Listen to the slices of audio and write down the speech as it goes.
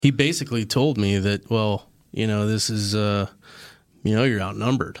he basically told me that, well, this is, you're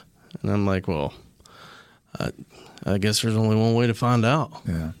outnumbered. And I'm like, well, I guess there's only one way to find out.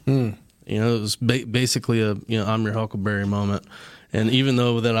 Yeah. It was basically a, I'm your Huckleberry moment. And even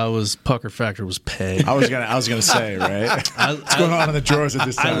though that I was, pucker factor was pay. I was gonna say, right? What's going on in the drawers at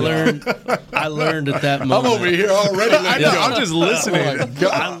this time? I learned at that moment. I'm over here already. I'm just listening. Oh my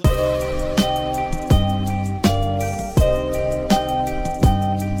God.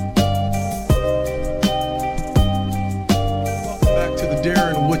 Welcome back to the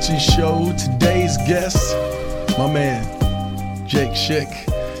Darren Woodsy Show. Today's guest, my man, Jake Schick,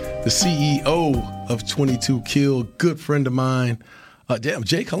 the CEO of 22 Kill, good friend of mine. Damn,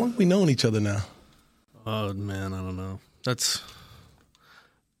 Jake, how long have we known each other now? Oh, man, I don't know. That's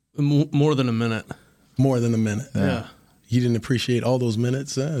more than a minute. More than a minute. Yeah. You didn't appreciate all those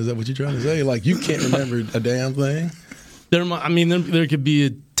minutes? Is that what you're trying to say? Like, you can't remember a damn thing? There could be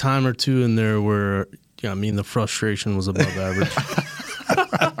a time or two in there where, the frustration was above average.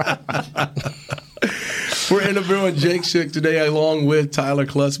 We're interviewing Jake Schick today, along with Tyler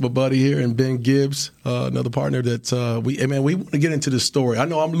Klutz, my buddy here, and Ben Gibbs, another partner that we want to get into this story. I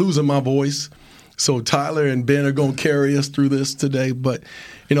know I'm losing my voice, so Tyler and Ben are going to carry us through this today. But,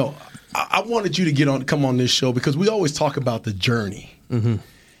 I wanted you to come on this show because we always talk about the journey. Mm-hmm.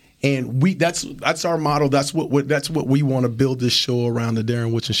 And that's our motto. That's what we want to build this show around. The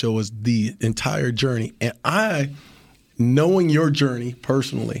Darren Woodson Show is the entire journey. And knowing your journey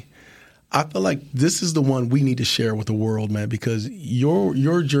personally, I feel like this is the one we need to share with the world, man, because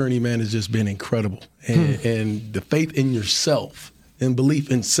your journey, man, has just been incredible. And the faith in yourself and belief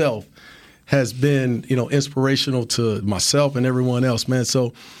in self has been, inspirational to myself and everyone else, man.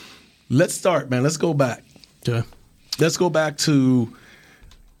 So let's start, man. Let's go back. Okay. Let's go back to,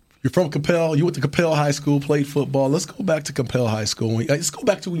 you're from Capel. You went to Capel High School, played football. Let's go back to Capel High School. Let's go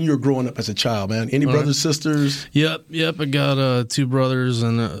back to when you were growing up as a child, man. Any brothers, sisters? Yep. I got 2 brothers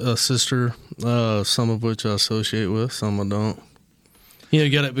and a sister, some of which I associate with, some I don't. You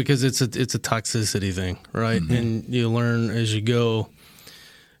get it because it's a toxicity thing, right? Mm-hmm. And you learn as you go,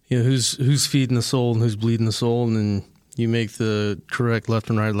 who's feeding the soul and who's bleeding the soul, and then you make the correct left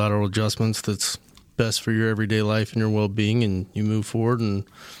and right lateral adjustments that's best for your everyday life and your well-being, and you move forward, and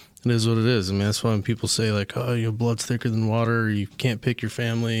it is what it is. That's why when people say, like, oh, your blood's thicker than water, you can't pick your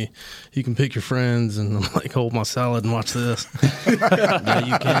family, you can pick your friends, and I'm like, hold my salad and watch this. Yeah,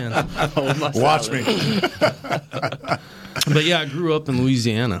 you can. Hold my watch salad. Me. But yeah, I grew up in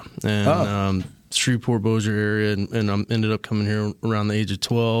Louisiana, and Shreveport, Bossier area, and I ended up coming here around the age of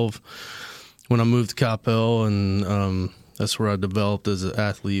 12 when I moved to Capel, and that's where I developed as an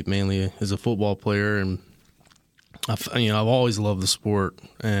athlete, mainly as a football player, and I've always loved the sport,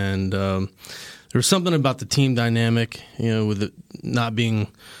 and there was something about the team dynamic, with it not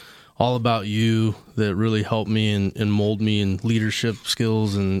being all about you, that really helped me and mold me in leadership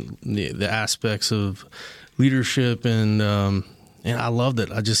skills and the aspects of leadership, and I loved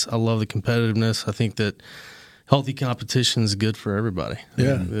it. I love the competitiveness. I think that healthy competition is good for everybody.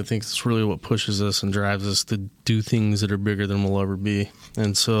 Yeah, I think it's really what pushes us and drives us to do things that are bigger than we'll ever be,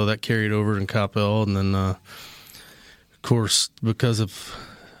 and so that carried over in Capel, and then. Of course, because of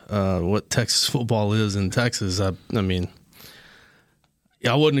what Texas football is in Texas, I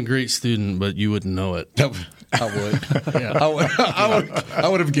wasn't a great student, but you wouldn't know it. I would. Yeah. I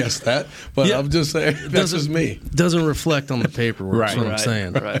would have guessed that, but yeah, I'm just saying that's just me. Doesn't reflect on the paperwork. Right, is what I'm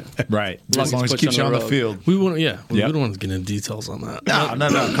saying. Right. As long as it keeps you on the field. We don't want to get into details on that.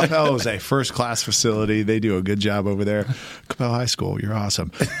 No. Capel is a first-class facility. They do a good job over there. Capel High School, you're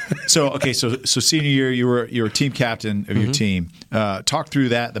awesome. So senior year, you were team captain of your team. Talk through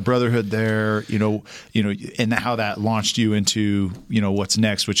that, the brotherhood there, and how that launched you into what's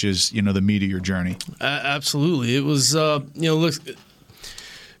next, which is the meat of your journey. Absolutely. It was,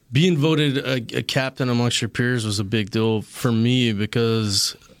 being voted a captain amongst your peers was a big deal for me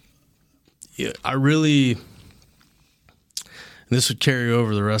because I really, and this would carry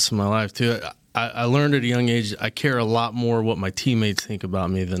over the rest of my life too. I learned at a young age I care a lot more what my teammates think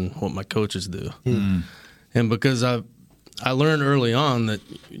about me than what my coaches do. Mm. And because I learned early on that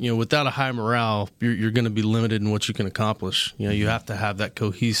without a high morale, you're going to be limited in what you can accomplish. You have to have that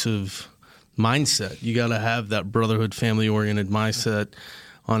cohesive mindset. You got to have that brotherhood, family-oriented mindset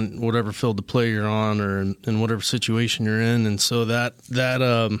on whatever field of play you're on or in whatever situation you're in. And so that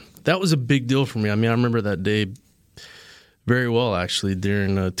was a big deal for me. I remember that day very well, actually,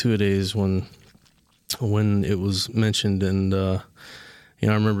 during two-a-days when it was mentioned. And I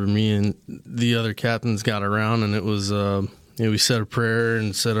remember me and the other captains got around, and it was we said a prayer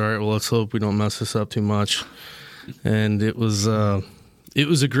and said, all right, well, let's hope we don't mess this up too much. And it was it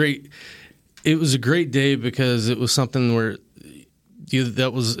was a great day because it was something where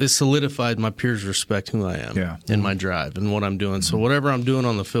it solidified my peers' respect who I am and my drive and what I'm doing. So whatever I'm doing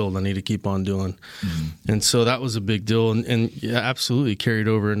on the field, I need to keep on doing. And so that was a big deal, and absolutely carried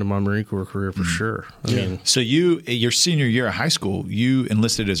over into my Marine Corps career for sure. I mean, so your senior year of high school, you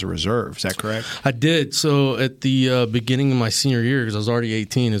enlisted as a reserve. Is that correct? I did. So at the beginning of my senior year, because I was already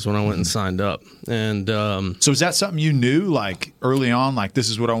 18, is when I went and signed up. And so is that something you knew like early on? Like, this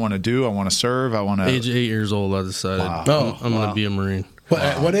is what I want to do. I want to serve. I want to. Age 8 years old, I decided I'm going to be a Marine.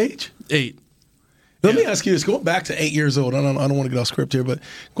 At what age? 8. Let me ask you this. Going back to 8 years old, I don't want to get off script here, but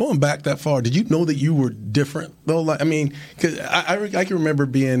going back that far, did you know that you were different though? Like, I mean, because I can remember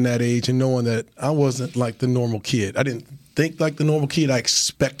being that age and knowing that I wasn't like the normal kid. I didn't think like the normal kid. I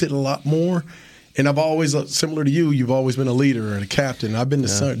expected a lot more. And I've always, similar to you, you've always been a leader and a captain. I've been the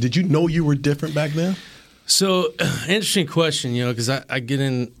son. Did you know you were different back then? So, interesting question, because I get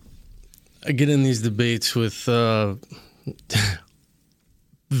in these debates with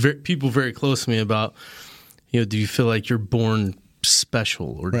people very close to me about, do you feel like you're born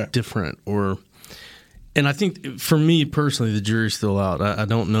special or different and I think for me personally, the jury's still out. I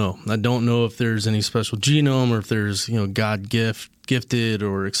don't know. I don't know if there's any special genome or if there's, God gifted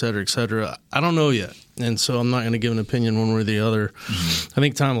or et cetera, et cetera. I don't know yet. And so I'm not going to give an opinion one way or the other. I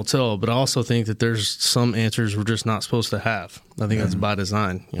think time will tell, but I also think that there's some answers we're just not supposed to have. I think that's by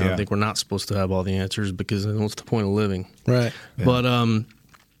design. I think we're not supposed to have all the answers because what's the point of living? Right. Yeah. But,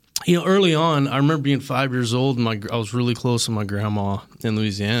 early on, I remember being 5 years old, and I was really close to my grandma in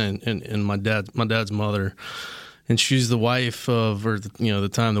Louisiana, and my dad's mother, and she's the wife of, or the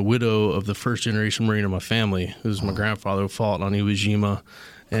time, the widow of the first generation Marine of my family, who's my grandfather, who fought on Iwo Jima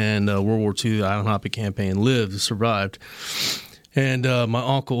and World War II, the Island Hopping Campaign, survived. And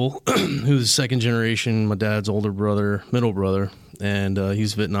my uncle, who's second generation, my dad's middle brother, and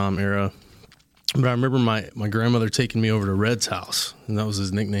he's Vietnam era. But I remember my grandmother taking me over to Red's house, and that was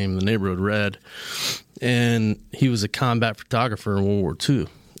his nickname in the neighborhood, Red. And he was a combat photographer in World War II.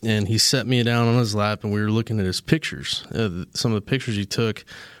 And he set me down on his lap, and we were looking at his pictures, some of the pictures he took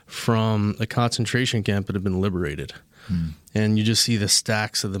from a concentration camp that had been liberated. And you just see the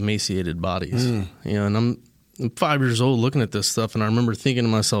stacks of emaciated bodies. And I'm 5 years old looking at this stuff, and I remember thinking to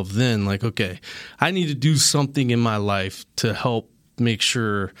myself then, like, okay, I need to do something in my life to help make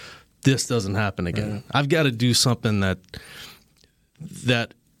sure this doesn't happen again. I've got to do something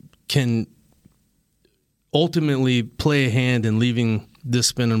that can ultimately play a hand in leaving this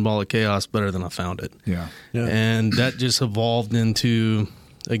spinning ball of chaos better than I found it. Yeah. And that just evolved into,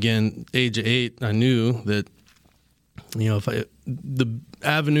 again, age of 8, I knew that, if the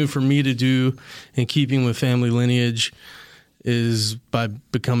avenue for me to do in keeping with family lineage is by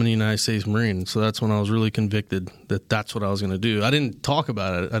becoming a United States Marine. So that's when I was really convicted that that's what I was going to do. I didn't talk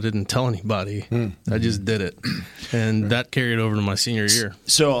about it. I didn't tell anybody. I just did it. And that carried over to my senior year.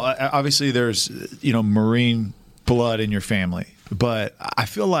 So obviously there's, Marine blood in your family. But I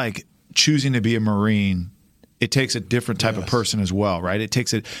feel like choosing to be a Marine, it takes a different type of person as well, right? It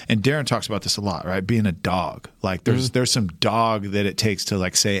takes it, and Darren talks about this a lot, right? Being a dog. Like there's some dog that it takes to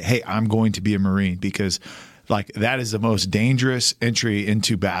like say, hey, I'm going to be a Marine, because like that is the most dangerous entry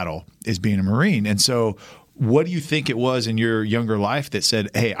into battle, is being a Marine. And so what do you think it was in your younger life that said,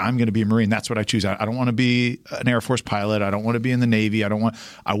 hey, I'm going to be a Marine. That's what I choose. I don't want to be an Air Force pilot. I don't want to be in the Navy. I want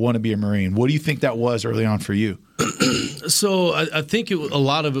to be a Marine. What do you think that was early on for you? So I think a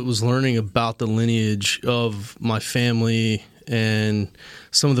lot of it was learning about the lineage of my family and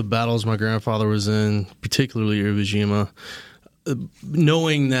some of the battles my grandfather was in, particularly Iwo Jima.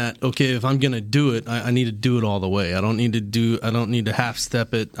 Knowing that, okay, if I'm going to do it, I need to do it all the way. I don't need to half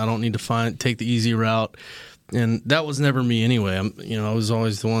step it. I don't need to take the easy route. And that was never me anyway. I was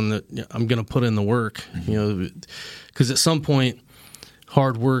always the one that I'm going to put in the work, because at some point,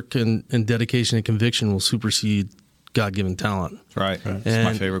 hard work and dedication and conviction will supersede God-given talent. Right. It's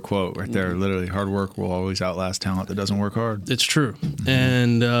my favorite quote right there. Literally, hard work will always outlast talent that doesn't work hard. It's true.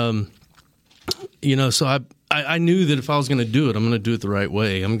 And, so I knew that if I was going to do it, I'm going to do it the right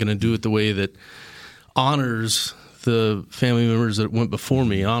way. I'm going to do it the way that honors the family members that went before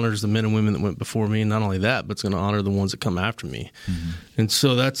me, honors the men and women that went before me, and not only that, but it's going to honor the ones that come after me. And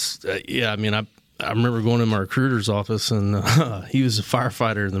so that's, I remember going to my recruiter's office, and he was a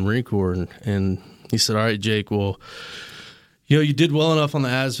firefighter in the Marine Corps, and he said, all right, Jake, well, you did well enough on the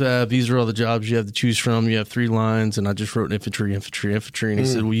ASVAB. These are all the jobs you have to choose from. You have 3 lines, and I just wrote infantry. And he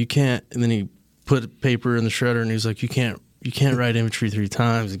said, well, you can't, and then he put paper in the shredder, and he was like, you can't write infantry 3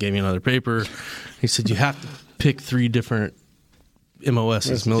 times. He gave me another paper. He said, you have to pick 3 different MOS,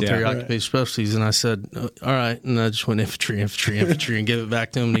 is military Yeah. occupational specialties. And I said, all right. And I just went infantry, and gave it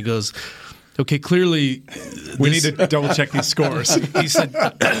back to him. And he goes, okay, clearly We need to double check these scores. he said,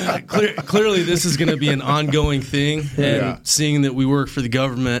 clearly this is going to be an ongoing thing. And Yeah. seeing that we work for the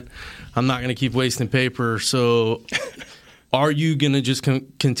government, I'm not going to keep wasting paper. So are you going to just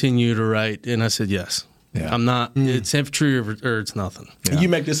continue to write? And I said, yes. Yeah. I'm not. It's infantry or it's nothing. You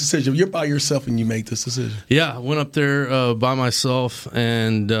make this decision. You're by yourself and you make this decision. Yeah, I went up there by myself,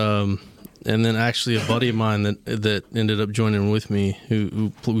 and then actually a buddy of mine that ended up joining with me,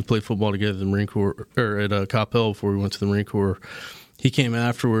 who we played football together at the Marine Corps, or at Coppell before we went to the Marine Corps. He came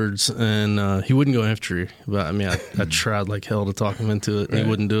afterwards, and he wouldn't go infantry. But I mean, I tried like hell to talk him into it, and he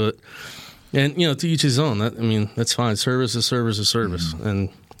wouldn't do it. And to each his own. That's fine. Service is service is service, and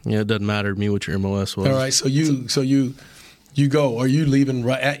it doesn't matter to me what your MOS was. All right, so you go. Are you leaving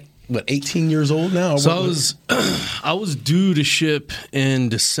right at 18 years old now? So I was due to ship in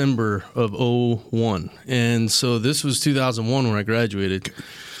December of 2001, and so this was 2001 when I graduated.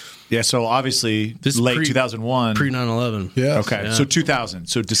 Yeah, so obviously This late 2001. Pre 9/11. Yeah. Okay, Yeah. so 2000.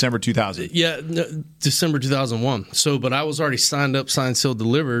 So December 2000. Yeah, no, December 2001. So, but I was already signed up, signed, sealed,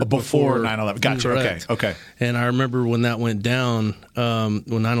 delivered Before 9/11. Gotcha. Correct. Okay. And I remember when that went down, when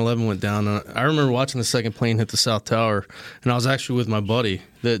 9/11 went down, I remember watching the second plane hit the South Tower, and I was actually with my buddy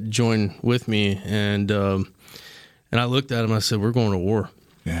that joined with me, and I looked at him, I said, we're going to war.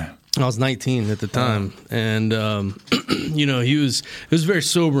 Yeah. I was 19 at the time, and it was a very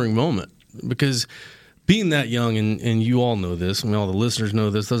sobering moment, because being that young, and you all know this, all the listeners know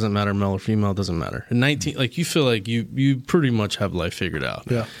this, doesn't matter male or female, doesn't matter. At 19, like, you feel like you pretty much have life figured out.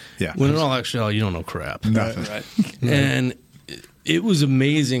 Yeah. Yeah. When in all actuality, you don't know crap. Nothing. Right. And it was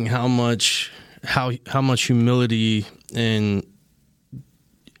amazing how much humility and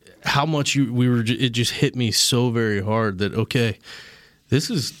how much it just hit me so very hard that, okay, this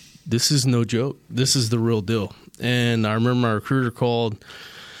is no joke. This is the real deal. And I remember my recruiter called.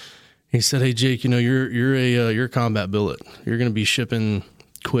 He said, "Hey Jake, you're a combat billet. You're going to be shipping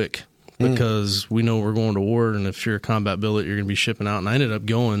quick because we know we're going to war. And if you're a combat billet, you're going to be shipping out." And I ended up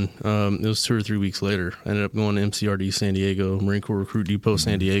going. It was 2 or 3 weeks later. I ended up going to MCRD San Diego, Marine Corps Recruit Depot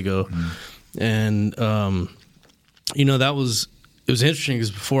San Diego, and it was interesting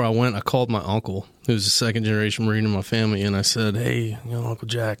because before I went, I called my uncle, who's a second generation Marine in my family, and I said, "Hey, Uncle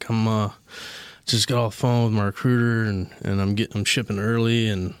Jack, I'm just got off the phone with my recruiter, and I'm shipping early,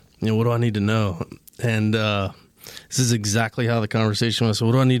 and what do I need to know?" And this is exactly how the conversation was. So,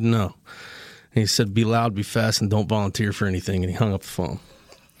 what do I need to know? And he said, "Be loud, be fast, and don't volunteer for anything." And he hung up the phone.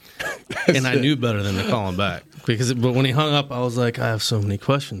 And I knew better than to call him back, but when he hung up, I was like, I have so many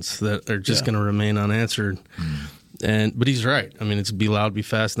questions that are just going to remain unanswered. But he's right. I mean, it's be loud, be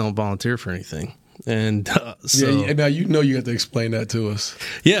fast, don't volunteer for anything. And now you have to explain that to us.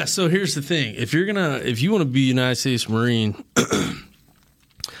 Yeah. So here's the thing: if you want to be a United States Marine,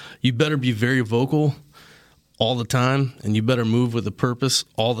 you better be very vocal all the time, and you better move with a purpose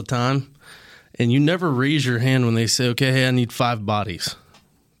all the time. And you never raise your hand when they say, "Okay, hey, I need 5 bodies."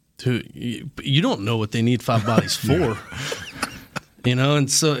 You don't know what they need 5 bodies for. And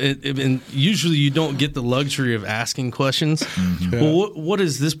so and usually you don't get the luxury of asking questions. Mm-hmm. Yeah. Well, what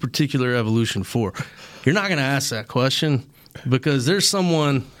is this particular evolution for? You're not going to ask that question because there's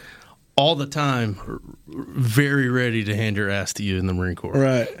someone all the time very ready to hand your ass to you in the Marine Corps.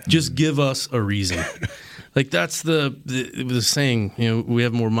 Right. Just give us a reason. Like, that's the saying, we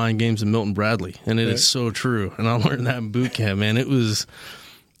have more mind games than Milton Bradley, and it is so true. And I learned that in boot camp, man. It was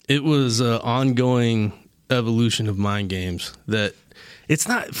an ongoing evolution of mind games that it's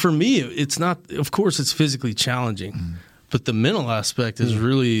not, for me, it's not, of course it's physically challenging, but the mental aspect is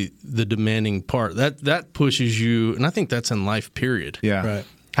really the demanding part. That pushes you, and I think that's in life, period. Yeah. Right.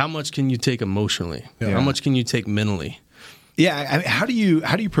 How much can you take emotionally? Yeah. How much can you take mentally? Yeah, I mean, how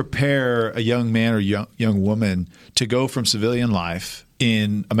do you prepare a young man or young woman to go from civilian life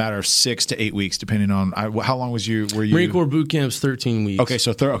in a matter of 6 to 8 weeks, depending on how long were you? Marine Corps boot camp's 13 weeks. Okay,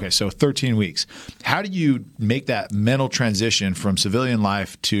 so 13 weeks. How do you make that mental transition from civilian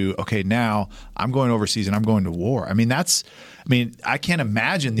life to, okay, now I'm going overseas and I'm going to war? I mean, I can't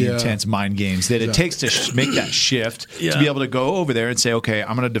imagine the intense mind games that it takes to make that shift to be able to go over there and say, okay,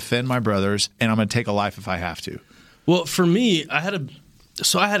 I'm going to defend my brothers and I'm going to take a life if I have to. Well, for me, I had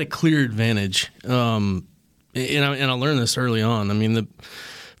a clear advantage, and I learned this early on. I mean, the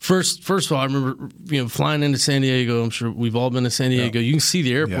first of all, I remember flying into San Diego. I'm sure we've all been to San Diego. You can see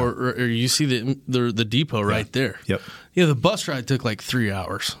the airport, or you see the depot right there. Yep. The bus ride took like 3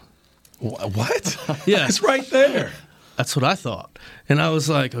 hours. What? Yeah, it's right there. That's what I thought. And I was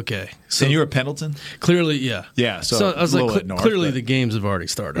like, okay. So and you were at Pendleton? Clearly, yeah. Yeah. So I was like, north, clearly but the games have already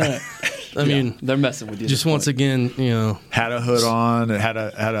started. Right. I mean, They're messing with you. just once again, you know. had a hood on, had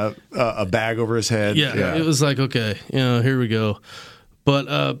a bag over his head. Yeah, it was like, okay, you know, here we go.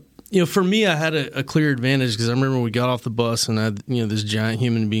 But, you know, for me, I had a clear advantage because I remember we got off the bus and I had, you know, this giant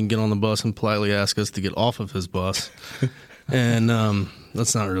human being get on the bus and politely ask us to get off of his bus. And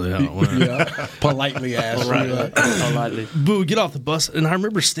that's not really how it went. Yeah. Politely asked. Right. Politely. But we get off the bus, and I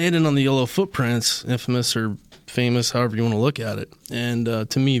remember standing on the yellow footprints, infamous or famous, however you want to look at it. And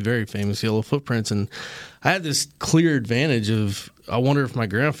to me, very famous yellow footprints. And I had this clear advantage of, I wonder if my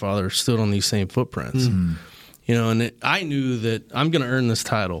grandfather stood on these same footprints. You know, and I knew that I'm going to earn this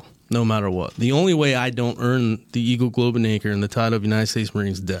title no matter what. The only way I don't earn the Eagle, Globe, and Anchor and the title of United States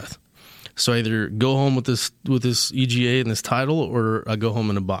Marines is death. So I either go home with this EGA and this title, or I go home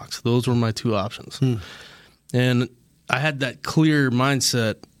in a box. Those were my two options. And I had that clear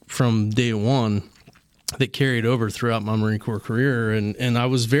mindset from day one that carried over throughout my Marine Corps career. And I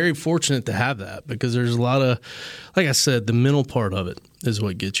was very fortunate to have that because there's a lot of, like I said, the mental part of it is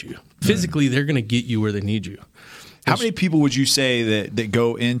what gets you. Physically, they're going to get you where they need you. How many people would you say that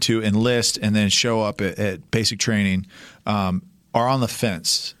go into enlist and then show up at basic training are on the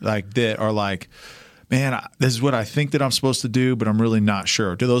fence, like that are like, man, this is what I think that I'm supposed to do, but I'm really not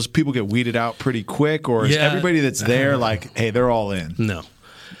sure? Do those people get weeded out pretty quick, or is everybody that's there like, hey, they're all in? No.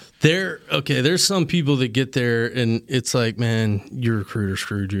 There's some people that get there and it's like, man, your recruiter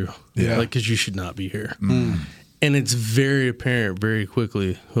screwed you. Yeah. Like, because you should not be here. And it's very apparent very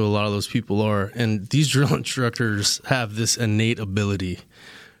quickly who a lot of those people are. And these drill instructors have this innate ability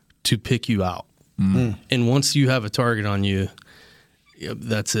to pick you out. And once you have a target on you,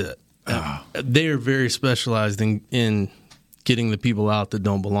 that's it. They are very specialized in getting the people out that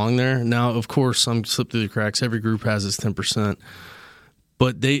don't belong there. Now, of course, some slip through the cracks. Every group has its 10%.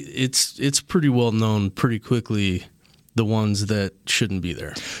 But it's pretty well known pretty quickly the ones that shouldn't be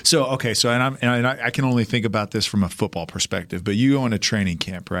there. So I can only think about this from a football perspective, but you go into training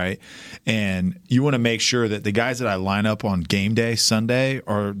camp, right? And you want to make sure that the guys that I line up on game day Sunday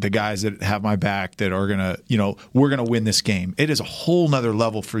are the guys that have my back, that are gonna, you know, we're gonna win this game. It is a whole nother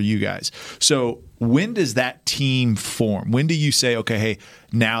level for you guys. So when does that team form? When do you say, okay, hey,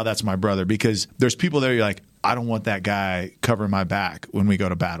 now that's my brother? Because there's people there, you're like, I don't want that guy covering my back when we go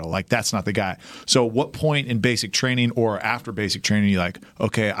to battle. Like, that's not the guy. So what point in basic training or after basic training you're like,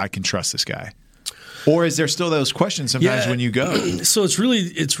 okay, I can trust this guy? Or is there still those questions sometimes when you go? So it's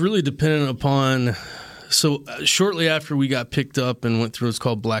really dependent upon – so shortly after we got picked up and went through what's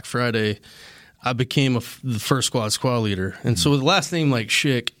called Black Friday, I became the first squad leader. And so with the last name like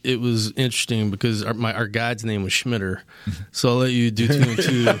Schick, it was interesting because our guide's name was Schmitter. So I'll let you do 2 and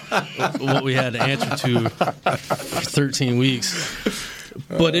 2 what we had to answer to for 13 weeks.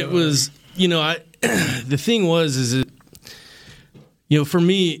 But it was, you know, the thing was it, you know, for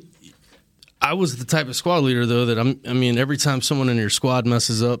me, I was the type of squad leader, though, that I mean, every time someone in your squad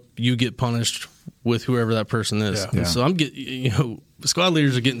messes up, you get punished with whoever that person is. Yeah. So squad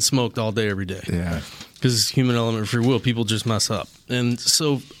leaders are getting smoked all day, every day. Yeah. Because it's human element of free will. People just mess up. And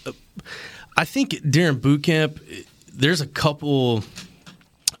so I think during boot camp, there's a couple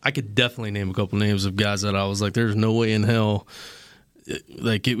 – I could definitely name a couple names of guys that I was like, there's no way in hell.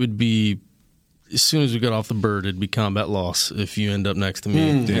 Like, it would be – as soon as we got off the bird, it'd be combat loss if you end up next to me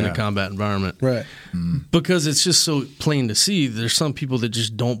in a combat environment. Right. Because it's just so plain to see there's some people that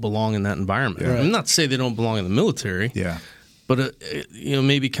just don't belong in that environment. Right. I'm not to say they don't belong in the military. Yeah. But, you know,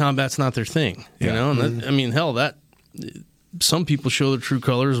 maybe combat's not their thing. You know? And that, I mean, hell, some people show their true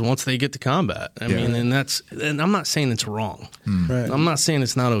colors once they get to combat. I mean, and I'm not saying it's wrong. Right. I'm not saying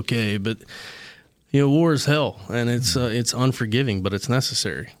it's not okay, but you know, war is hell, and it's unforgiving, but it's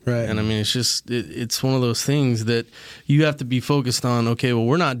necessary. Right. And I mean, it's just it's one of those things that you have to be focused on. Okay, well,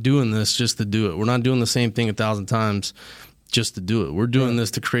 we're not doing this just to do it. We're not doing the same thing 1,000 times just to do it. We're doing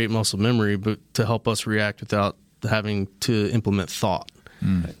this to create muscle memory, but to help us react without having to implement thought.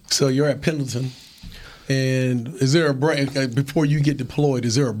 So you're at Pendleton. And is there a break before you get deployed?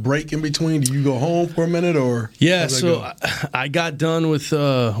 Is there a break in between? Do you go home for a minute, or yeah? So I got done with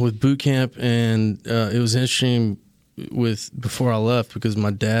boot camp, and it was interesting before I left because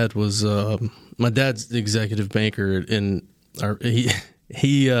my dad's the executive banker, and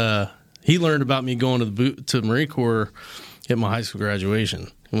he learned about me going to Marine Corps at my high school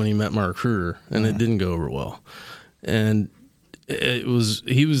graduation when he met my recruiter, and it didn't go over well, and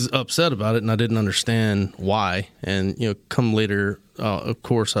he was upset about it, and I didn't understand why. And you know, come later, of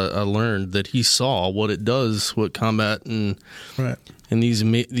course, I learned that he saw what it does, what combat and and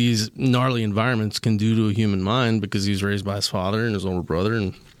these gnarly environments can do to a human mind, because he was raised by his father and his older brother,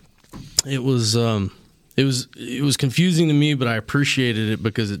 and it was confusing to me, but I appreciated it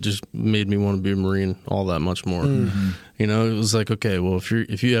because it just made me want to be a Marine all that much more. Mm-hmm. You know, it was like, okay, well,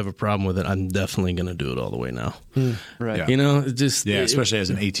 if you have a problem with it, I'm definitely going to do it all the way now. Right. Yeah. You know, it just especially as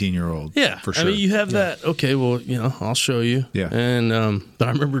an 18-year-old. yeah, for sure. I mean, you have that. Okay, well, you know, I'll show you. Yeah. And but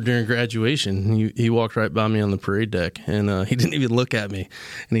I remember during graduation, he walked right by me on the parade deck, and he didn't even look at me,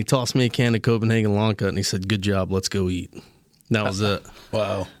 and he tossed me a can of Copenhagen long cut, and he said, "Good job, let's go eat." That was it.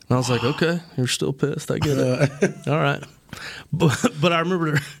 Wow. And I was like, okay, you're still pissed. I get it. All right. But I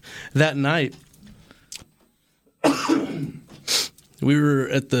remember that night, we were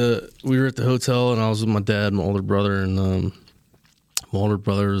at the hotel, and I was with my dad, my older brother, and my older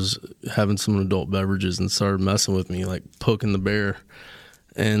brother was having some adult beverages and started messing with me, like poking the bear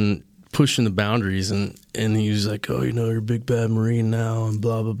and pushing the boundaries. And he was like, "Oh, you know, you're a big bad Marine now," and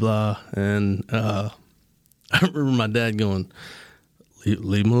blah, blah, blah. And I remember my dad going,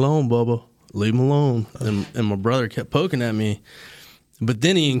 leave him alone, Bubba. Leave him alone. And my brother kept poking at me. But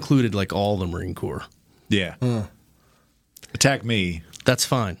then he included like all the Marine Corps. Yeah. Attack me. That's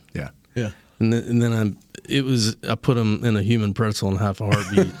fine. Yeah. Yeah. And then I put him in a human pretzel in half a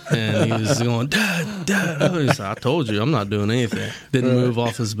heartbeat. And he was going, Dad. I told you, I'm not doing anything. Didn't move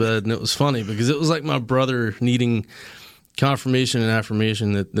off his bed. And it was funny because it was like my brother needing confirmation and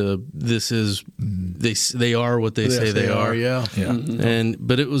affirmation that this is they are what they say they are. Yeah. Mm-hmm.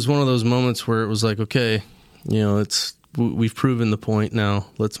 But it was one of those moments where it was like, okay, you know, we've proven the point now.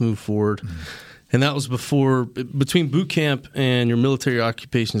 Let's move forward. Mm-hmm. And that was between boot camp and your military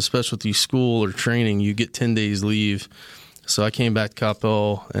occupation specialty school or training, you get 10 days leave. So I came back to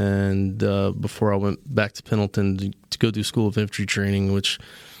Coppell, and before I went back to Pendleton to go do School of Infantry training, which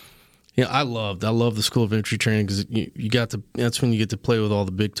I loved the School of Infantry training because that's when you get to play with all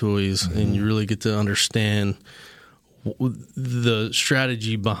the big toys, mm-hmm. and you really get to understand the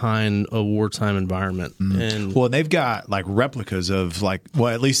strategy behind a wartime environment. Mm-hmm. And they've got like replicas of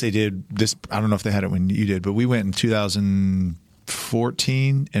at least they did this. I don't know if they had it when you did, but we went in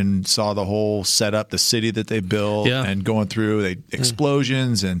 2014 and saw the whole setup, the city that they built, and going through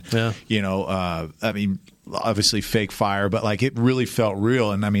explosions and I mean, obviously fake fire, but like it really felt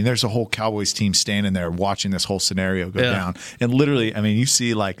real. And I mean, there's a whole Cowboys team standing there watching this whole scenario go down. And literally, I mean, you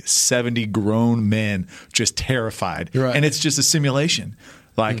see like 70 grown men just terrified. Right. And it's just a simulation.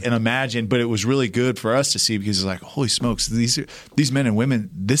 And imagine, but it was really good for us to see because it's like, holy smokes, these men and women,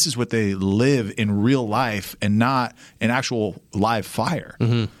 this is what they live in real life and not an actual live fire.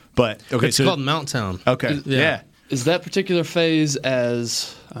 Mm-hmm. But okay, it's called Mount Town. Okay. Yeah. Is that particular phase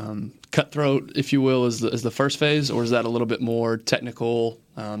as cutthroat, if you will, is the first phase, or is that a little bit more technical,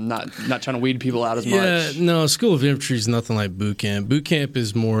 not trying to weed people out as much? Yeah, no, School of Infantry is nothing like boot camp. Boot camp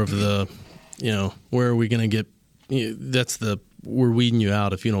is more of the, where are we going to get, we're weeding you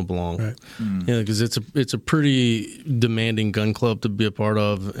out if you don't belong. Right. Because it's a pretty demanding gun club to be a part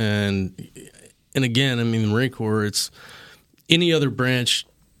of, and again, I mean, the Marine Corps, it's any other branch,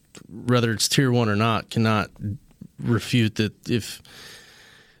 whether it's tier 1 or not, cannot refute that if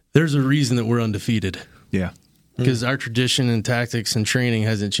there's a reason that we're undefeated. Yeah. Because our tradition and tactics and training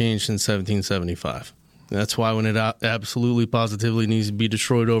hasn't changed since 1775. That's why when it absolutely positively needs to be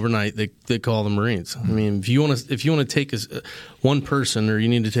destroyed overnight, they call the Marines. I mean, if you want to take one person or you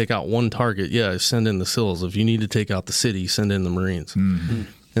need to take out one target, send in the SEALs. If you need to take out the city, send in the Marines. Mm-hmm.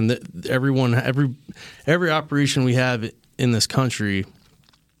 And every operation we have in this country,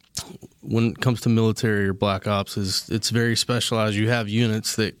 when it comes to military or black ops, it's very specialized. You have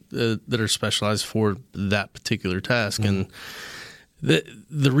units that are specialized for that particular task, and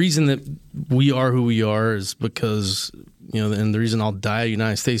the reason that we are who we are is because and the reason I'll die a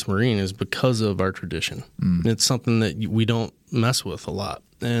United States Marine is because of our tradition. And it's something that we don't mess with a lot,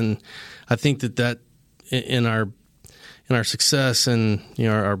 and I think that in our success and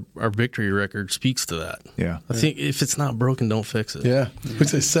our victory record speaks to that. Yeah, I think if it's not broken, don't fix it. Yeah,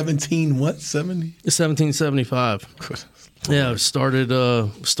 what's it? 1775. Yeah, started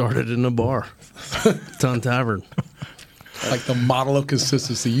in a bar, Ton Tavern. Like the model of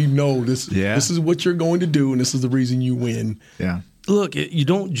consistency. This is what you're going to do, and this is the reason you win. Yeah. Look, you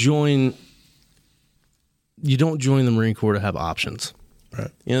don't join the Marine Corps to have options. Right.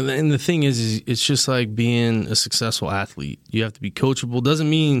 And the thing is it's just like being a successful athlete. You have to be coachable.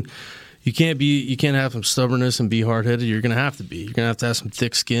 Doesn't mean you can't have some stubbornness and be hard-headed. You're going to have to be. You're going to have some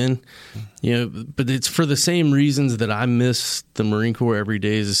thick skin. But it's for the same reasons that I miss the Marine Corps every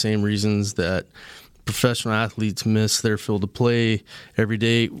day is the same reasons that professional athletes miss their field of play every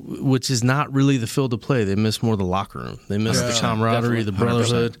day, which is not really the field of play. They miss more the locker room. They miss the camaraderie, the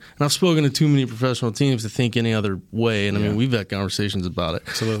brotherhood. 100%. And I've spoken to too many professional teams to think any other way. And I mean, we've had conversations about it.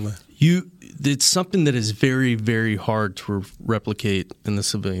 Absolutely. It's something that is very, very hard to replicate in the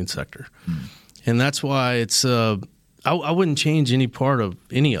civilian sector. And that's why it's, I wouldn't change any part of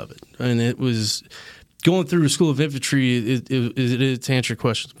any of it. And it was going through a school of infantry, it is, to answer your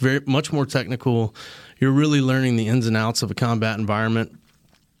question, very much more technical. You're really learning the ins and outs of a combat environment,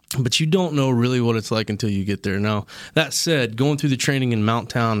 but you don't know really what it's like until you get there. Now, that said, going through the training in Mount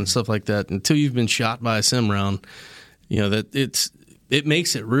Town and stuff like that, until you've been shot by a sim round, that it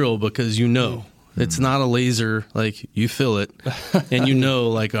makes it real, because it's not a laser, like you feel it,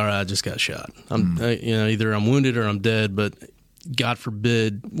 and like, all right, I just got shot. Either I'm wounded or I'm dead, but God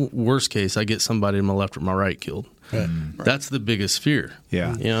forbid, worst case, I get somebody to my left or my right killed. Right. That's the biggest fear.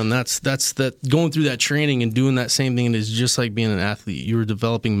 Yeah. And that's that going through that training and doing that same thing is just like being an athlete. You're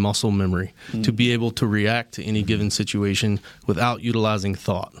developing muscle memory to be able to react to any given situation without utilizing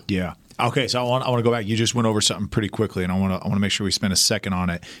thought. Yeah. Okay, so I want to go back. You just went over something pretty quickly, and I want to make sure we spend a second on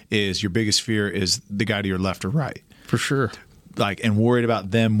it. Is your biggest fear is the guy to your left or right? For sure. And worried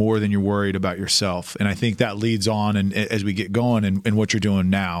about them more than you're worried about yourself. And I think that leads on, and as we get going, and what you're doing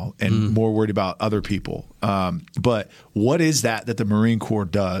now, and more worried about other people. But what is that the Marine Corps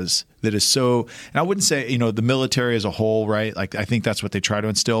does that is so? And I wouldn't say the military as a whole, right? Like, I think that's what they try to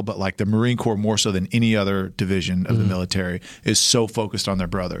instill. But like the Marine Corps, more so than any other division of the military, is so focused on their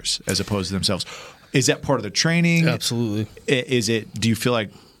brothers as opposed to themselves. Is that part of the training? Absolutely. Is it? Do you feel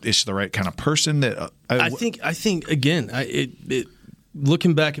like it's the right kind of person that I think again,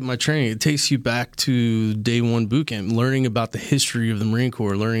 looking back at my training, it takes you back to day one boot camp, learning about the history of the Marine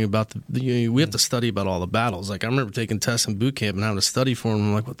Corps, learning about we have to study about all the battles. Like, I remember taking tests in boot camp and having to study for them.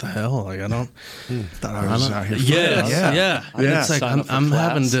 I'm like, what the hell? Like, I don't thought I was out here. Yeah. It's like I'm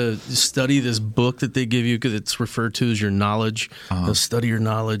having to study this book that they give you because it's referred to as your knowledge. Study your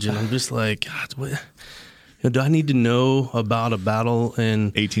knowledge, and I'm just like, God, what? Do I need to know about a battle in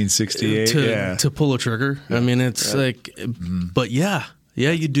 1868 to pull a trigger? Yeah. I mean, it's but yeah,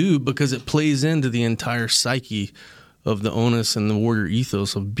 you do, because it plays into the entire psyche of the onus and the warrior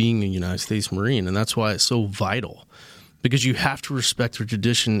ethos of being a United States Marine, and that's why it's so vital, because you have to respect the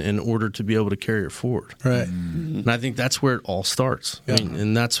tradition in order to be able to carry it forward. Right, and I think that's where it all starts. Yeah.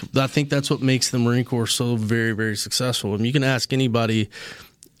 I think that's what makes the Marine Corps so very, very successful. I mean, you can ask anybody.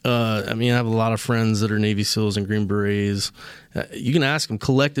 I have a lot of friends that are Navy SEALs and Green Berets. You can ask them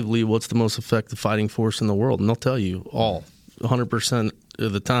collectively what's the most effective fighting force in the world, and they'll tell you all 100%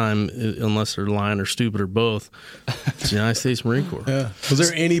 of the time, unless they're lying or stupid or both. It's the United States Marine Corps. Yeah. Was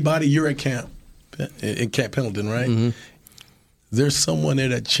there anybody, you're at camp, in Camp Pendleton, right? Mm-hmm. There's someone there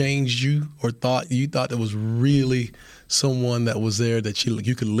that changed you, or you thought there was really someone that was there that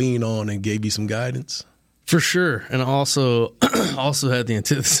you could lean on and gave you some guidance? For sure, and also had the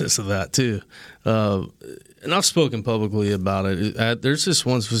antithesis of that too. And I've spoken publicly about it. There's just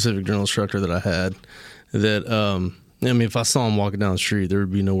one specific drill instructor that I had that, if I saw him walking down the street, there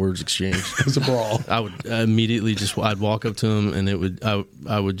would be no words exchanged. It was a brawl. I would immediately I'd walk up to him, and it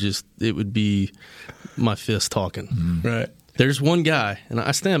would be my fist talking. Mm-hmm. Right. There's one guy, and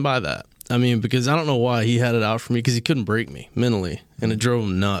I stand by that. Because I don't know why he had it out for me, because he couldn't break me mentally, and it drove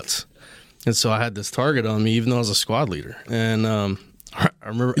him nuts. And so I had this target on me, even though I was a squad leader. And I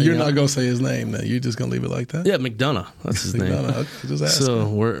remember... You're not going to say his name, then? You're just going to leave it like that? Yeah, McDonough. That's his name. Okay, just ask so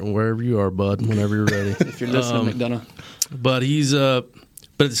wherever you are, bud, whenever you're ready. If you're listening, McDonough. But he's... but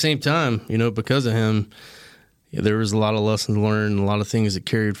at the same time, because of him, there was a lot of lessons learned, a lot of things that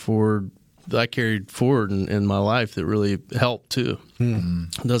I carried forward in my life that really helped too.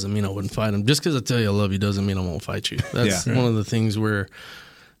 Mm-hmm. Doesn't mean I wouldn't fight him. Just because I tell you I love you doesn't mean I won't fight you. That's one of the things where...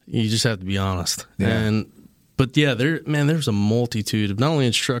 You just have to be honest. Yeah. But there's a multitude of not only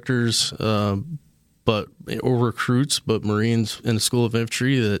instructors, or recruits, but Marines in the School of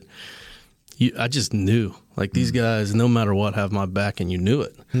Infantry that I just knew. Like, these guys, no matter what, have my back, and you knew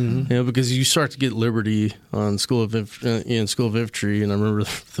it. Mm-hmm. Because you start to get liberty on School of Infantry, and I remember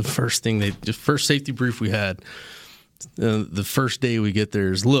the first safety brief we had, the first day we get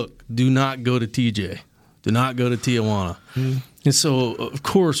there is, look, do not go to TJ. Do not go to Tijuana. Mm-hmm. And so, of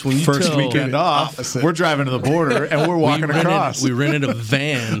course, when you first weekend off, we're driving to the border and we're walking across. We rented a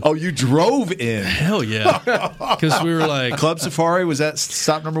van. Oh, you drove in? Hell yeah! Because we were like, Club Safari, was that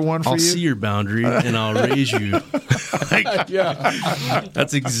stop number one for you? I'll see your boundary and I'll raise you.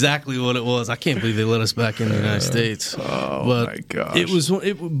 That's exactly what it was. I can't believe they let us back in the United States. Oh my gosh!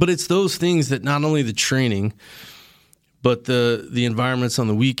 But it's those things that not only the training, but the environments on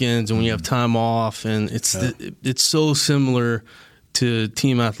the weekends and when you have time off, and it's so similar to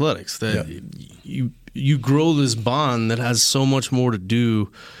team athletics that you grow this bond that has so much more to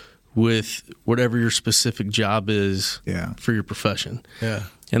do with whatever your specific job is for your profession. Yeah.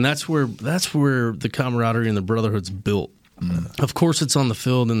 And that's where the camaraderie and the brotherhood's built. Of course, it's on the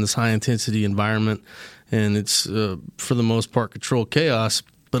field in this high-intensity environment, and it's, for the most part, controlled chaos,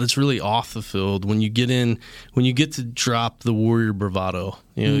 but it's really off the field when you get to drop the warrior bravado.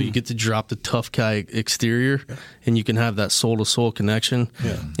 You get to drop the tough guy exterior, and you can have that soul-to-soul connection,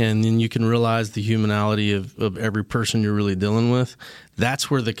 and then you can realize the humanality of every person you're really dealing with.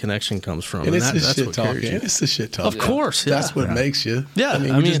 That's where the connection comes from. And it's the shit talking. It's the shit talking. Of course. That's what makes you. Yeah. I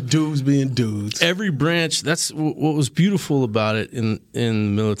mean, just dudes being dudes. Every branch, that's what was beautiful about it in the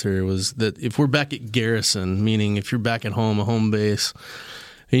military was that if we're back at garrison, meaning if you're back at home, a home base,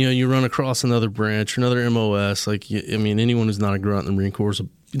 and, you run across another branch, another MOS, anyone who's not a grunt in the Marine Corps is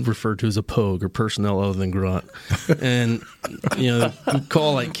referred to as a pogue or personnel other than grunt. And, we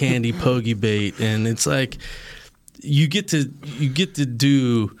call like candy pogey bait. And it's like, you get to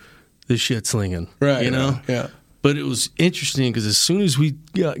do the shit slinging, right? Yeah. But it was interesting because as soon as we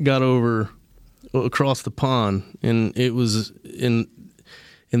got over across the pond, and it was in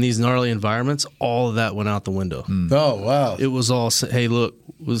these gnarly environments, all of that went out the window. Oh wow! It was all, hey, look,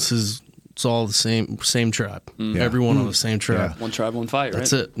 it's all the same tribe. Everyone on the same tribe. One tribe, one fight.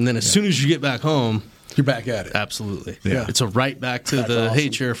 That's it. And then as soon as you get back home, you're back at it. Absolutely. Yeah. It's a right back to the awesome. hey,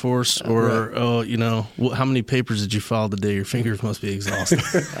 Air Force, or how many papers did you file today? Your fingers must be exhausted.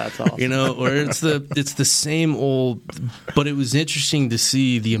 That's awesome. Or it's the same old. But it was interesting to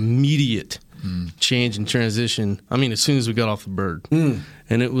see the immediate change and transition. I mean, as soon as we got off the bird, and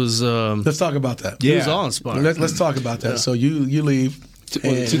it was. Let's talk about that. It was all inspiring. Let's talk about that. Yeah. So you leave.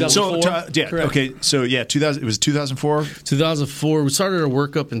 2004? Okay. So 2000. It was 2004. 2004. We started our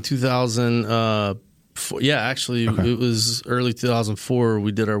workup in 2000. It was early 2004.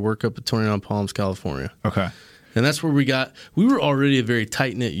 We did our workup at 29 Palms, California. Okay. And that's where we were already a very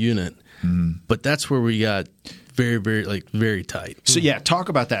tight-knit unit, but that's where we got very, very, very tight. So, talk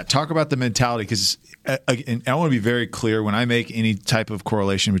about that. Talk about the mentality, because and I want to be very clear when I make any type of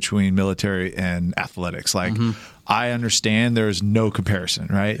correlation between military and athletics. Like, I understand there's no comparison,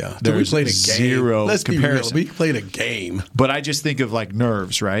 right? Yeah. There's we played a zero game. Let's comparison. Be real. We played a game. But I just think of like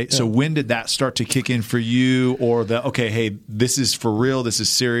nerves, right? Yeah. So when did that start to kick in for you, or hey, this is for real, this is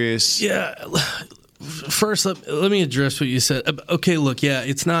serious? Yeah. First, let me address what you said. Okay, look,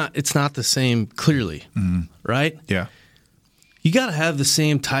 it's not the same clearly, right? Yeah. You got to have the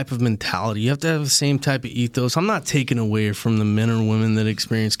same type of mentality. You have to have the same type of ethos. I'm not taking away from the men or women that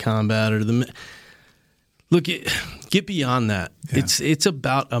experience combat or Look, get beyond that. Yeah. It's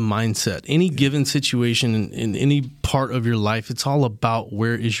about a mindset. Any given situation in any part of your life, it's all about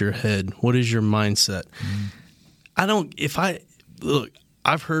where is your head? What is your mindset?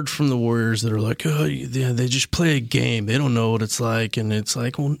 I've heard from the warriors that are like, oh, yeah, they just play a game. They don't know what it's like. And it's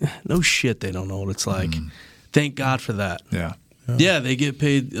like, well, no shit, they don't know what it's like. Thank God for that. Yeah. Yeah, they get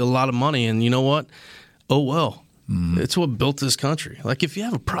paid a lot of money. And you know what? Oh, well. It's what built this country. Like, if you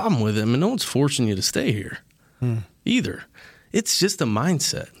have a problem with it, no one's forcing you to stay here either. It's just a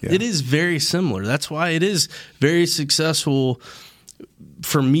mindset. Yeah. It is very similar. That's why it is very successful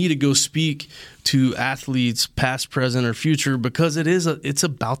for me to go speak to athletes, past, present, or future, because it's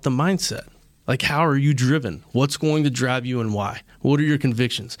about the mindset. Like, how are you driven? What's going to drive you and why? What are your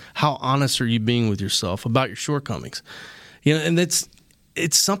convictions? How honest are you being with yourself about your shortcomings? And it's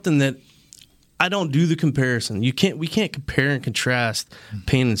something that I don't do the comparison. We can't compare and contrast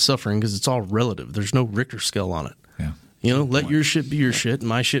pain and suffering because it's all relative. There's no Richter scale on it. Yeah. Let your shit be your shit and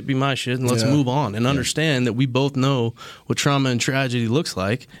my shit be my shit, and let's move on and understand that we both know what trauma and tragedy looks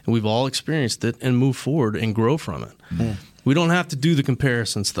like, and we've all experienced it, and move forward and grow from it. We don't have to do the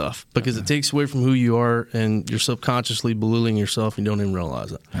comparison stuff because it takes away from who you are, and you're subconsciously belittling yourself and you don't even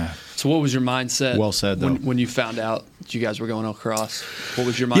realize it. So what was your mindset well said, though. When you found out that you guys were going across? What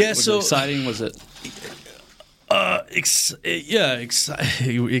was your mindset? Was it exciting? Was it...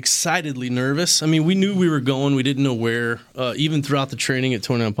 excitedly nervous. I mean, we knew we were going. We didn't know where. Even throughout the training at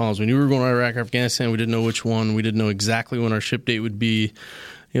 29 Palms, we knew we were going to Iraq, Afghanistan. We didn't know which one. We didn't know exactly when our ship date would be.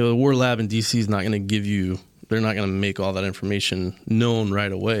 The War Lab in D.C. is not going to give you. They're not going to make all that information known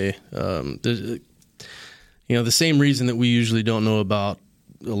right away. The same reason that we usually don't know about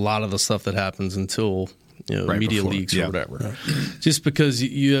a lot of the stuff that happens until right media before. Leaks or whatever. Right. Just because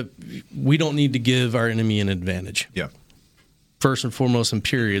we don't need to give our enemy an advantage. Yeah. First and foremost, and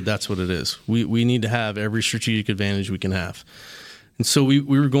period, that's what it is. We need to have every strategic advantage we can have. And so we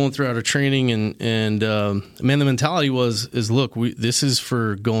were going throughout our training, and man, the mentality is look, this is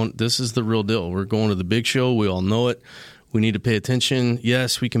the real deal. We're going to the big show. We all know it. We need to pay attention.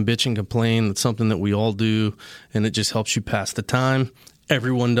 Yes, we can bitch and complain. That's something that we all do, and it just helps you pass the time.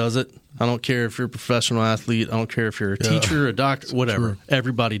 Everyone does it. I don't care if you're a professional athlete. I don't care if you're a teacher, a doctor, whatever. True.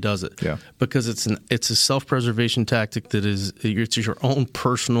 Everybody does it. Yeah. Because it's a self-preservation tactic that it's your own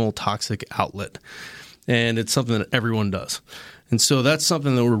personal toxic outlet, and it's something that everyone does. And so that's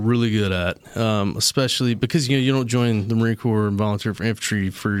something that we're really good at, especially because you don't join the Marine Corps and volunteer for infantry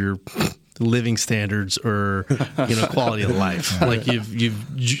for your living standards or quality of life. Like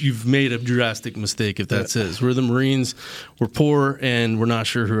you've made a drastic mistake if that's it. We're the Marines, we're poor, and we're not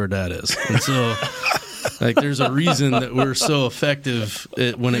sure who our dad is. And so like there's a reason that we're so effective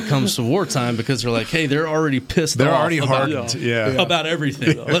when it comes to wartime, because they're like, hey, they're already pissed off. They're already hardened about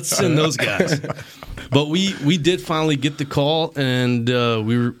everything. Let's send those guys. But we did finally get the call, and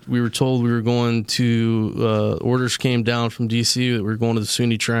we were told we were going to orders came down from DC that we were going to the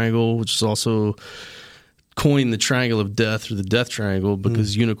Sunni Triangle, which is also coined the Triangle of Death, or the Death Triangle,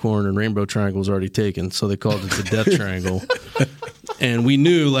 because Unicorn and Rainbow Triangle was already taken, so they called it the Death Triangle. And we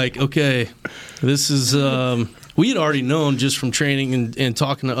knew, like, okay, this is we had already known just from training and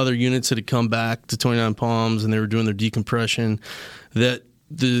talking to other units that had come back to 29 Palms and they were doing their decompression, that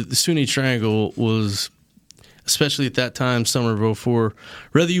the Sunni Triangle was, especially at that time, summer of 2004,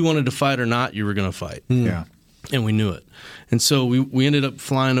 whether you wanted to fight or not, you were going to fight. Yeah. And we knew it. And so we ended up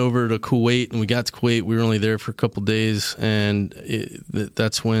flying over to Kuwait, and we got to Kuwait. We were only there for a couple days, and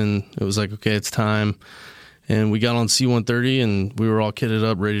that's when it was like, okay, it's time. And we got on C-130, and we were all kitted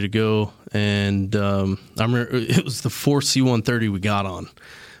up, ready to go. And I remember it was the fourth C-130 we got on,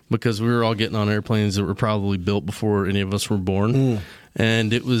 because we were all getting on airplanes that were probably built before any of us were born.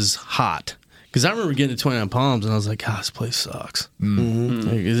 And it was hot. Because I remember getting to 29 Palms, and I was like, this place sucks.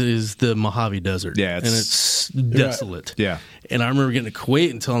 Like, it is the Mojave Desert. Yeah, and it's desolate. Yeah. And I remember getting to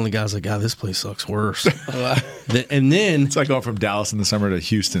Kuwait and telling the guys, like, this place sucks worse. And then... It's like going from Dallas in the summer to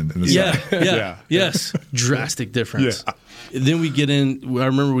Houston in the summer. Yes. Drastic difference. Yeah. Then we get in... I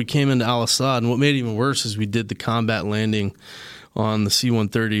remember we came into Al Asad, and what made it even worse is we did the combat landing on the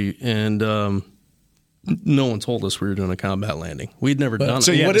C-130, and... no one told us we were doing a combat landing. We'd never done it.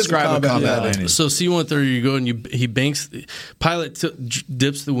 So what is describe a combat landing? So C-130, you go and he banks, pilot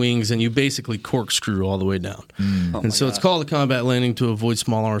dips the wings, and you basically corkscrew all the way down. And so it's called a combat landing to avoid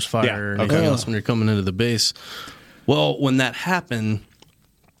small arms fire and anything else when you're coming into the base. Well, when that happened,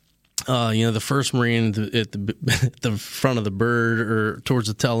 the first Marine at the front of the bird, or towards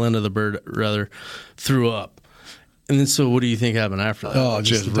the tail end of the bird, rather, threw up. And then, so what do you think happened after that? Oh,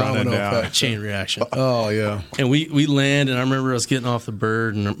 just running down. A chain reaction. Oh, yeah. And we land, and I remember us getting off the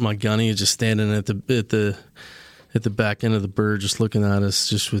bird, and my gunny is just standing at the back end of the bird, just looking at us,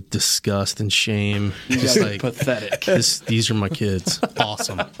 just with disgust and shame. Just like, pathetic. These are my kids.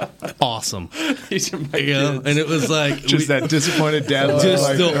 Awesome. These are my kids. And it was like just that disappointed dad. Just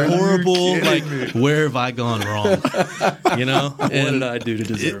like, the horrible, like, where have I gone wrong? What did I do to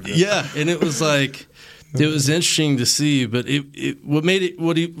deserve this? Yeah, and it was like. It was interesting to see, but what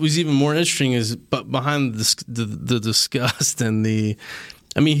was even more interesting is behind the disgust and he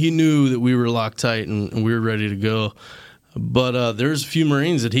knew that we were locked tight and we were ready to go. But there's a few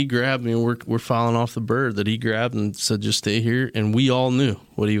Marines that he grabbed, we're filing off the bird, that he grabbed and said, just stay here. And we all knew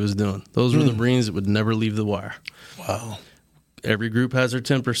what he was doing. Those were the Marines that would never leave the wire. Wow. Every group has their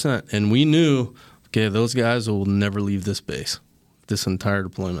 10%. And we knew, okay, those guys will never leave this base, this entire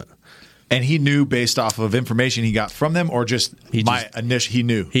deployment. And he knew based off of information he got from them, or he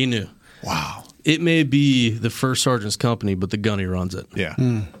knew? He knew. Wow. It may be the first sergeant's company, but the gunny runs it. Yeah.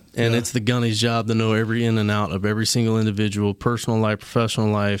 And it's the gunny's job to know every in and out of every single individual, personal life, professional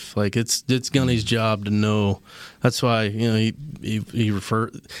life. Like, it's gunny's job to know. That's why, he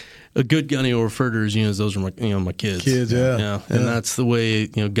referred... A good gunny will refer to his units, those are my kids. Kids, yeah. And that's the way,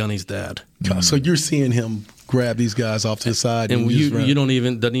 gunny's dad. So you're seeing him grab these guys off to the side, and you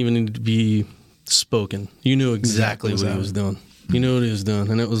doesn't even need to be spoken. You knew exactly what he was doing. You knew what he was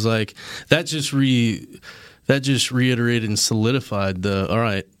doing, and it was like that just reiterated and solidified all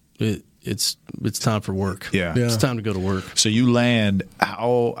right. It's time for work. Yeah. It's time to go to work. So you land.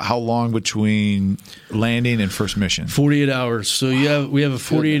 How long between landing and first mission? 48 hours. So we have a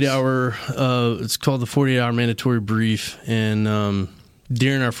 48-hour. It's called the 48-hour mandatory brief, and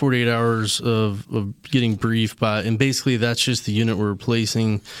during our 48 hours of getting briefed by, and basically that's just the unit we're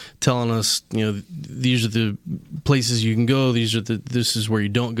replacing, telling us, these are the places you can go. This is where you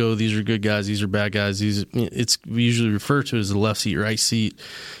don't go. These are good guys. These are bad guys. We usually refer to it as the left seat, right seat.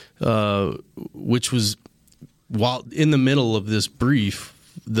 Which was while in the middle of this brief,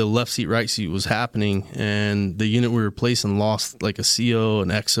 the left seat, right seat was happening, and the unit we were replacing lost like a CO, an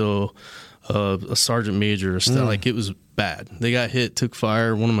XO, a sergeant major, like it was bad. They got hit, took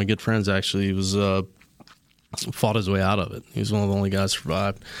fire. One of my good friends actually was fought his way out of it. He was one of the only guys who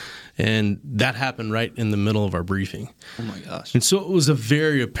survived. And that happened right in the middle of our briefing. Oh, my gosh. And so it was a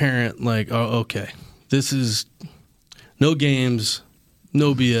very apparent, like, oh, okay, this is no games,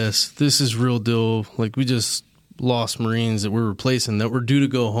 no BS. This is real deal. Like, we just lost Marines that we're replacing that were due to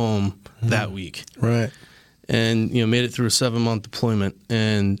go home that week. Right. And, made it through a 7-month deployment.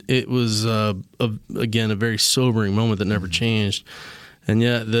 And it was, again, a very sobering moment that never changed. And,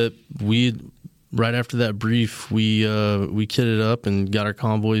 right after that brief, we kitted up and got our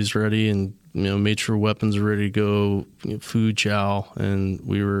convoys ready and made sure weapons were ready to go, food, chow, and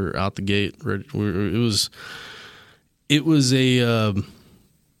we were out the gate. Ready.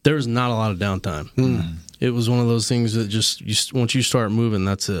 There was not a lot of downtime. It was one of those things that just once you start moving,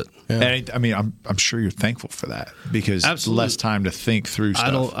 that's it. Yeah. And I'm sure you're thankful for that because it's less time to think through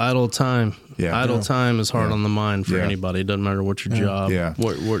stuff. Idle time. Yeah. Idle time is hard on the mind for anybody. It doesn't matter what your job,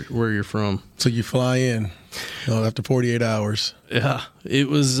 where you're from. So you fly in after 48 hours. Yeah, it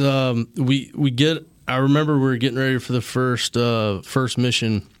was. I remember we were getting ready for the first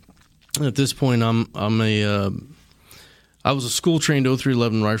mission. At this point, I was a school-trained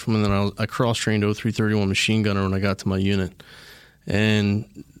 0311 rifleman, and then I cross-trained 0331 machine gunner when I got to my unit.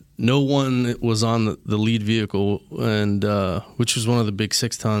 And no one was on the lead vehicle, and which was one of the big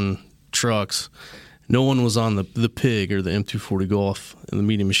 6-ton trucks. No one was on the PIG or the M240 Golf and the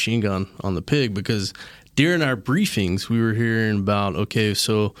medium machine gun on the PIG because during our briefings, we were hearing about, okay,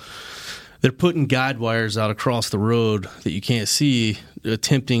 so they're putting guide wires out across the road that you can't see,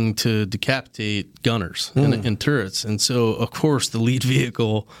 attempting to decapitate gunners and turrets. And so, of course, the lead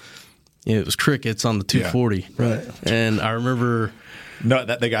vehicle, it was crickets on the 240. Yeah, right. And I remember... No,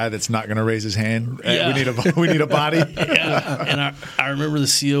 that the guy that's not going to raise his hand. Yeah. We need a body. Yeah. And I remember the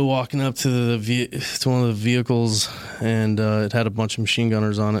CO walking up to one of the vehicles, and it had a bunch of machine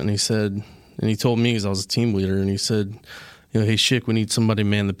gunners on it. And he told me, because I was a team leader, and he said, hey, Schick, we need somebody to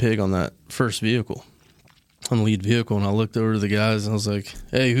man the PIG on that first vehicle, on the lead vehicle. And I looked over to the guys, and I was like,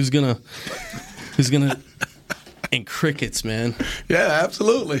 hey, who's gonna, and crickets, man. Yeah,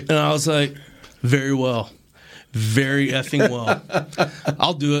 absolutely. And I was like, very well. Very effing well.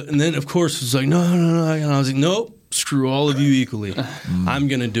 I'll do it. And then, of course, it was like, no. And I was like, nope, screw all of you equally. I'm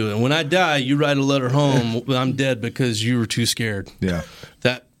going to do it. And when I die, you write a letter home, I'm dead because you were too scared. Yeah.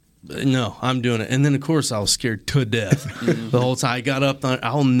 No, I'm doing it. And then, of course, I was scared to death the whole time. I got up.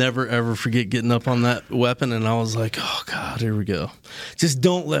 I'll never, ever forget getting up on that weapon. And I was like, oh, God, here we go. Just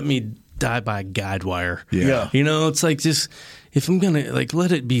don't let me die by a guide wire. Yeah. It's like just... If I'm going to,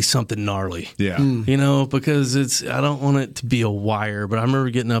 let it be something gnarly. Yeah. Because I don't want it to be a wire. But I remember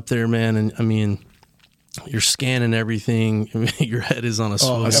getting up there, man, and you're scanning everything. Your head is on a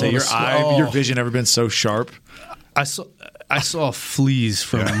swivel. Your vision ever been so sharp? I saw fleas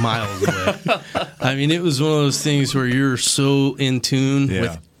from miles away. It was one of those things where you're so in tune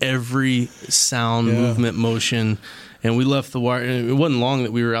with every sound, movement, motion. And we left the wire. And it wasn't long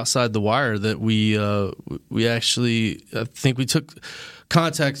that we were outside the wire that we actually, I think we took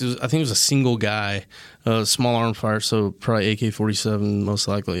contact. I think it was a single guy, small arm fire, so probably AK-47 most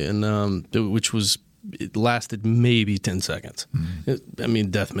likely, and it lasted maybe 10 seconds.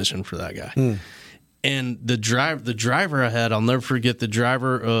 Death mission for that guy. And the driver I had, I'll never forget. The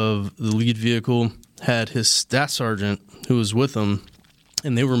driver of the lead vehicle had his staff sergeant who was with him,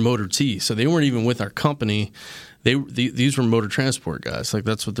 and they were motor T, so they weren't even with our company. These were motor transport guys. Like,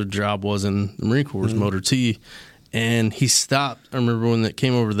 that's what their job was in the Marine Corps, was motor T. And he stopped. I remember when that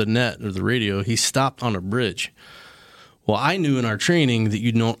came over the net or the radio, he stopped on a bridge. Well, I knew in our training that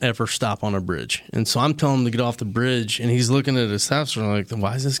you don't ever stop on a bridge. And so I'm telling him to get off the bridge, and he's looking at his staff sergeant like,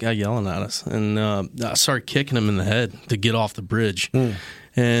 why is this guy yelling at us? And I started kicking him in the head to get off the bridge.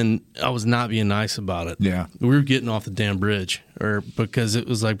 And I was not being nice about it. Yeah. We were getting off the damn bridge, because it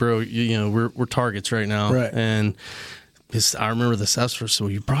was like, bro, we're targets right now. Right. And I remember the assessor said,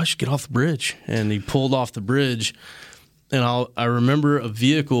 well, you probably should get off the bridge. And he pulled off the bridge. And I remember a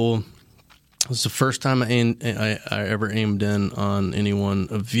vehicle. It was the first time I ever aimed in on anyone.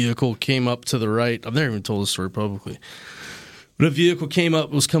 A vehicle came up to the right. I've never even told this story publicly. But a vehicle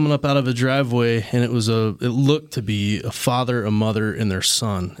was coming up out of a driveway, and it looked to be a father, a mother, and their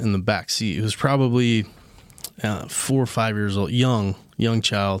son in the back seat. It was probably 4 or 5 years old, young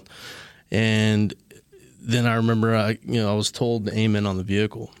child. And then I remember I was told to aim in on the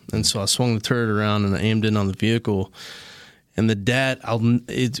vehicle, and so I swung the turret around and I aimed in on the vehicle. And the dad, I'll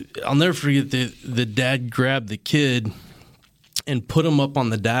never forget the dad grabbed the kid and put him up on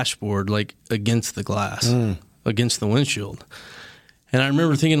the dashboard, like against the glass, against the windshield. And I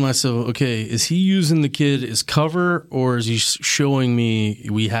remember thinking to myself, okay, is he using the kid as cover, or is he showing me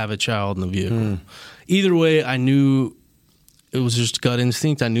we have a child in the vehicle? Either way, I knew it was just gut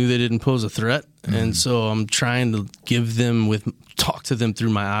instinct. I knew they didn't pose a threat. And so I'm trying to talk to them through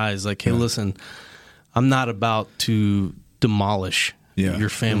my eyes, like, hey, listen, I'm not about to demolish your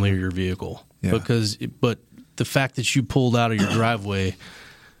family or your vehicle. But the fact that you pulled out of your driveway,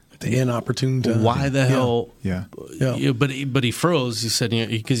 the inopportune time. Why the hell? Yeah. But he froze. He said,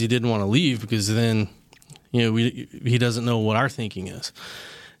 because he didn't want to leave, because then, he doesn't know what our thinking is.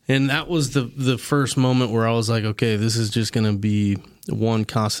 And that was the first moment where I was like, okay, this is just going to be one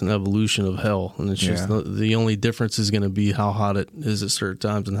constant evolution of hell, and it's just the only difference is going to be how hot it is at certain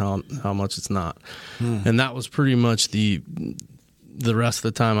times and how much it's not. And that was pretty much the rest of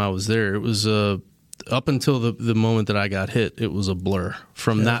the time I was there. It was up until the moment that I got hit, it was a blur.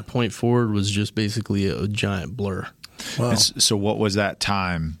 From that point forward was just basically a giant blur. Wow. So what was that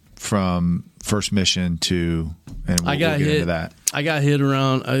time from first mission to, and we'll get into that. I got hit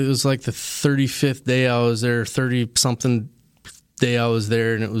around, it was like the 35th day I was there, 30-something day I was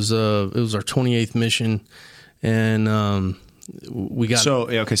there, and it was our 28th mission, and we got... So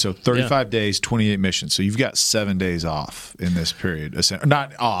 35 days, 28 missions. So you've got 7 days off in this period.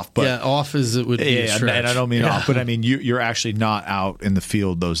 Not off, but... Yeah, off as it would be a stretch. And I don't mean off, but I mean you're actually not out in the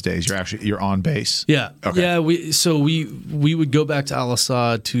field those days. You're on base. Yeah. Okay. Yeah, we would go back to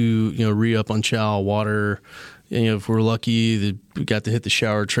Al-Assad to, re-up on chow, water. If we're lucky, we got to hit the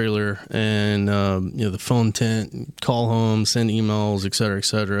shower trailer and, the phone tent, call home, send emails, et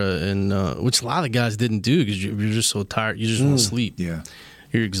cetera, and which a lot of guys didn't do because you're just so tired. You just want to sleep. Yeah.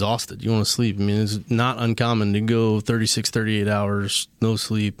 You're exhausted. You want to sleep. I mean, it's not uncommon to go 36, 38 hours, no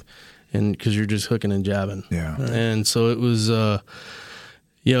sleep, and because you're just hooking and jabbing. Yeah. And so it was, it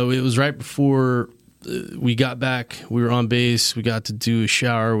was right before we got back. We were on base. We got to do a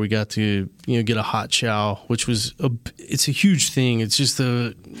shower. We got to get a hot chow, which was it's a huge thing. It's just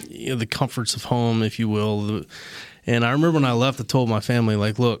the comforts of home, if you will. And I remember when I left, I told my family,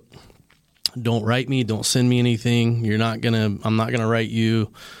 like, look, don't write me, don't send me anything. I'm not gonna write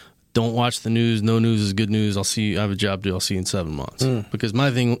you. Don't watch the news. No news is good news. I'll see you. I have a job to do. I'll see you in 7 months. Because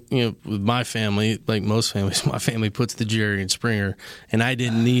my thing, with my family, like most families, my family puts the Jerry and Springer, and I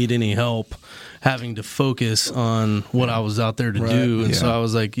didn't need any help having to focus on what I was out there to do. And so I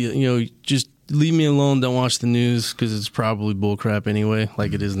was like, just leave me alone. Don't watch the news because it's probably bullcrap anyway,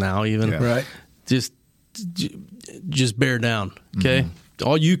 like it is now even. Yeah. Right. Just bear down, okay?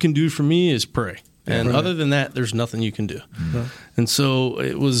 All you can do for me is pray. And other than that, there's nothing you can do. And so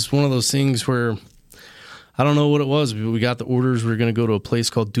it was one of those things where I don't know what it was. We got the orders. We were going to go to a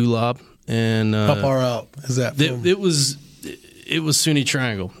place called Dulab. And how far out is that from? It was Sunni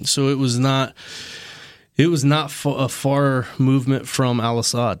Triangle. So it was not a far movement from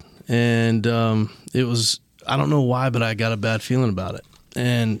Al-Assad. And it was, I don't know why, but I got a bad feeling about it.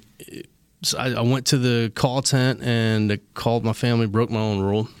 And so I went to the call tent and I called my family, broke my own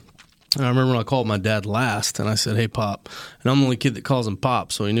rule. And I remember when I called my dad last, and I said, hey, Pop. And I'm the only kid that calls him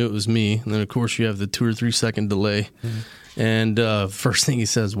Pop, so he knew it was me. And then, of course, you have the 2 or 3 second delay. And first thing he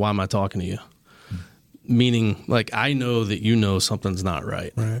says, why am I talking to you? Meaning, like, I know that you know something's not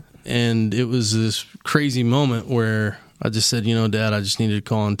right. And it was this crazy moment where I just said, Dad, I just needed to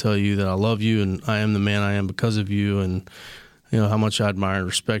call and tell you that I love you, and I am the man I am because of you, and, how much I admire and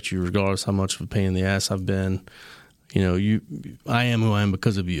respect you, regardless how much of a pain in the ass I've been. I am who I am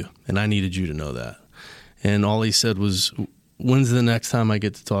because of you, and I needed you to know that. And all he said was, when's the next time I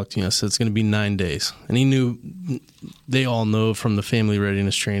get to talk to you? I said, it's going to be 9 days. And he knew, they all know from the family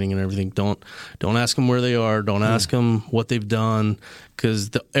readiness training and everything, don't ask them where they are, don't ask them what they've done,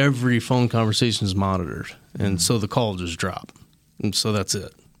 because every phone conversation is monitored. And so the call just dropped. And so that's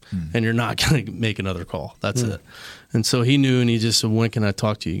it. And you're not going to make another call. That's it. And so he knew, and he just said, when can I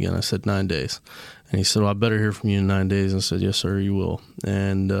talk to you again? I said, 9 days. And he said, well, I better hear from you in 9 days. And I said, yes, sir, you will.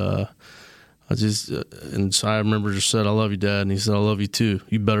 And and so I remember just said, I love you, Dad. And he said, I love you too.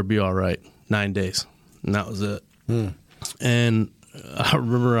 You better be all right. 9 days. And that was it. And I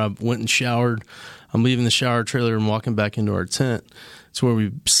remember I went and showered. I'm leaving the shower trailer and walking back into our tent. It's where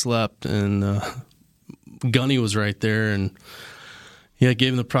we slept. And Gunny was right there. And I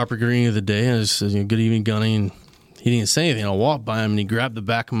gave him the proper greeting of the day. And I just said, good evening, Gunny. And he didn't say anything. I walked by him and he grabbed the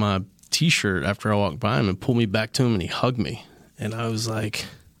back of my T-shirt after I walked by him and pulled me back to him, and he hugged me. And I was like,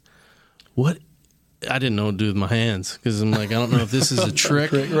 what? I didn't know what to do with my hands because I'm like, I don't know if this is a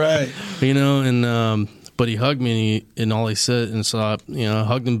trick. Right. And but he hugged me, and all he said, and so I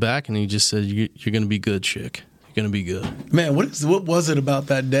hugged him back, and he just said, "You're going to be good, Schick. You're going to be good." Man, what was it about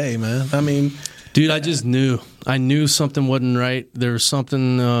that day, man? I mean, dude, I just knew. I knew something wasn't right. There was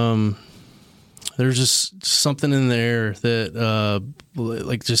something. There was just something in there that,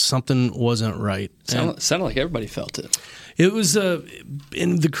 just something wasn't right. Sounded like everybody felt it. It was,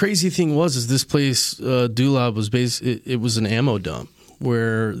 and the crazy thing was this place, Dulab, was it was an ammo dump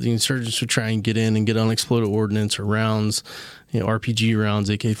where the insurgents would try and get in and get unexploded ordnance or rounds, RPG rounds,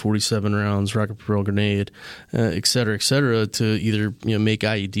 AK-47 rounds, rocket propelled grenade, et cetera, to either make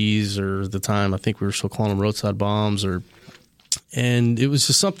IEDs, or at the time I think we were still calling them roadside bombs, and it was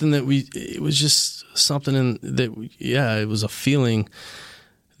just something that it was a feeling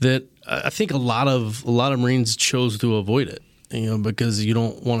that I think a lot of Marines chose to avoid it, because you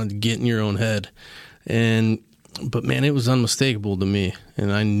don't want to get in your own head. But man, it was unmistakable to me,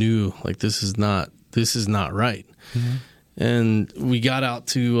 and I knew this is not right. Mm-hmm. And we got out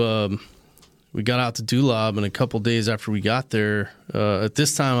to Dulab, and a couple days after we got there, at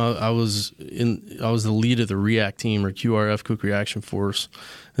this time I was the lead of the REACT team, or QRF, Quick Reaction Force.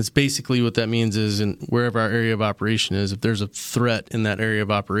 That's basically what that means is, wherever our area of operation is, if there's a threat in that area of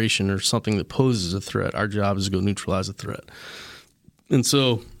operation or something that poses a threat, our job is to go neutralize the threat. And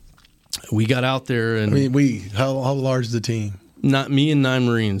so we got out there, and how large is the team? Not me and 9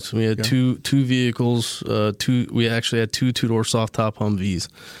 Marines. We had two vehicles. We actually had 2 two-door soft-top Humvees.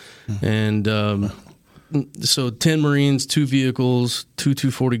 And so 10 Marines, 2 vehicles, 2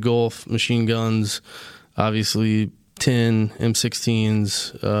 240 Golf machine guns, obviously 10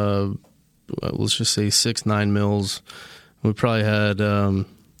 M16s, let's just say 6 9mm. We probably had,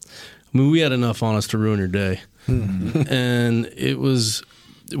 we had enough on us to ruin your day. And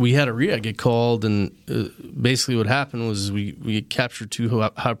we had a REACT get called, and basically what happened was we captured 2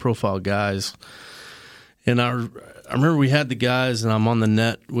 high-profile guys. And I remember we had the guys, and I'm on the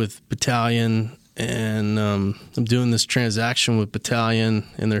net with battalion, and I'm doing this transaction with battalion,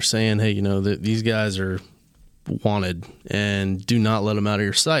 and they're saying, hey, these guys are wanted, and do not let them out of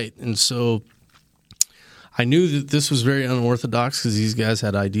your sight. And so I knew that this was very unorthodox because these guys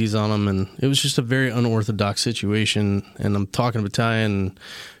had IDs on them, and it was just a very unorthodox situation. And I'm talking to battalion and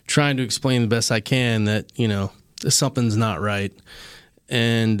trying to explain the best I can that, something's not right.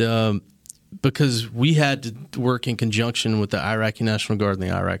 And because we had to work in conjunction with the Iraqi National Guard and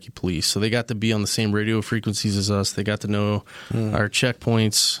the Iraqi police. So they got to be on the same radio frequencies as us. They got to know our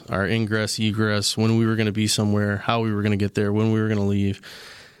checkpoints, our ingress, egress, when we were going to be somewhere, how we were going to get there, when we were going to leave.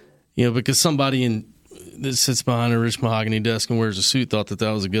 Because somebody that sits behind a rich mahogany desk and wears a suit thought that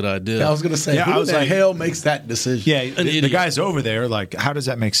was a good idea. Yeah, I was going to say, who the hell makes that decision? Yeah, the guys over there, how does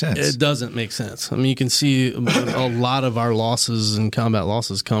that make sense? It doesn't make sense. I mean, you can see a lot of our losses and combat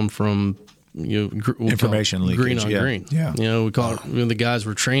losses come from information leakage. Green on green. Yeah. We call it, the guys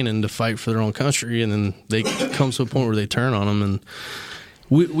were training to fight for their own country, and then they come to a point where they turn on them, and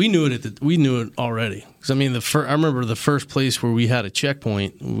we knew it. We knew it already. Because I remember the first place where we had a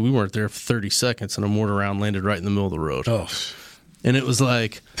checkpoint. We weren't there for 30 seconds, and a mortar round landed right in the middle of the road. Oh, and it was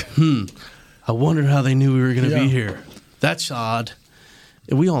like, I wondered how they knew we were going to be here. That's odd.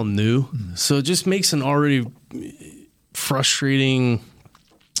 And we all knew, so it just makes an already frustrating,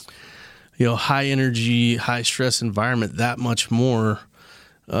 high energy, high stress environment that much more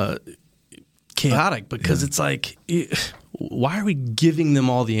chaotic, because it's like, why are we giving them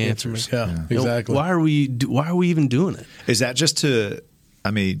all the answers? Yeah, exactly. Why are we even doing it? Is that just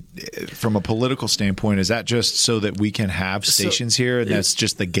from a political standpoint, is that just so that we can have stations here, and that's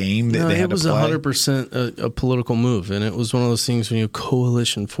just the game that they had to play? It was 100% a political move, and it was one of those things when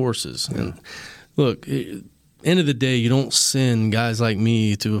coalition forces. And look, end of the day, you don't send guys like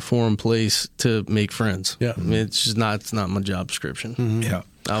me to a foreign place to make friends. Yeah, it's not my job description. Mm-hmm. Yeah,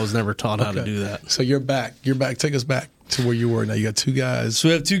 I was never taught how to do that. So you're back. Take us back to where you were. Now you got 2 guys. So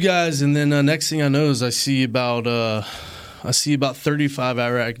we have 2 guys, and then next thing I know is I see about 35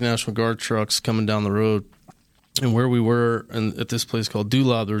 Iraqi National Guard trucks coming down the road. And where we were, and at this place called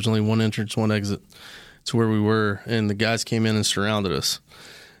Dulab, there was only 1 entrance, 1 exit to where we were, and the guys came in and surrounded us.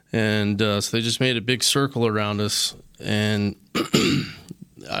 And so they just made a big circle around us, and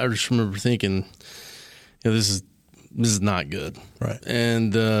I just remember thinking, this is not good. Right.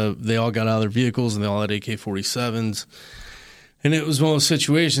 And they all got out of their vehicles, and they all had AK-47s. And it was one of those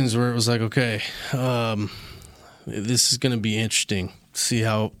situations where it was like, okay, this is going to be interesting. See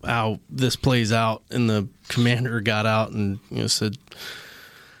how this plays out. And the commander got out and said,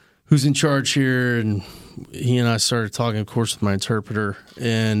 "Who's in charge here?" And he and I started talking, of course, with my interpreter.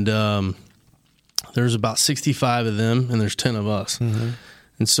 And there's about 65 of them, and there's 10 of us. Mm-hmm.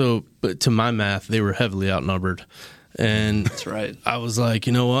 And so, but to my math, they were heavily outnumbered. And That's right. I was like,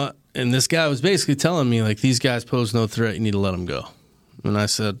 you know what? And this guy was basically telling me, like, these guys pose no threat. You need to let them go. And I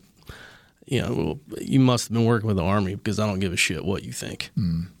said, well, you must have been working with the Army because I don't give a shit what you think.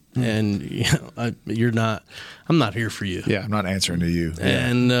 And I'm not here for you. Yeah, I'm not answering to you.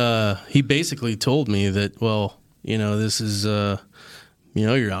 And he basically told me that, well, this is,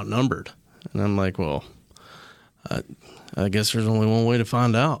 you're outnumbered. And I'm like, well, I guess there's only one way to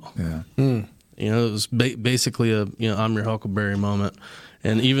find out. Yeah. It was basically a, I'm your Huckleberry moment.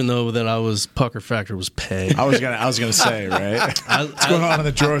 And even though that I was pucker factor was pay. I was gonna say, right? What's going on in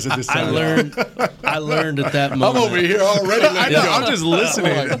the drawers at this time? I learned at that moment. I'm over here already. I'm just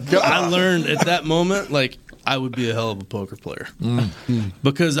listening. I learned at that moment, like, I would be a hell of a poker player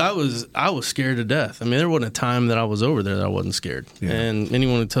because I was scared to death. I mean, there wasn't a time that I was over there that I wasn't scared. Yeah. And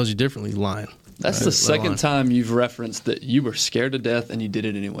anyone who tells you differently is lying. That's the second time you've referenced that you were scared to death and you did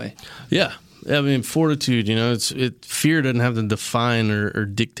it anyway. Yeah. I mean, fortitude, fear doesn't have to define or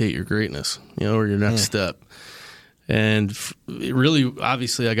dictate your greatness, or your next step. And really,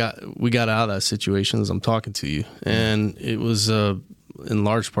 obviously, we got out of that situation as I'm talking to you. And it was in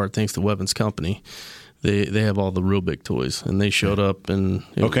large part thanks to Weapons Company. They have all the real big toys, and they showed up. And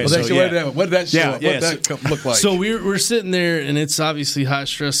what did that show? What did that look like? So we're sitting there, and it's obviously high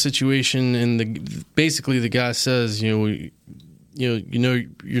stress situation. And basically the guy says, you're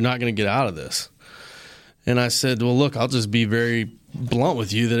not going to get out of this. And I said, well, look, I'll just be very blunt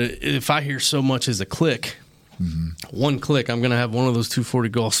with you that if I hear so much as a click, one click, I'm going to have one of those 240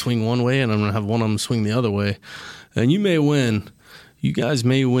 golf swing one way, and I'm going to have one of them swing the other way. And you may win. You guys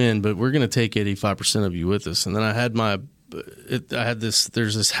may win, but we're going to take 85% of you with us. And then I had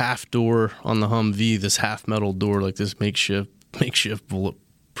there's this half door on the Humvee, this half metal door, like this makeshift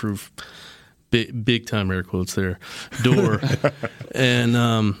bulletproof, big time air quotes there, door. And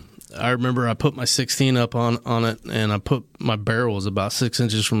I remember I put my 16 up on it, and I put my barrel was about 6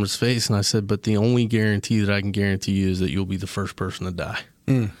 inches from his face, and I said, but the only guarantee that I can guarantee you is that you'll be the first person to die.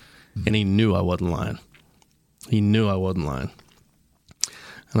 And he knew I wasn't lying.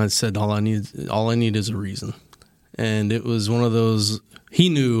 And I said, all I need is a reason. And it was one of those, he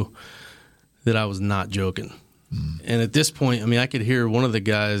knew that I was not joking. And at this point, I mean, I could hear one of the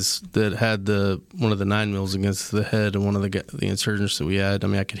guys that had one of the 9 mils against the head of one of the insurgents that we had. I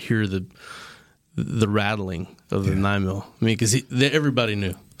mean, I could hear the rattling of the 9 mil. I mean, because everybody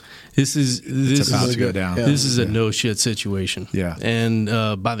knew this is about to go down. This is a no shit situation. Yeah. And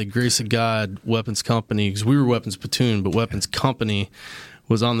by the grace of God, Weapons Company, because we were Weapons Platoon, but Weapons Company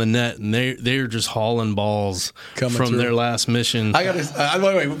was on the net, and they were just hauling balls from their last mission.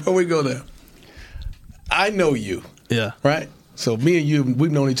 Wait, before we go there. I know you. Yeah. Right? So me and you,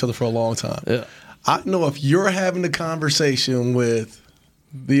 we've known each other for a long time. Yeah. I know if you're having a conversation with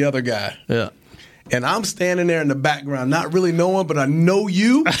the other guy. Yeah. And I'm standing there in the background, not really knowing, but I know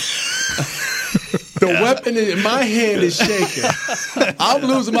you. The weapon in my hand is shaking. I'm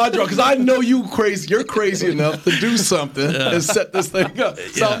losing my jaw because I know you're crazy enough to do something and set this thing up.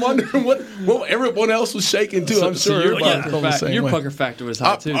 So I'm wondering what everyone else was shaking too. I'm sure your pucker factor was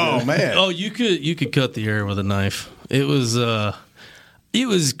high too. Oh man! Oh, you could cut the air with a knife. It was. I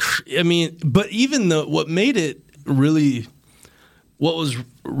mean, but even though what made it really, what was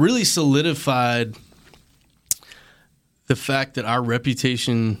really solidified, the fact that our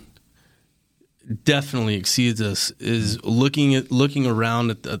reputation definitely exceeds us is looking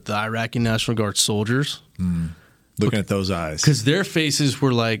around at the Iraqi National Guard soldiers, looking at those eyes, because their faces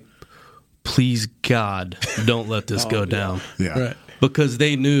were like, "Please God, don't let this go down." Yeah, right. Because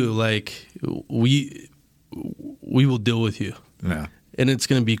they knew, like, we will deal with you. Yeah, and it's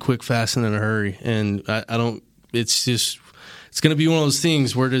going to be quick, fast, and in a hurry. And I don't. It's going to be one of those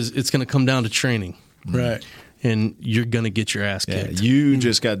things where it's going to come down to training, right? And you're going to get your ass kicked. You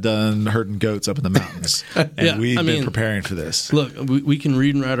just got done herding goats up in the mountains, and we've been preparing for this. Look, we can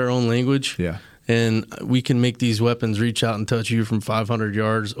read and write our own language, and we can make these weapons reach out and touch you from 500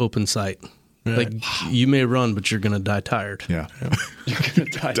 yards, open sight. Right. Like, you may run, but you're going to die tired. Yeah. You're going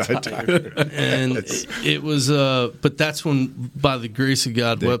to die tired. And it was, but that's when, by the grace of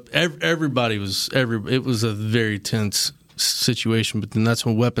God, everybody was, it was a very tense situation. But then that's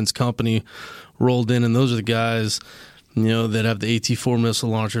when Weapons Company rolled in, and those are the guys, that have the AT-4 missile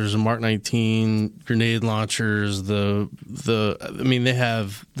launchers and Mark 19 grenade launchers. I mean, they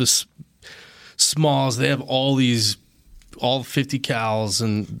have the smalls. They have all 50 cals,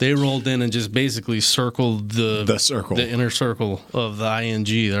 and they rolled in and just basically circled the inner circle of the ING,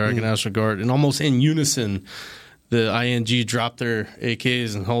 the Iraqi National Guard, and almost in unison, the ING dropped their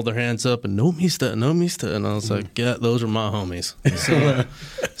AKs and hold their hands up and no mista. And I was like, yeah, those are my homies. So,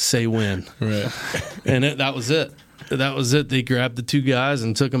 say when. Right. And that was it. That was it. They grabbed the 2 guys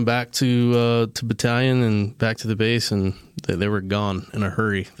and took them back to battalion and back to the base, and they were gone in a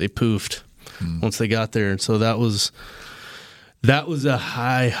hurry. They poofed once they got there. And so that was a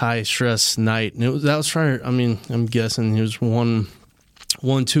high stress night. And that was trying. I mean, I'm guessing it was 1-2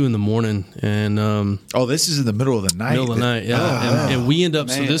 in the morning, and this is in the middle of the night. Middle of the night, yeah. And we end up.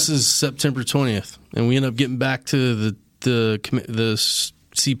 So this is September 20th, and we end up getting back to the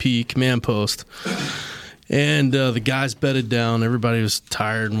CP command post, and the guys bedded down. Everybody was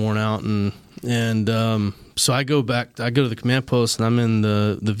tired and worn out, and so I go back. I go to the command post, and I'm in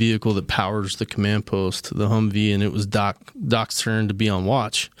the vehicle that powers the command post, the Humvee, and it was Doc's turn to be on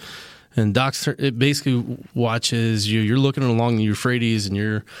watch. And Doc's it basically watches you. You're looking along the Euphrates,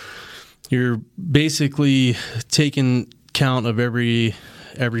 and you're basically taking count of every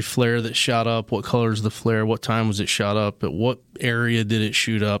flare that shot up. What color is the flare? What time was it shot up? At what area did it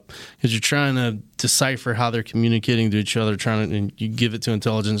shoot up? Because you're trying to decipher how they're communicating to each other. And you give it to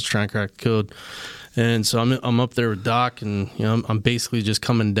intelligence, try and crack the code. And so I'm up there with Doc, and I'm basically just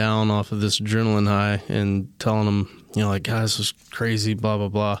coming down off of this adrenaline high and telling him, like, guys, this is crazy, blah, blah,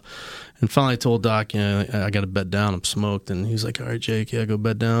 blah. And finally I told Doc, I got to bed down. I'm smoked. And he's like, all right, Jake, go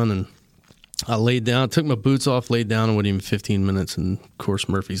bed down. And I laid down, took my boots off, laid down, and went even 15 minutes. And, of course,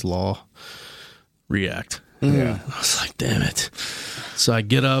 Murphy's Law, react. Yeah. I was like, damn it. So I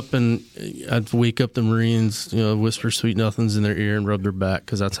get up, and I'd wake up the Marines, whisper sweet nothings in their ear and rub their back,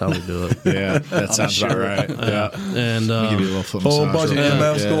 because that's how we do it. Yeah, that sounds about right. Yeah. And give you a little foot whole massage. bunch of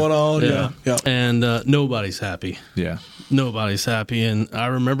MFs going on. Yeah. And nobody's happy. Yeah. Nobody's happy. And I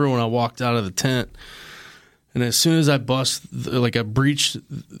remember when I walked out of the tent, and as soon as I I breached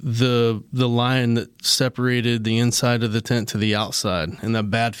the line that separated the inside of the tent to the outside, and that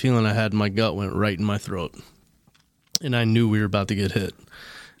bad feeling I had in my gut went right in my throat. And I knew we were about to get hit.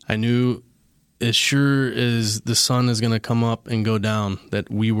 I knew as sure as the sun is going to come up and go down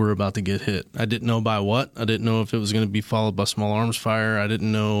that we were about to get hit. I didn't know by what. I didn't know if it was going to be followed by small arms fire. I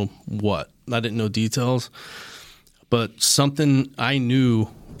didn't know what. I didn't know details. But something, I knew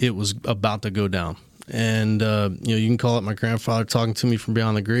it was about to go down. And, you can call it my grandfather talking to me from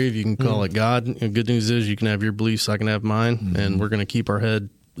beyond the grave. You can call it God. Good news is you can have your beliefs, I can have mine, and we're going to keep our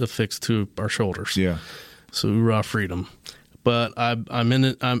head affixed to our shoulders. Yeah. So hoorah, freedom. But I'm in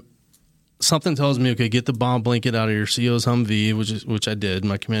it. Something tells me, okay, get the bomb blanket out of your CO's Humvee, which I did.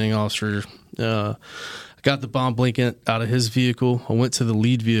 My commanding officer got the bomb blanket out of his vehicle. I went to the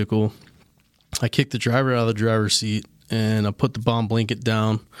lead vehicle. I kicked the driver out of the driver's seat, and I put the bomb blanket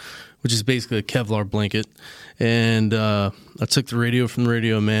down, which is basically a Kevlar blanket. And I took the radio from the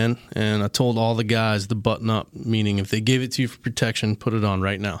radio man, and I told all the guys to button up, meaning if they gave it to you for protection, put it on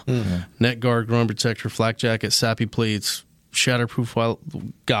right now. Mm-hmm. Neck guard, groin protector, flak jacket, sappy plates,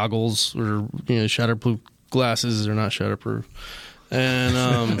 shatterproof goggles, or shatterproof glasses are not shatterproof.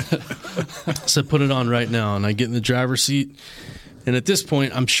 And so put it on right now. And I get in the driver's seat, and at this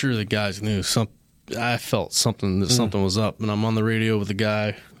point, I'm sure the guys knew something. I felt something was up, and I'm on the radio with the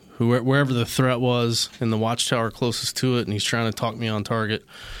guy wherever the threat was in the watchtower closest to it, and he's trying to talk me on target.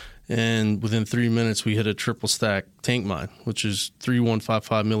 And within 3 minutes, we hit a triple stack tank mine, which is 3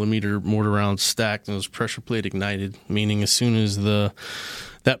 155 millimeter mortar rounds stacked, and it was pressure plate ignited, meaning as soon as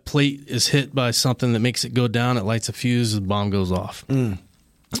that plate is hit by something that makes it go down, it lights a fuse, the bomb goes off.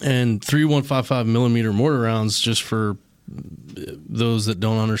 And 3 155 millimeter mortar rounds, just for those that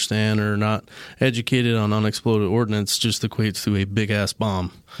don't understand or are not educated on unexploded ordnance, just equates to a big-ass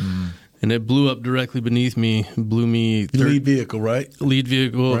bomb. And it blew up directly beneath me, blew me... Lead vehicle, right? Lead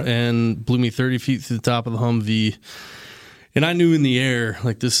vehicle, right. And blew me 30 feet to the top of the Humvee. And I knew in the air,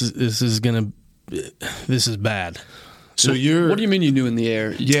 like, this is bad. So what do you mean you knew in the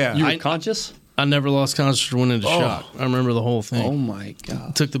air? Yeah. You were conscious? I never lost consciousness or went into shock. I remember the whole thing. Oh, my God.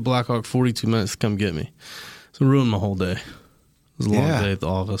 It took the Black Hawk 42 minutes to come get me. So it ruined my whole day. It was a long day at the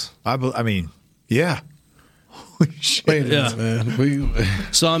office. I mean, yeah. Holy shit. Wait a minute,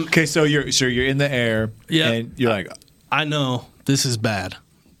 man. So I'm okay. So you're in the air, and you're like, I know this is bad.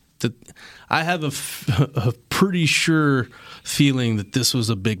 I have a pretty sure feeling that this was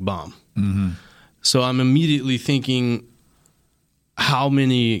a big bomb. Mm-hmm. So I'm immediately thinking, how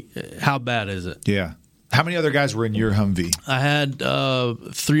bad is it? Yeah. How many other guys were in your Humvee? I had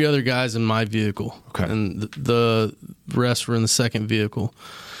 3 other guys in my vehicle. Okay. And the rest were in the second vehicle.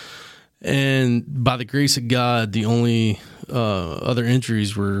 And by the grace of God, the only other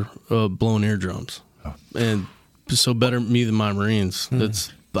injuries were blown eardrums. Oh. And so better me than my Marines.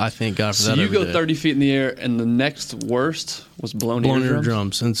 I thank God for So that. you every go day. 30 feet in the air, and the next worst was blown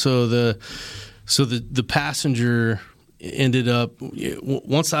eardrums. And so the passenger ended up,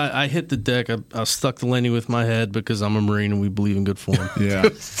 once I hit the deck, I stuck the landing with my head because I'm a Marine and we believe in good form. Yeah.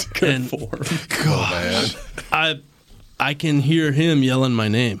 Good form. God. I can hear him yelling my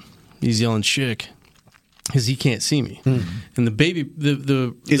name. He's yelling Schick because he can't see me. And the baby,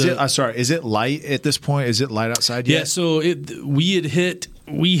 is it light at this point? Is it light outside yet? Yeah, so we hit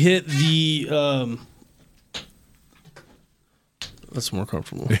the that's more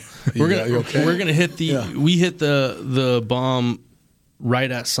comfortable. We're gonna hit we hit the bomb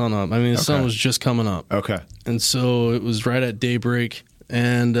right at sunup. I mean, the sun was just coming up. Okay. And so it was right at daybreak.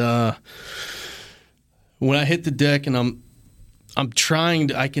 And when I hit the deck, and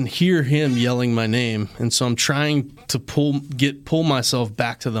I can hear him yelling my name, and so I'm trying to pull myself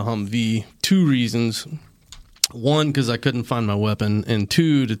back to the Humvee. 2 reasons: 1, because I couldn't find my weapon, and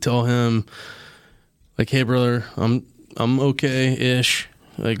 2, to tell him, like, "Hey, brother, I'm okay-ish,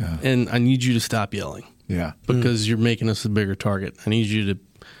 like, and I need you to stop yelling, because you're making us a bigger target. I need you to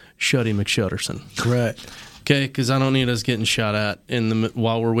Shuddy McShutterson." Correct. Okay, because I don't need us getting shot at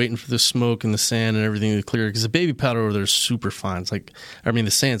while we're waiting for the smoke and the sand and everything to clear. Because the baby powder over there is super fine. It's like,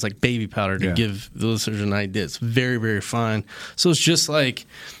 the sand's like baby powder to give the listeners an idea. It's very, very fine. So it's just like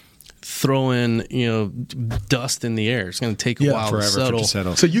throwing, dust in the air. It's going to take a while to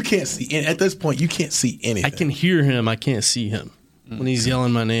settle. So you can't see, at this point, you can't see anything. I can hear him. I can't see him when he's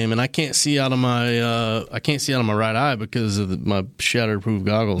yelling my name, and I can't see out of my right eye because of my shatterproof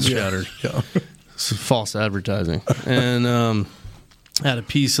goggles shattered. Yeah. It's false advertising. And I had a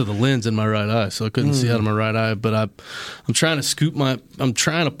piece of the lens in my right eye, so I couldn't see out of my right eye. But I'm trying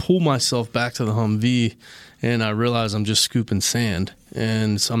to pull myself back to the Humvee, and I realize I'm just scooping sand,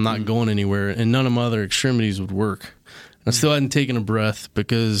 and so I'm not going anywhere. And none of my other extremities would work. I still hadn't taken a breath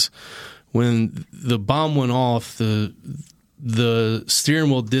because when the bomb went off, the steering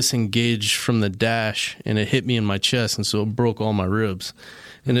wheel disengaged from the dash, and it hit me in my chest, and so it broke all my ribs.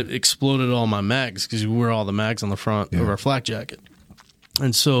 And it exploded all my mags because we wear all the mags on the front of our flak jacket.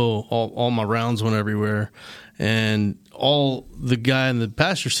 And so all my rounds went everywhere. And all the guy in the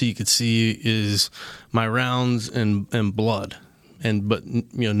passenger seat could see is my rounds and blood, but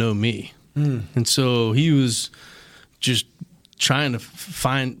no me. And so he was just trying to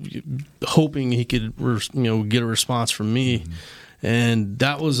hoping he could get a response from me. And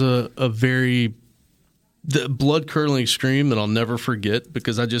that was a very blood curdling scream that I'll never forget,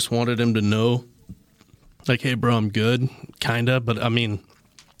 because I just wanted him to know, like, "Hey, bro, I'm good," kinda, but I mean,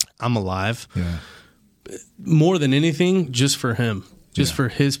 I'm alive. Yeah. More than anything, just for him, for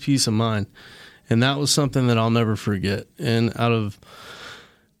his peace of mind. And that was something that I'll never forget. And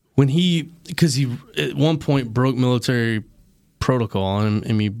because he at one point broke military protocol, and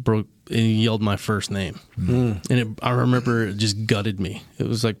he yelled my first name. And I remember it just gutted me. It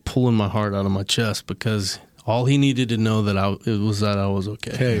was like pulling my heart out of my chest, because all he needed to know that I was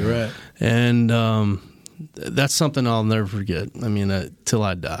okay. Hey, right. And that's something I'll never forget. I mean, till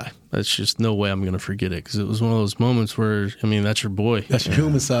I die. That's just no way I'm going to forget it, because it was one of those moments where, that's your boy. That's your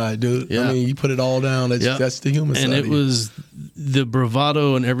human side, dude. Yeah. I mean, you put it all down. That's the human side. And it was the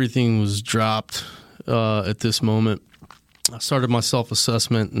bravado and everything was dropped at this moment. I started my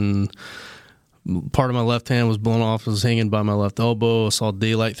self-assessment, and part of my left hand was blown off. I was hanging by my left elbow. I saw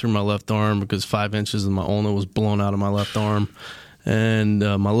daylight through my left arm because 5 inches of my ulna was blown out of my left arm. And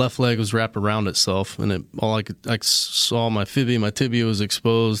my left leg was wrapped around itself, and I saw my tibia was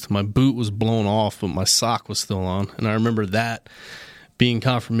exposed. My boot was blown off, but my sock was still on. And I remember that being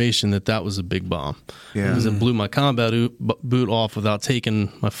confirmation that was a big bomb. Yeah. Because it blew my combat boot off without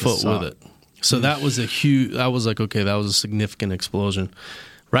taking my foot with it. So that was I was like, okay, that was a significant explosion.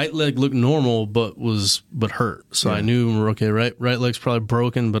 Right leg looked normal, but hurt. So I knew we're okay. Right leg's probably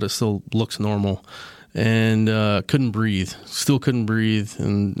broken, but it still looks normal. And couldn't breathe. Still couldn't breathe,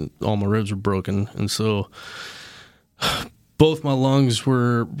 and all my ribs were broken. And so both my lungs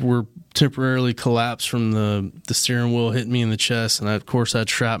were temporarily collapsed from the steering wheel hitting me in the chest, and I, of course, had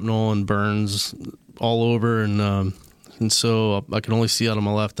shrapnel and burns all over, and so I could only see out of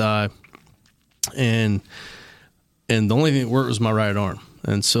my left eye. And the only thing that worked was my right arm.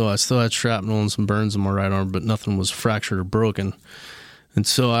 And so I still had shrapnel and some burns in my right arm, but nothing was fractured or broken. And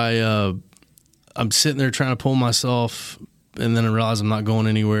so I'm sitting there trying to pull myself, and then I realized I'm not going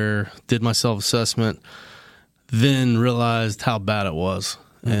anywhere. Did my self-assessment, then realized how bad it was.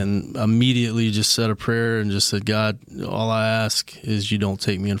 And immediately just said a prayer and just said, "God, all I ask is you don't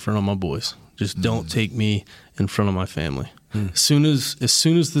take me in front of my boys. Just don't take me in front of my family. As soon as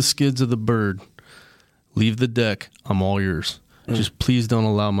the skids of the bird leave the deck, I'm all yours." Just please don't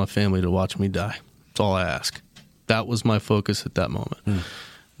allow my family to watch me die. That's all I ask. That was my focus at that moment.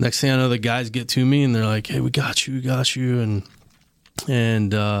 Next thing I know, the guys get to me and they're like, "Hey, we got you."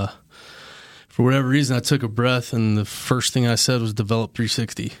 And for whatever reason, I took a breath, and the first thing I said was develop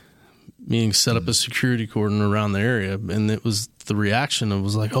 360, meaning set up a security cordon around the area. And it was the reaction. It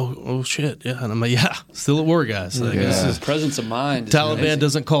was like, oh shit, yeah. And I'm like, yeah, still at war, guys. Like, this is presence of mind. Taliban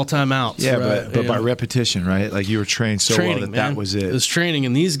doesn't call timeouts. Yeah, but by repetition, right? Like you were trained so well that was it. It was training,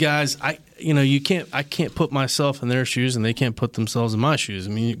 and these guys, I can't put myself in their shoes, and they can't put themselves in my shoes.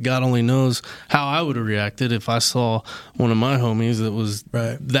 I mean, God only knows how I would have reacted if I saw one of my homies that was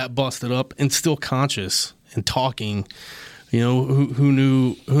that busted up and still conscious and talking. You know, who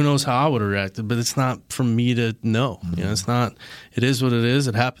knows how I would have reacted, but it's not for me to know. You know, it's not, it is what it is.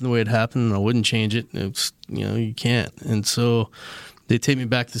 It happened the way it happened, and I wouldn't change it. It's, you know, you can't. And so they take me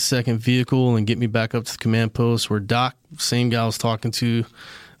back to the second vehicle and get me back up to the command post where Doc, same guy I was talking to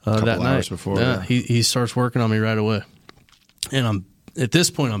that night. Before, he starts working on me right away. And at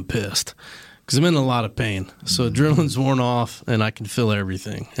this point, I'm pissed because I'm in a lot of pain. So adrenaline's worn off, and I can feel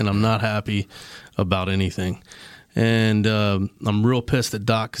everything, and I'm not happy about anything. And I'm real pissed at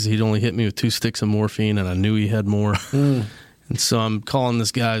Doc because he'd only hit me with 2 sticks of morphine, and I knew he had more. And so I'm calling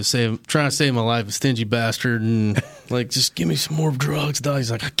this guy, trying to save my life, a stingy bastard, and like, just give me some more drugs, Doc.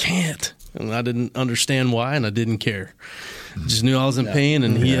 He's like, I can't. And I didn't understand why, and I didn't care. I just knew I was in pain,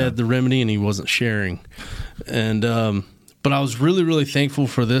 and he had the remedy, and he wasn't sharing. And but I was really, really thankful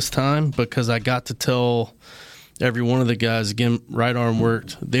for this time because I got to tell every one of the guys, again, right arm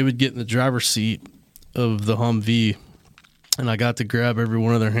worked. They would get in the driver's seat of the Humvee, and I got to grab every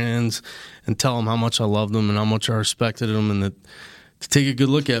one of their hands and tell them how much I loved them and how much I respected them, and that to take a good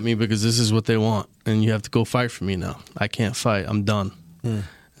look at me because this is what they want, and you have to go fight for me now. I can't fight. I'm done.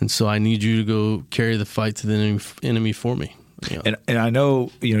 And so I need you to go carry the fight to the enemy for me. You know? And I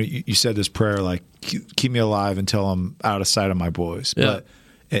know, you know, you said this prayer like, keep me alive until I'm out of sight of my boys. Yeah. But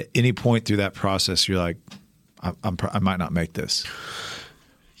at any point through that process, you're like, I might not make this.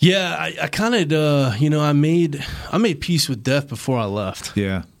 Yeah, I kind of, I made peace with death before I left.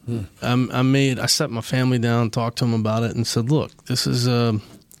 Yeah. I set my family down, talked to them about it, and said, look, this is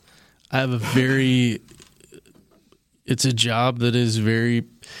it's a job that is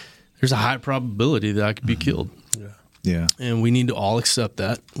there's a high probability that I could be killed. Yeah. And we need to all accept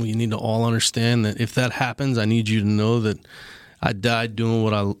that. We need to all understand that if that happens, I need you to know that I died doing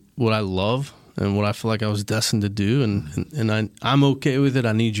what I love and what I feel like I was destined to do, and I'm okay with it.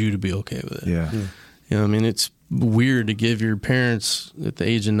 I need you to be okay with it. Yeah. You know, I mean, it's weird to give your parents at the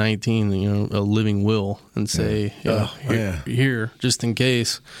age of 19, a living will and say, here, just in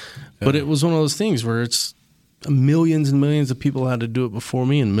case. Yeah. But it was one of those things where it's millions and millions of people had to do it before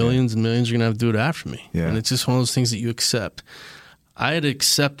me, and millions and millions are going to have to do it after me. Yeah. And it's just one of those things that you accept. I had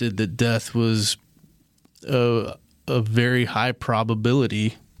accepted that death was a very high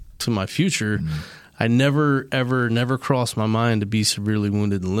probability to my future. I never crossed my mind to be severely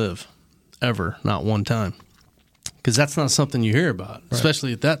wounded and live, ever, not one time, because that's not something you hear about,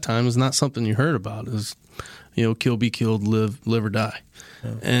 especially at that time. It's not something you heard about. It was, kill, be killed, live or die.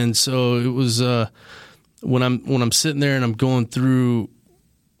 Yeah. And so it was when I'm sitting there and I'm going through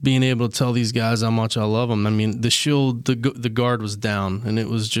being able to tell these guys how much I love them. I mean, the shield, the guard was down, and it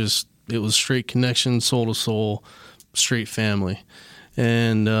was straight connection, soul to soul, straight family.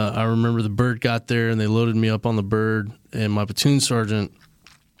 And I remember the bird got there, and they loaded me up on the bird, and my platoon sergeant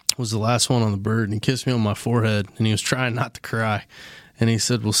was the last one on the bird, and he kissed me on my forehead, and he was trying not to cry. And he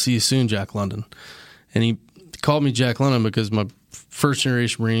said, "We'll see you soon, Jack London." And he called me Jack London because my first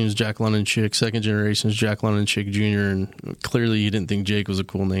generation Marine was Jack London Schick, second generation is Jack London Schick Jr., and clearly he didn't think Jake was a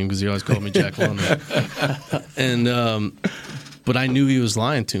cool name because he always called me Jack London. And but I knew he was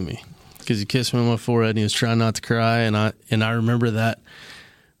lying to me, because he kissed me on my forehead and he was trying not to cry, and I remember that,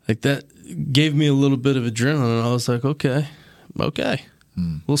 like, that gave me a little bit of adrenaline, and I was like, okay,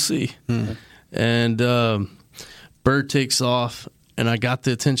 we'll see. And bird takes off, and I got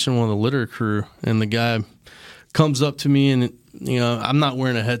the attention of one of the litter crew, and the guy comes up to me, and I'm not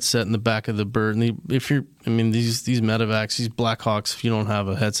wearing a headset in the back of the bird, and these medevacs, these Blackhawks, if you don't have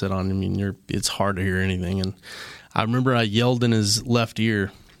a headset on, I mean, it's hard to hear anything. And I remember I yelled in his left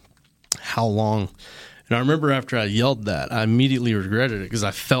ear, "How long?" And I remember after I yelled that, I immediately regretted it because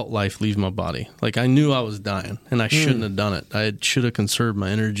I felt life leave my body. Like, I knew I was dying, and I shouldn't have done it. I should have conserved my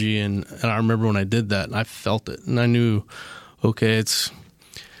energy, and I remember when I did that, and I felt it, and I knew, okay, it's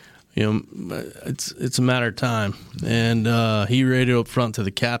a matter of time. And he radioed up front to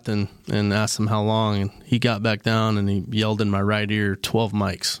the captain and asked him how long, and he got back down and he yelled in my right ear, 12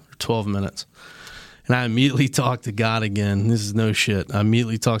 mics, or 12 minutes. And I immediately talked to God again. This is no shit. I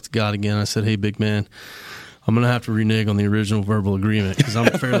immediately talked to God again. I said, hey, big man, I'm going to have to renege on the original verbal agreement because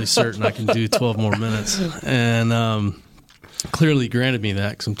I'm fairly certain I can do 12 more minutes. And clearly granted me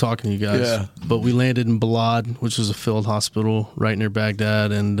that because I'm talking to you guys. Yeah. But we landed in Balad, which was a field hospital right near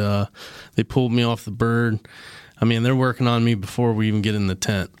Baghdad, and they pulled me off the bird. I mean, they're working on me before we even get in the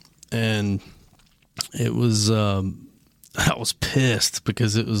tent. And it was, I was pissed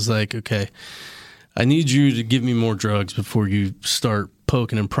because it was like, okay, I need you to give me more drugs before you start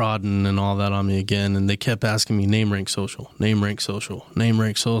poking and prodding and all that on me again. And they kept asking me name, rank, social, name, rank, social, name,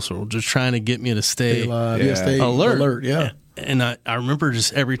 rank, social, just trying to get me to stay alert. Yeah. And I remember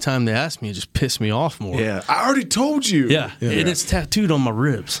just every time they asked me, it just pissed me off more. Yeah, I already told you. Yeah, and it's tattooed on my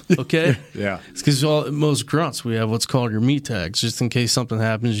ribs, okay? Yeah. It's because most grunts, we have what's called your meat tags. Just in case something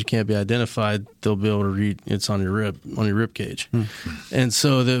happens, you can't be identified, they'll be able to read it's on your rib cage. And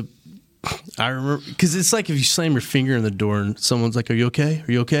so I remember, because it's like if you slam your finger in the door and someone's like, are you okay?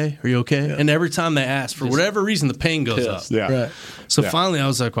 Are you okay? Are you okay? Yeah. And every time they ask, for whatever reason, the pain goes up. Yeah. Right. So finally I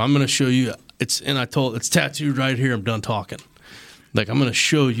was like, well, I'm going to show you. It's tattooed right here. I'm done talking. Like, I'm going to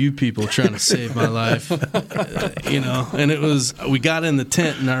show you people trying to save my life, and we got in the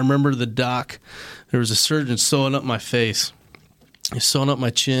tent, and I remember the doc, there was a surgeon sewing up my face, sewing up my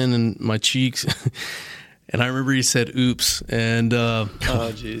chin and my cheeks, and I remember he said, oops, and Oh,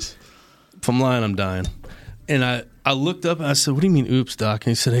 jeez. if I'm lying, I'm dying. And I looked up, and I said, what do you mean, oops, doc?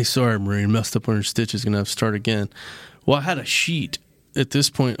 And he said, hey, sorry, Marine, messed up on your stitches, going to have to start again. Well, I had a sheet at this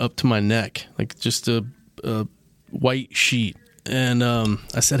point up to my neck, like just a white sheet. And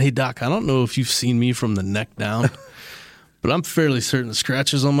I said, hey, doc, I don't know if you've seen me from the neck down, but I'm fairly certain the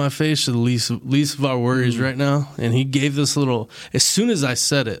scratches on my face are the least of our worries right now. And he gave this little, as soon as I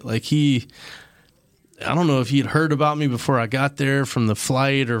said it, like I don't know if he had heard about me before I got there from the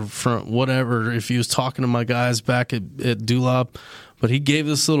flight or from whatever, if he was talking to my guys back at Dulab, but he gave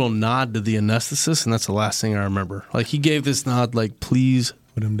this little nod to the anesthetist, and that's the last thing I remember. Like, he gave this nod, like, please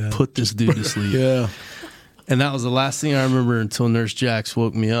put this dude to sleep. Yeah. And that was the last thing I remember until Nurse Jax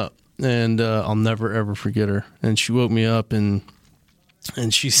woke me up. And I'll never, ever forget her. And she woke me up, and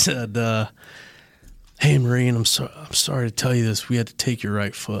she said, hey, Marine, I'm sorry to tell you this. We had to take your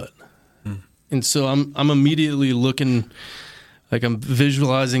right foot. And so I'm immediately looking, like I'm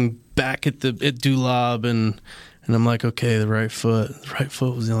visualizing back at Dulab, and I'm like, okay, the right foot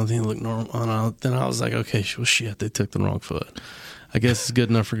was the only thing that looked normal. And then I was like, okay, well, shit, they took the wrong foot. I guess it's good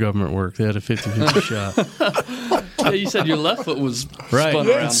enough for government work. They had a 50-50 shot. Yeah, you said your left foot was Right. spun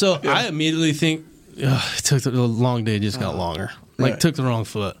around. So I immediately think, it took the long day just got longer. Like, took the wrong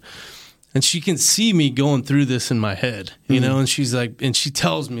foot. And she can see me going through this in my head, and she's like, and she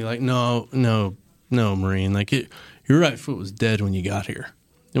tells me, like, no, Marine, like, your right foot was dead when you got here.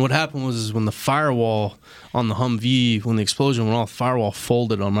 And what happened was when the firewall on the Humvee, when the explosion went off, the firewall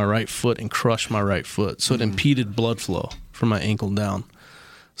folded on my right foot and crushed my right foot. So it impeded blood flow from my ankle down.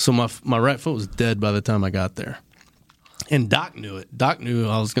 So my right foot was dead by the time I got there. And Doc knew it. Doc knew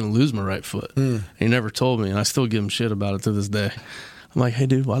I was going to lose my right foot. He never told me, and I still give him shit about it to this day. I'm like, hey,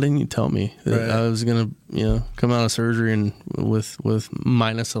 dude, why didn't you tell me that I was going to, come out of surgery and with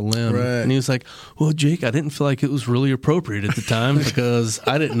minus a limb? Right. And he was like, well, Jake, I didn't feel like it was really appropriate at the time because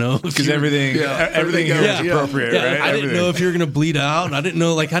I didn't know. Because everything here was appropriate, right? I didn't know if you were going to bleed out. And I didn't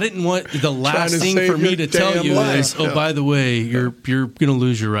know, I didn't want the last thing for me to tell you is, by the way, you're going to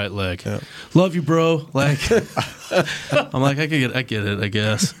lose your right leg. Yeah. Love you, bro. Like, I'm like, I get it, I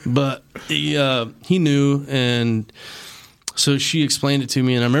guess. But he knew, and so she explained it to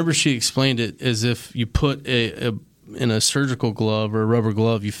me, and I remember she explained it as if you put in a surgical glove or a rubber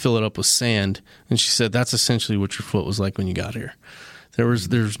glove, you fill it up with sand, and she said that's essentially what your foot was like when you got here.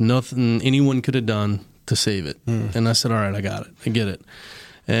 There's nothing anyone could have done to save it. And I said, all right, I got it. I get it.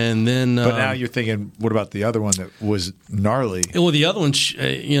 And then, but now you're thinking, what about the other one that was gnarly? Well, the other one,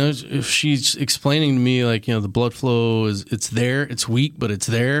 she's explaining to me, like, the blood flow it's there, it's weak, but it's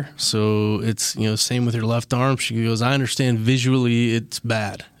there. So it's, same with your left arm. She goes, I understand visually it's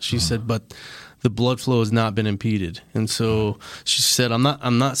bad. She said, but the blood flow has not been impeded. And so she said, I'm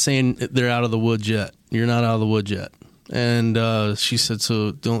not saying they're out of the woods yet. You're not out of the woods yet. And she said,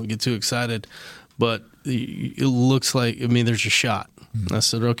 so don't get too excited, but it looks like, there's a shot. I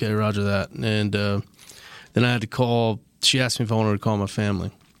said, okay, roger that. And then I had to call. She asked me if I wanted to call my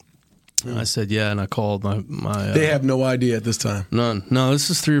family. I said, yeah, and I called my they have no idea at this time. None. No, this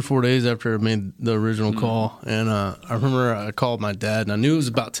is 3 or 4 days after I made the original call. And I remember I called my dad, and I knew it was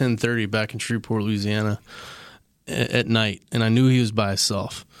about 10:30 back in Shreveport, Louisiana at night, and I knew he was by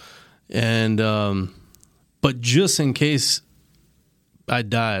himself. And but just in case I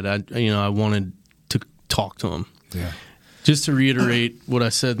died, I wanted talk to him. Yeah. Just to reiterate what I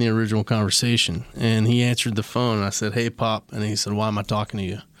said in the original conversation. And he answered the phone, and I said, "Hey, Pop." And he said, "Why am I talking to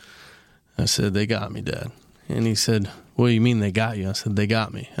you?" I said, "They got me, Dad." And he said, "What do you mean they got you?" I said, "They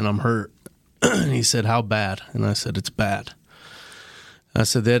got me, and I'm hurt." And he said, "How bad?" And I said, "It's bad." I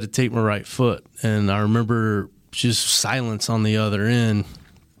said, "They had to take my right foot." And I remember just silence on the other end.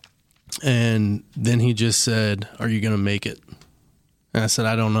 And then he just said, "Are you going to make it?" And I said,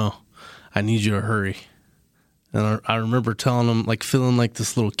 "I don't know. I need you to hurry." And I remember telling him, like, feeling like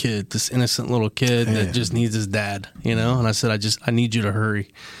this little kid, this innocent little kid that just needs his dad, you know? And I said, I need you to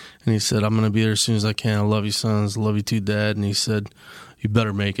hurry. And he said, "I'm going to be there as soon as I can. I love you, sons. I love you too, Dad." And he said, "You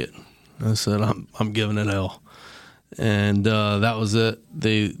better make it." And I said, I'm giving it hell. And that was it.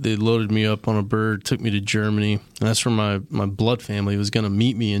 They loaded me up on a bird, took me to Germany. And that's where my blood family was going to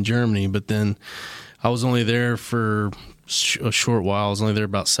meet me in Germany. But then I was only there for a short while. I was only there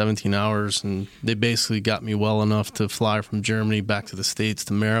about 17 hours, and they basically got me well enough to fly from Germany back to the States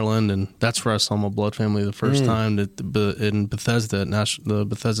to Maryland, and that's where I saw my blood family the first time in Bethesda, at the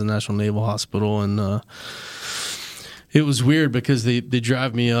Bethesda National Naval Hospital. And it was weird because they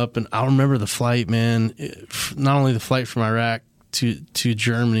drive me up, and I remember the flight, man. Not only the flight from Iraq to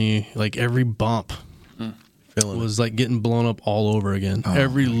Germany, like every bump was like getting blown up all over again.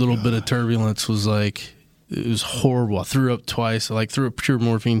 Every little bit of turbulence was like, it was horrible. I threw up twice. I threw up pure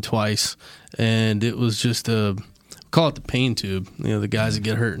morphine twice, and it was just call it the pain tube. You know, the guys that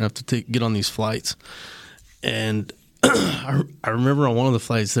get hurt enough to get on these flights. And I remember on one of the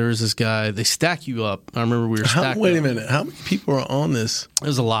flights, there was this guy. They stack you up. I remember we were stacked. Wait a minute. How many people are on this?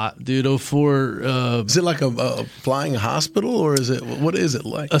 There's a lot, dude. 04. Is it like a flying hospital, or what is it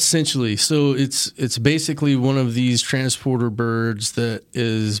like? Essentially, so it's basically one of these transporter birds that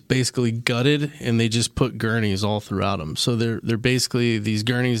is basically gutted, and they just put gurneys all throughout them. So they're basically these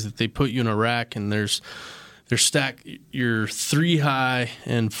gurneys that they put you in a rack, and they're stacked. You're 3 high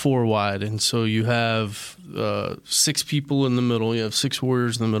and 4 wide, and so you have 6 people in the middle. You have 6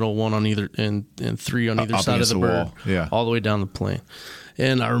 warriors in the middle, 1 on either and 3 on either side of the bird, all the way down the plane.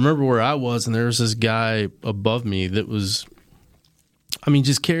 And I remember where I was, and there was this guy above me that was,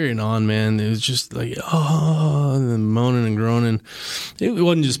 just carrying on, man. It was just like, and then moaning and groaning. It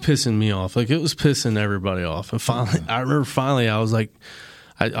wasn't just pissing me off; like it was pissing everybody off. And finally, I remember I was like.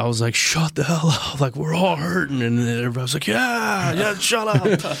 I was like, "Shut the hell up!" Like, we're all hurting, and everybody was like, "Yeah, shut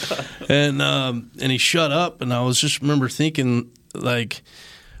up!" and he shut up, and I was just remember thinking, like,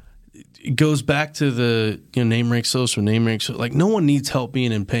 it goes back to the name rank social, like, no one needs help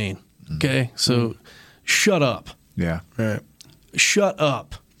being in pain. Okay, so shut up. Yeah, right. Shut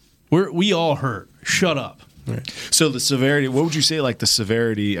up. We all hurt. Shut up. Right. So the severity, what would you say, like the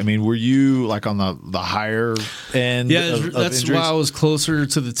severity? Were you like on the higher end? Yeah, of that's injuries? why I was closer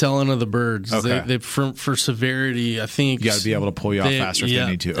to the tail end of the birds. Okay. They for severity, I think you got to be able to pull you off faster if they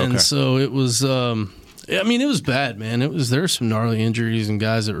need to. Okay. And so it was. It was bad, man. There were some gnarly injuries and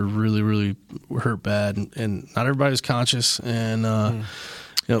guys that were really, really hurt bad, and not everybody was conscious. And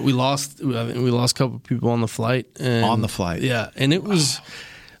we lost. I think we lost a couple of people on the flight. Yeah, and it was. Wow.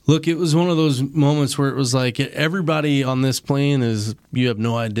 Look, it was one of those moments where it was like everybody on this plane you have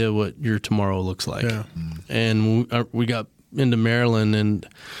no idea what your tomorrow looks like. Yeah. And we got into Maryland, and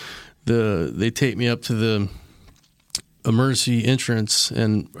they take me up to the emergency entrance,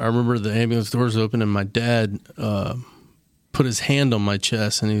 and I remember the ambulance doors open, and my dad put his hand on my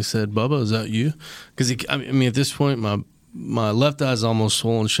chest, and he said, "Bubba, is that you?" Because at this point, my left eye's almost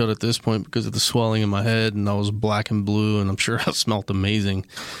swollen shut at this point because of the swelling in my head, and I was black and blue, and I'm sure I smelled amazing.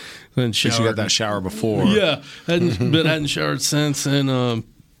 But you got that shower before. Yeah, hadn't showered since, and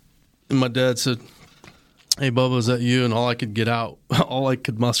my dad said, "Hey, Bubba, is that you?" And all I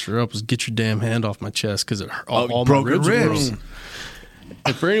could muster up was, "Get your damn hand off my chest," because all my ribs.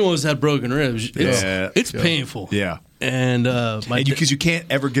 And for anyone who's had broken ribs, it's painful. Yeah. And because you can't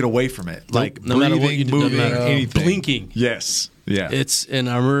ever get away from it, like no matter what you do, moving, anything, blinking. Yes, yeah. And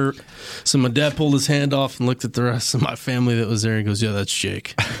I remember, so my dad pulled his hand off and looked at the rest of my family that was there, and goes, "Yeah, that's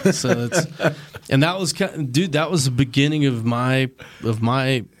Jake." So and that was that was the beginning of my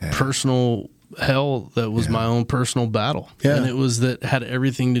personal hell. That was my own personal battle, and it was that had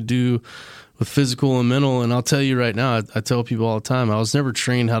everything to do with physical and mental. And I'll tell you right now, I tell people all the time, I was never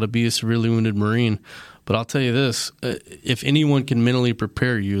trained how to be a severely wounded Marine. But I'll tell you this, if anyone can mentally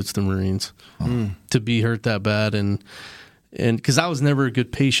prepare you, it's the Marines to be hurt that bad. And because I was never a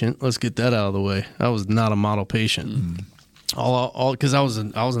good patient, let's get that out of the way. I was not a model patient. All because I was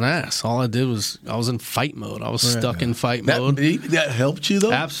an ass. All I did was I was in fight mode. I was stuck in fight mode. That helped you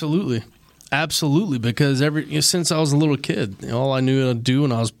though? Absolutely. Because since I was a little kid, all I knew how to do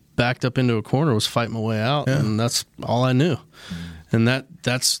when I was backed up into a corner, was fighting my way out, and that's all I knew. And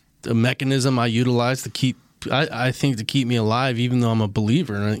that's a mechanism I utilized to keep. I think to keep me alive, even though I'm a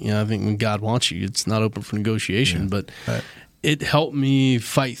believer. And I think when God wants you, it's not open for negotiation. But it helped me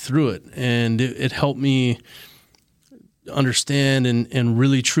fight through it, and it helped me understand and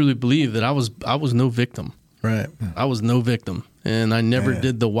really truly believe that I was no victim. Right. I was no victim, and I never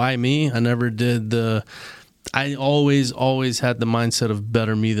did the why me. I never did the. I always had the mindset of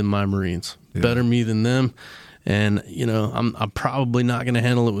better me than my Marines, better me than them. And, I'm probably not going to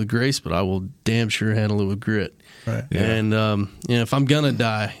handle it with grace, but I will damn sure handle it with grit. Right. Yeah. And, if I'm going to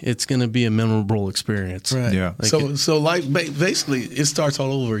die, it's going to be a memorable experience. Right. Yeah. So like basically it starts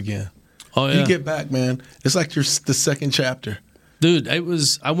all over again. Oh, yeah. You get back, man. It's like the second chapter. Dude,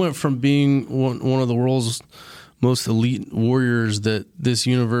 I went from being one of the world's most elite warriors that this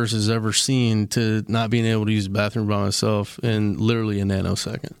universe has ever seen to not being able to use the bathroom by myself in literally a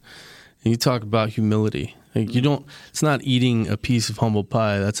nanosecond. And you talk about humility. Like it's not eating a piece of humble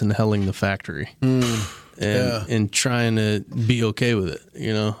pie, that's inhaling the factory. And trying to be okay with it,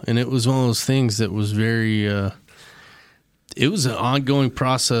 And it was one of those things that was very it was an ongoing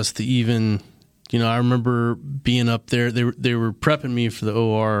process to even, I remember being up there, they were prepping me for the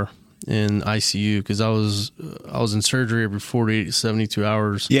OR in ICU because I was in surgery every 48 to 72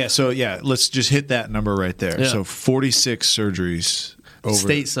 hours. Yeah, so let's just hit that number right there. Yeah. So 46 surgeries over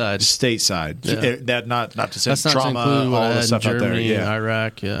stateside. Yeah. That not to say That's not trauma, to include what all I the had stuff in out there. Germany, Yeah,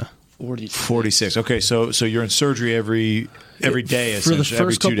 Iraq. 46. Okay, so you're in surgery every day. For the essentially, every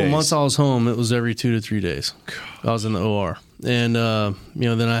first 2 couple days. months I was home, it was every 2 to 3 days. I was in the OR, and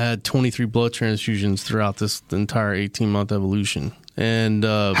then I had 23 blood transfusions throughout this entire 18-month evolution. And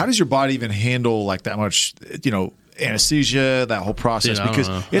how does your body even handle like that much? Anesthesia, that whole process, Dude, because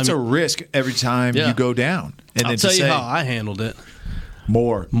it's a risk every time you go down. And I'll then tell you how I handled it.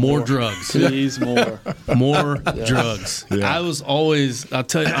 More drugs. Please, more drugs. Yeah. I was always, I'll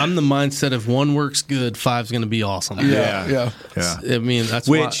tell you, I'm the mindset if one works good, five's going to be awesome. Yeah. I mean, that's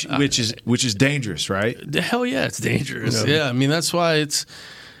which is dangerous, right? Hell yeah, it's dangerous. Yeah, I mean, that's why it's.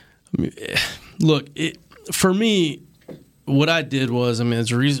 Look, for me, what I did was,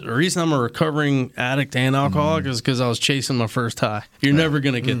 it's a reason I'm a recovering addict and alcoholic is because I was chasing my first high. You're never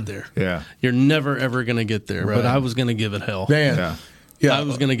going to get there. Yeah. You're never, ever going to get there. Right. But I was going to give it hell. Man. Yeah. I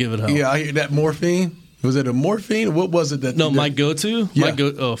was going to give it hell. Yeah, I hear that morphine. Was it a morphine? What was it that? No, my go-to? Yeah.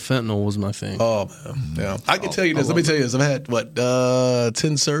 Fentanyl was my thing. Oh, man. Yeah. I can tell you this. Let me tell you this. I've had, 10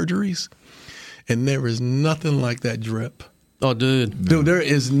 surgeries, and there is nothing like that drip. Oh, dude. Dude, there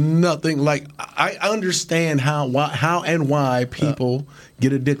is nothing like. I understand how and why people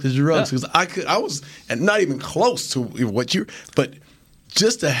get addicted to drugs because I was and not even close to what but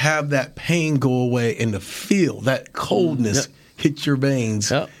just to have that pain go away and to feel that coldness hit your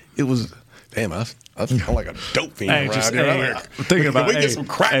veins, it was. Damn, I feel like a dope fiend around here. Thinking about we get some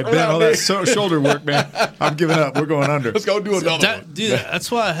crack around Ben, all there? that shoulder work, man. I'm giving up. We're going under. Let's go do another one. Dude,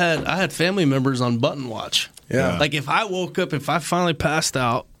 that's why I had family members on button watch. Yeah. Like if I woke up, if I finally passed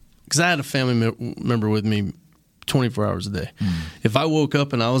out, because I had a family member with me 24 hours a day. If I woke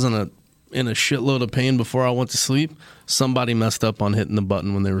up and I was in a shitload of pain before I went to sleep, somebody messed up on hitting the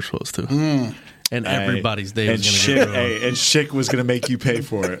button when they were supposed to. And everybody's day was going to get ruined. And Schick was going to make you pay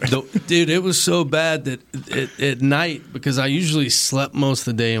for it. Dude, it was so bad that at night, because I usually slept most of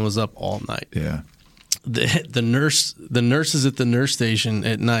the day and was up all night. Yeah. The nurses at the nurse station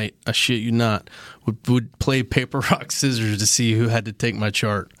at night, I shit you not, would play paper, rock, scissors to see who had to take my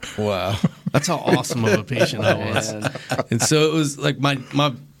chart. Wow. That's how awesome of a patient I was. And so it was like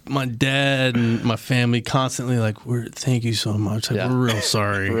my dad and my family constantly like, thank you so much. Like, we're real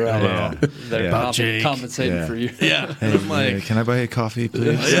sorry about Jake. Compensating for you. Yeah. Hey, I'm like, can I buy a coffee,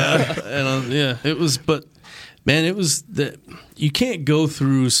 please? Yeah. And it was, but man, it was that you can't go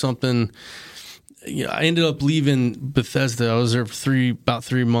through something. I ended up leaving Bethesda. I was there for about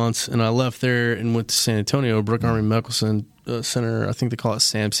 3 months, and I left there and went to San Antonio, Brooke Army Medical Center. I think they call it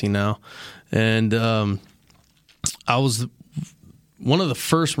SAMC now. And I was one of the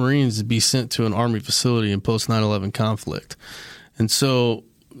first Marines to be sent to an Army facility in post 9/11 conflict. And so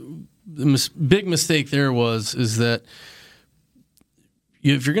the big mistake there is that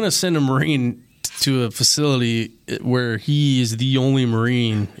if you're going to send a Marine to a facility where he is the only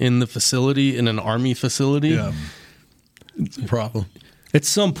Marine in the facility, in an Army facility, it's a problem. At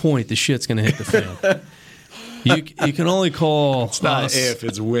some point, the shit's going to hit the fan. You can only call It's not if,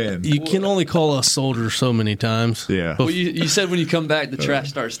 it's when. You can only call us soldiers so many times. Yeah. Well, you said when you come back, the trash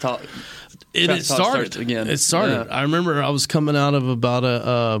starts talking. It started again. It started. Yeah. I remember I was coming out of about it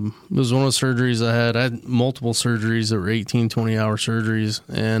was one of the surgeries I had. I had multiple surgeries that were 18, 20-hour surgeries.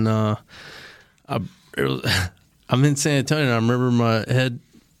 And I'm in San Antonio, and I remember my head,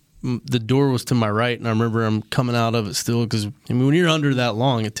 the door was to my right, and I remember I'm coming out of it still because, when you're under that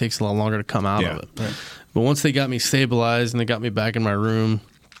long, it takes a lot longer to come out of it. Right. But once they got me stabilized and they got me back in my room,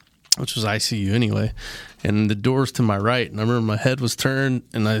 which was ICU anyway, and the door's to my right, and I remember my head was turned,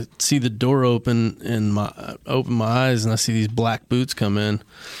 and I see the door open, and I open my eyes, and I see these black boots come in.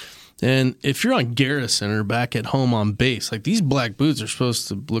 And if you're on Garrison or back at home on base, like, these black boots are supposed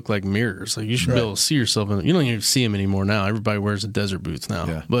to look like mirrors. Like, you should be able to see yourself in them. You don't even see them anymore now. Everybody wears the desert boots now.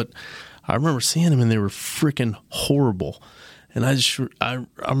 Yeah. But I remember seeing them, and they were freaking horrible. And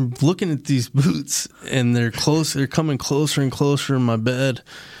I'm looking at these boots, and they're close. They're coming closer and closer in my bed.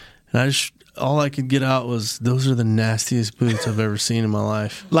 And all I could get out was, those are the nastiest boots I've ever seen in my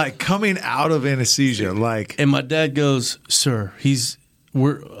life. Like, coming out of anesthesia, like. And my dad goes, "Sir,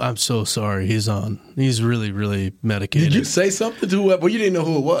 I'm so sorry. He's really, really medicated." Did you say something to whoever? Well, you didn't know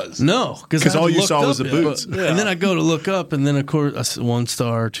who it was. No, because all you saw was the boots. And then I go to look up, and then, of course, I said 1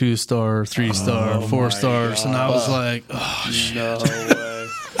 star, 2 star, 3 star, 4 stars. And I was like, oh, shit. No way.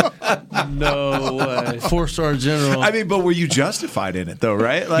 No way. 4-star general. I mean, but were you justified in it, though,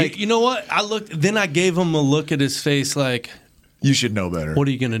 right? Like, you know what? Then I gave him a look at his face like, you should know better. What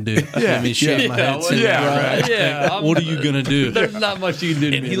are you going to do? Let me shake my head. What are you going to do? There's not much you can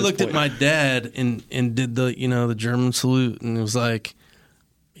do to and me he at looked this at my dad and did the German salute, and it was like,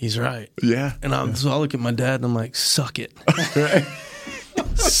 he's right. Yeah. And so I look at my dad, and I'm like, suck it. Right.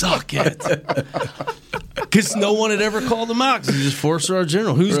 Suck it. Because no one had ever called him out, because he's just 4-star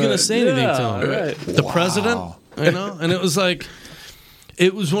general. Who's going to say anything to him? Right. The president? And it was like,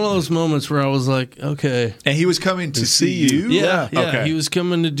 it was one of those moments where I was like, okay. And he was coming to see you? Yeah. Okay. He was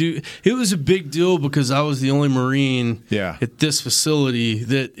coming to do. It was a big deal because I was the only Marine at this facility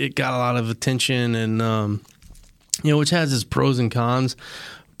that it got a lot of attention, and which has its pros and cons.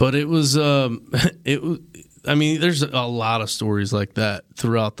 But it was I mean, there's a lot of stories like that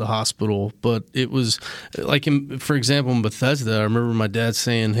throughout the hospital, but it was like, for example, in Bethesda, I remember my dad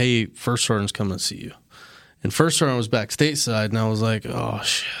saying, "Hey, first sergeant's coming to see you." And first sergeant was back stateside, and I was like, oh,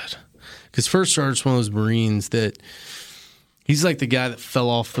 shit. Because first sergeant's one of those Marines that he's like the guy that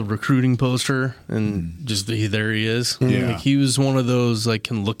fell off the recruiting poster, and just there he is. Yeah. Like, he was one of those, like,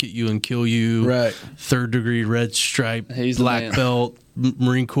 can look at you and kill you. Right. 3rd degree red stripe, He's black belt,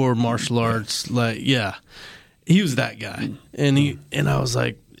 Marine Corps martial arts. Like, yeah. He was that guy. And I was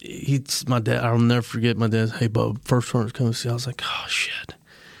like, my dad, I'll never forget my dad, "Hey, bub, first sergeant's coming to see you." I was like, oh, shit.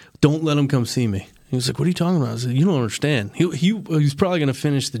 Don't let him come see me. He was like, "What are you talking about?" I said, "You don't understand. He's probably going to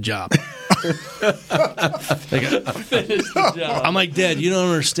finish the job." Finish the job. I'm like, "Dad, you don't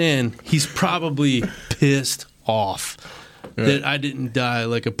understand. He's probably pissed off that I didn't die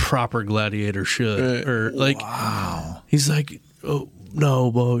like a proper gladiator should." Or like, wow. He's like, "Oh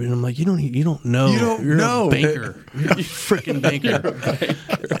no, Bo," and I'm like, "You don't know. You don't You're know. a banker. You're a freaking banker."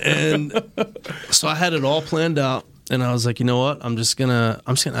 And so I had it all planned out, and I was like, "You know what? I'm just gonna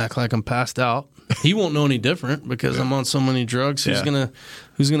act like I'm passed out. He won't know any different because I'm on so many drugs. Who's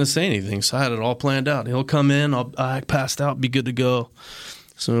gonna say anything?" So I had it all planned out. He'll come in, I'll act passed out, be good to go.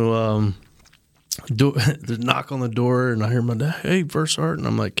 So the knock on the door, and I hear my dad, "Hey, first sergeant."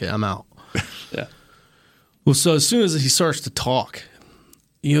 I'm like, "Okay, I'm out." Yeah. Well, so as soon as he starts to talk,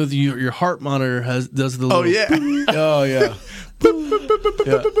 your heart monitor does the little, Oh yeah.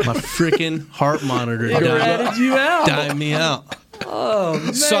 my freaking heart monitor Ratted you out. dimed me out. Oh,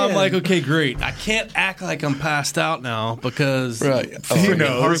 man. So I'm like, okay, great. I can't act like I'm passed out now because He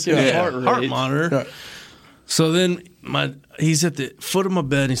knows. heart monitor. Right. So then he's at the foot of my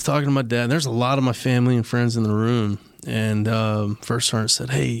bed, and he's talking to my dad. And there's a lot of my family and friends in the room. And first sergeant said,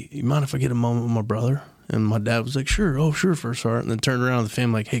 "Hey, you mind if I get a moment with my brother?" And my dad was like, "Sure. Oh, sure, first sergeant." And then turned around to the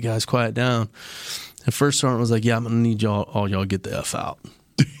family like, "Hey, guys, quiet down." And first sergeant was like, "Yeah, I'm going to need all y'all get the F out."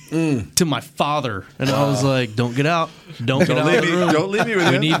 To my father. And I was like, "Don't get out. Don't get out of the room. Don't leave me with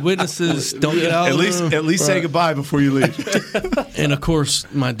We him. need witnesses. Don't get out of the room." At least say goodbye before you leave. And of course,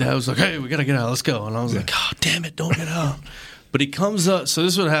 my dad was like, "Hey, we got to get out. Let's go." And I was like, "God damn it, don't get out." But he comes up. So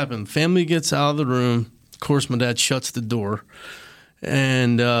this is what happened. Family gets out of the room. Of course, my dad shuts the door.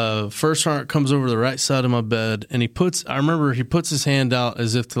 And first sergeant comes over to the right side of my bed, and I remember he puts his hand out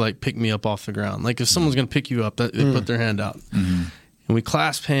as if to like pick me up off the ground. Like if someone's going to pick you up, they put their hand out. Mm-hmm. And we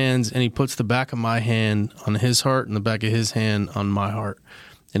clasp hands, and he puts the back of my hand on his heart and the back of his hand on my heart.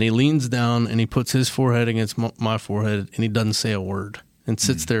 And he leans down, and he puts his forehead against my forehead, and he doesn't say a word and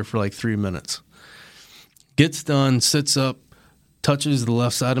sits there for like 3 minutes. Gets done, sits up, touches the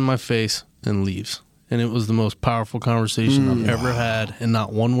left side of my face, and leaves. And it was the most powerful conversation I've ever had, and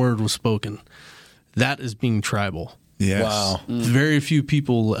not one word was spoken. That is being tribal. Yes. Wow. Very few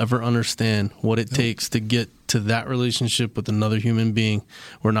people will ever understand what it takes to get to that relationship with another human being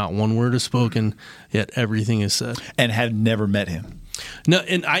where not one word is spoken, yet everything is said. And had never met him. No,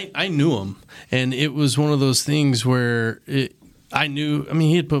 and I knew him, and it was one of those things where I knew. I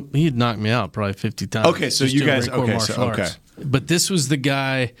mean, he had knocked me out probably 50 times. Okay, so you guys. Okay, But this was the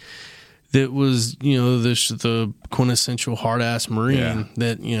guy that was, the quintessential hard ass Marine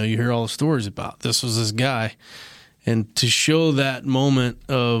that you hear all the stories about. This was this guy, and to show that moment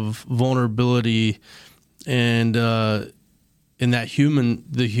of vulnerability and in that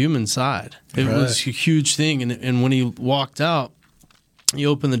the human side, it was a huge thing. And when he walked out, he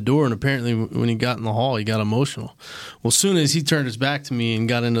opened the door, and apparently when he got in the hall, he got emotional. Well, as soon as he turned his back to me and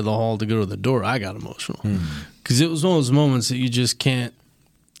got into the hall to go to the door, I got emotional because it was one of those moments that you just can't.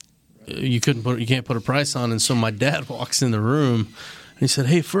 You can't put a price on. And so my dad walks in the room, and he said,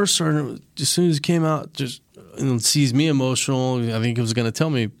 "Hey, First Sergeant," as soon as he came out, just sees me emotional. I think he was going to tell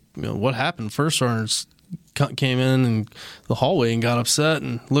me, what happened. First Sergeant came in and the hallway and got upset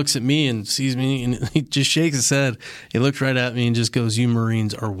and looks at me and sees me, and he just shakes his head. He looks right at me and just goes, "You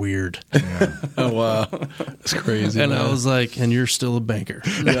Marines are weird." Yeah. Oh, wow. That's crazy. And man. I was like, "And you're still a banker."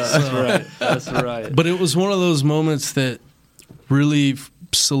 Yeah, that's right. That's right. But it was one of those moments that really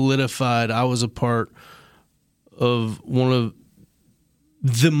solidified I was a part of one of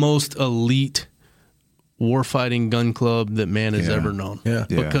the most elite warfighting gun club that man has ever known. Yeah.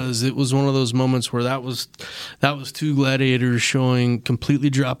 Because it was one of those moments where that was two gladiators showing completely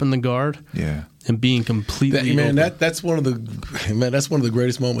dropping the guard. Yeah. And being completely open. That's one of the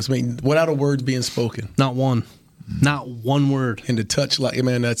greatest moments. I mean, without a word being spoken. Not one. Not one word. And to touch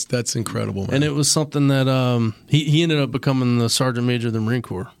that's incredible, man. And it was something that he ended up becoming the Sergeant Major of the Marine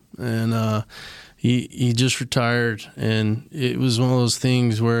Corps. And he just retired, and it was one of those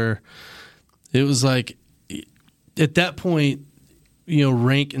things where it was like at that point,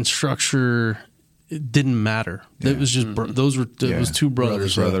 rank and structure, it didn't matter. It was just it was two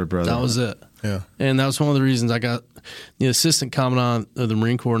brothers. Brother. That was it. Yeah. And that was one of the reasons I got the assistant commandant of the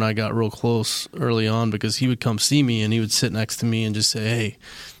Marine Corps, and I got real close early on because he would come see me and he would sit next to me and just say, "Hey,"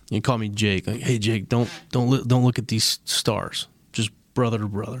 he called me Jake. Like, "Hey, Jake, don't look at these stars. Just brother to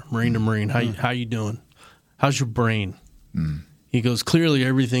brother, Marine to Marine. How you doing? How's your brain?" He goes, "Clearly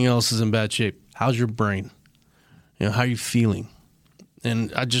everything else is in bad shape. How's your brain? How are you feeling?"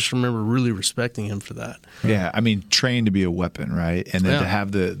 And I just remember really respecting him for that. Yeah, I mean, trained to be a weapon, right? And then to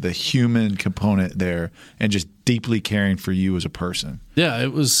have the human component there and just deeply caring for you as a person. Yeah,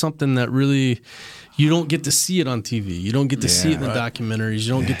 it was something that really, you don't get to see it on TV. You don't get to see it in the documentaries.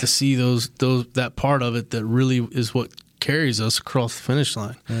 You don't get to see that part of it that really is what carries us across the finish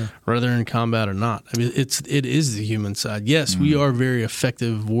line, whether in combat or not. I mean, it is the human side. Yes, we are very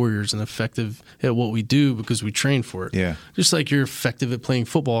effective warriors and effective at what we do because we train for it. Yeah. Just like you're effective at playing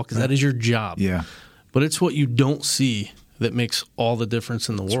football because that is your job. Yeah. But it's what you don't see that makes all the difference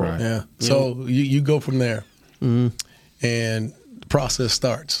in the world. right. Yeah. So you go from there, and the process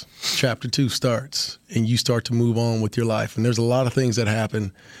starts. Chapter 2 starts, and you start to move on with your life. And there's a lot of things that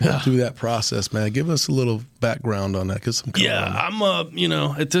happen through that process, man. Give us a little background on that.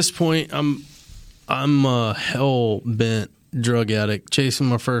 I'm at this point, I'm a hell bent drug addict, chasing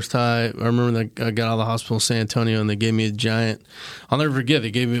my first high. I remember that I got out of the hospital in San Antonio, and they gave me a giant. I'll never forget.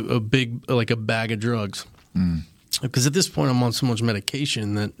 They gave me a big, like a bag of drugs. Because at this point, I'm on so much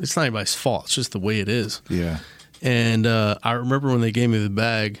medication that it's not anybody's fault. It's just the way it is. Yeah. And I remember when they gave me the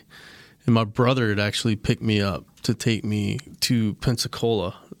bag, and my brother had actually picked me up to take me to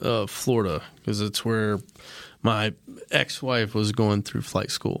Pensacola, Florida, because it's where my ex-wife was going through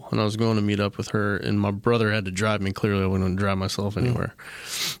flight school, and I was going to meet up with her, and my brother had to drive me. Clearly, I wouldn't drive myself anywhere.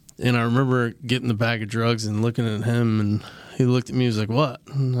 And I remember getting the bag of drugs and looking at him, and he looked at me, he was like, "What?"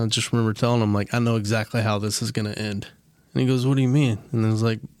 And I just remember telling him, like, "I know exactly how this is going to end." And he goes, "What do you mean?" And I was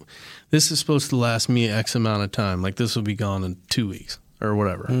like, "This is supposed to last me X amount of time. Like, this will be gone in 2 weeks or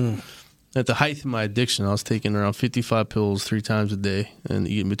whatever." At the height of my addiction, I was taking around 55 pills 3 times a day and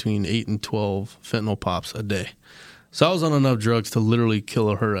eating between 8 and 12 fentanyl pops a day. So I was on enough drugs to literally kill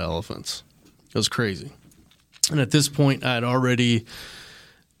a herd of elephants. It was crazy. And at this point, I had already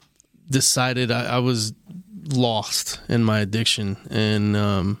decided I was lost in my addiction.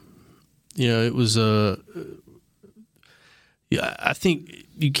 And, it was I think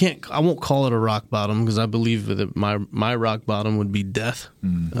you can't. I won't call it a rock bottom because I believe that my rock bottom would be death.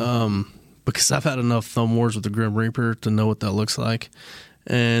 Because I've had enough thumb wars with the Grim Reaper to know what that looks like,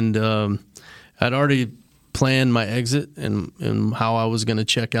 and I'd already planned my exit and how I was going to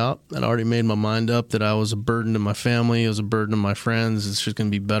check out. I'd already made my mind up that I was a burden to my family. It was a burden to my friends. It's just going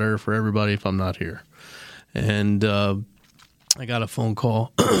to be better for everybody if I'm not here. And I got a phone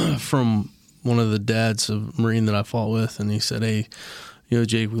call from one of the dads of Marine that I fought with, and he said, "Hey,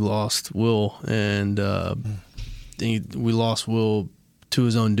 Jake, we lost Will, and we lost Will to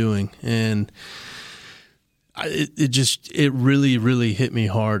his own doing." And it really, really hit me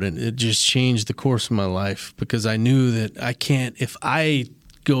hard, and it just changed the course of my life, because I knew that I can't, if I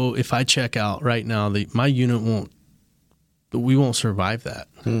check out right now, my unit we won't survive that.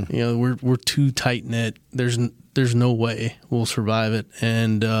 We're too tight knit. There's no way we'll survive it.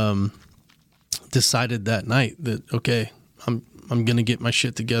 And decided that night that, okay, I'm going to get my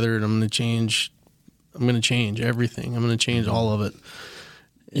shit together, and I'm going to change everything. I'm going to change all of it.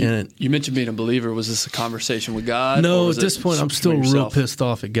 And you mentioned being a believer. Was this a conversation with God? No, at this point, I'm still real pissed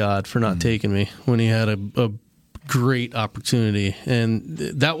off at God for not taking me when He had a great opportunity. And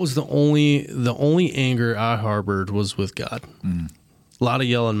that was the only anger I harbored was with God. A lot of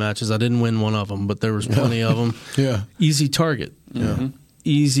yelling matches. I didn't win one of them, but there was plenty of them. Yeah. Easy target. Yeah.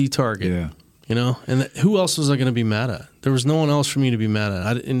 Easy target. Yeah. And who else was I going to be mad at? There was no one else for me to be mad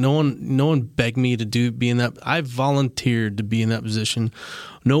at. No one begged me to be in that. I volunteered to be in that position.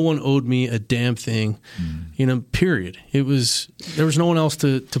 No one owed me a damn thing. Period. There was no one else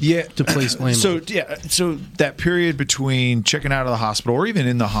to place blame on. So that period between checking out of the hospital, or even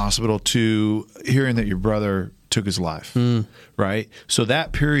in the hospital, to hearing that your brother took his life, right? So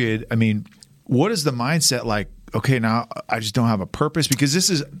that period, I mean, what is the mindset like? Okay, now I just don't have a purpose, because this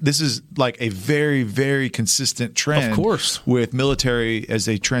is like a very, very consistent trend. Of course, with military as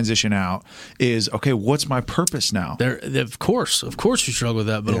they transition out, is okay. What's my purpose now? Of course, you struggle with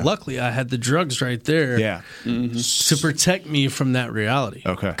that. But luckily, I had the drugs right there, to protect me from that reality.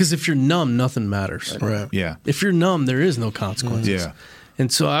 Okay, because if you're numb, nothing matters. Right. Yeah. If you're numb, there is no consequences. Yeah.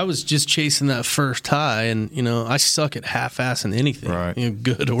 And so I was just chasing that first high, and I suck at half-assing anything, right?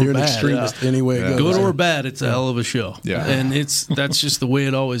 Good or You're bad. an extremist anyway. Yeah. Good or bad, it's a hell of a show. Yeah. And that's just the way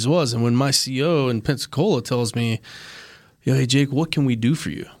it always was. And when my CO in Pensacola tells me, "Hey Jake, what can we do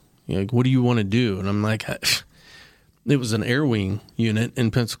for you? What do you want to do?" And I'm like, it was an air wing unit in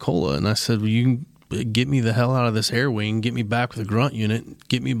Pensacola, and I said, "Well, you can get me the hell out of this air wing, get me back with a grunt unit,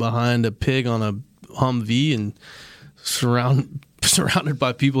 get me behind a pig on a Humvee, and surrounded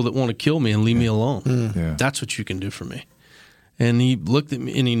by people that want to kill me and leave me alone. Yeah. That's what you can do for me." And he looked at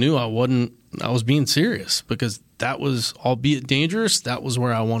me and he knew I was being serious, because that was, albeit dangerous, that was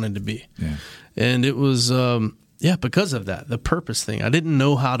where I wanted to be. Yeah. And it was, because of that, the purpose thing. I didn't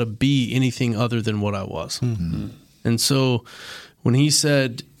know how to be anything other than what I was. Mm-hmm. And so when he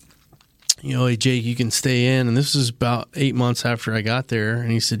said, "Hey Jake, you can stay in," and this was about 8 months after I got there,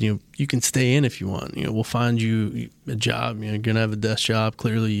 and he said, "You can stay in if you want. We'll find you a job. You're gonna have a desk job.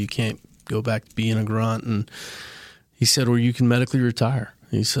 Clearly, you can't go back to being a grunt." And he said, "Or you can medically retire."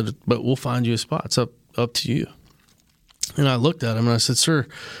 He said, "But we'll find you a spot. It's up to you." And I looked at him and I said, "Sir,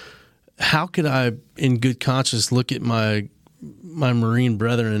 how could I, in good conscience, look at my Marine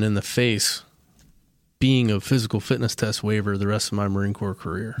brethren in the face, being a physical fitness test waiver the rest of my Marine Corps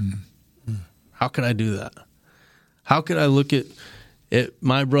career?" How could I do that? How could I look at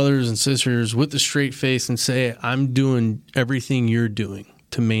my brothers and sisters with a straight face and say, "I'm doing everything you're doing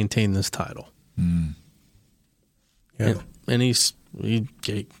to maintain this title"? Yeah. And he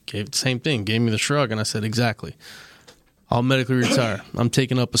gave the same thing, gave me the shrug, and I said, "Exactly. I'll medically retire. I'm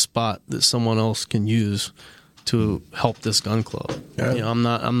taking up a spot that someone else can use to help this gun club. Yeah. I'm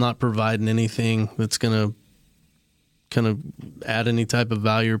not providing anything that's going to kind of add any type of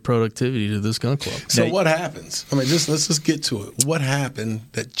value or productivity to this gun club." So what happens? I mean, let's just get to it. What happened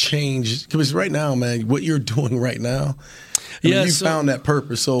that changed? Because right now, man, what you're doing right now, you found that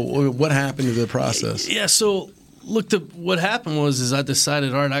purpose. So what happened to the process? Yeah. So look, what happened was I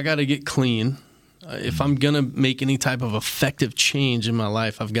decided, all right, I got to get clean. If I'm going to make any type of effective change in my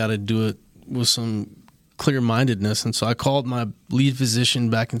life, I've got to do it with some clear-mindedness. And so I called my lead physician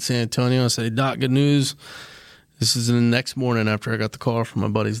back in San Antonio. I said, "Hey, Doc, good news. This is the next morning after I got the call from my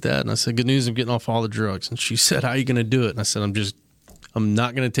buddy's dad." And I said, "Good news, I'm getting off all the drugs." And she said, "How are you going to do it?" And I said, I'm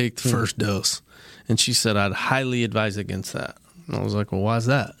not going to take the first dose. And she said, "I'd highly advise against that." And I was like, "Well, why is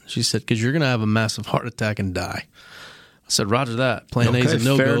that?" She said, "Because you're going to have a massive heart attack and die." I said, "Roger that. Plan A is a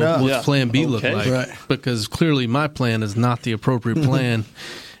no-go. What's plan B look like?" Right. Because clearly my plan is not the appropriate plan.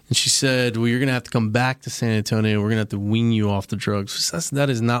 And she said, "Well, you're going to have to come back to San Antonio. We're going to have to wean you off the drugs." That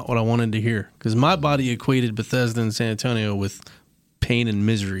is not what I wanted to hear, because my body equated Bethesda and San Antonio with pain and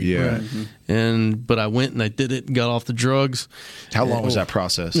misery. Yeah. But I went and I did it and got off the drugs. How long was that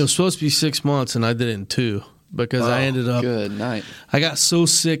process? It was supposed to be 6 months, and I did it in 2 because I ended up. Good night. I got so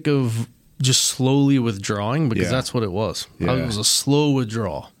sick of just slowly withdrawing because that's what it was. Yeah. It was a slow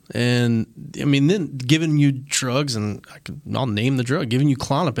withdrawal. And I mean, then giving you drugs, and I'll name the drug, giving you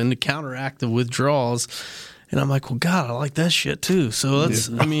Klonopin to counteract the withdrawals. And I'm like, well, God, I like that shit too. So that's,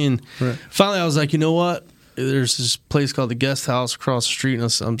 I mean, finally I was like, you know what? There's this place called the Guest House across the street, and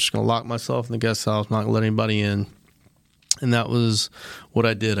I'm just going to lock myself in the guest house. I'm not going to let anybody in. And that was what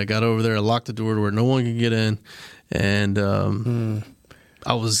I did. I got over there, I locked the door to where no one could get in. And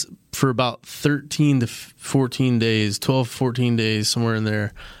I was, for about 13 to 14 days, 12, 14 days, somewhere in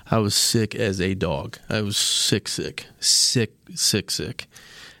there, I was sick as a dog. I was sick.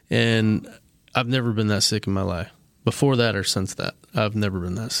 And I've never been that sick in my life. Before that or since that, I've never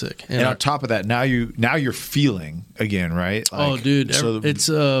been that sick. And on top of that, now you're feeling again, right? Oh, dude, it's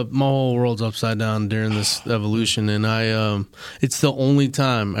my whole world's upside down during this evolution, and it's the only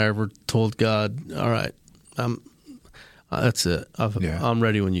time I ever told God, "All right, that's it. I'm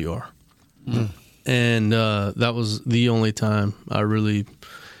ready when you are." And that was the only time I really,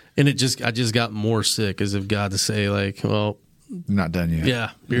 and I just got more sick as if God to say, like, well, not done yet.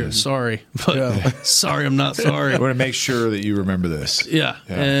 Yeah, you're sorry, but sorry, I'm not sorry. I want to make sure that you remember this. Yeah.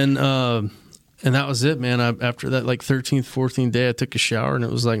 And that was it, man. After that, like 13th, 14th day, I took a shower, and it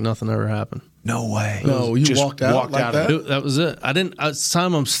was like nothing ever happened. No way. No, you just walked out like that? That was it. I didn't. At the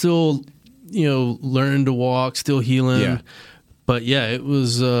time, I'm still, learning to walk, still healing. Yeah. But yeah, it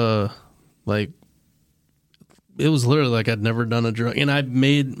was like. It was literally like I'd never done a drug, and I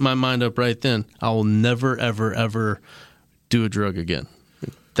made my mind up right then. I will never, ever, ever do a drug again.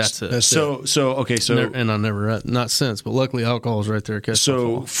 That's it. So and I never, not since, but luckily alcohol is right there.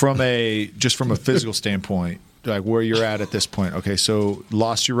 So from a physical standpoint, like where you're at this point. Okay, so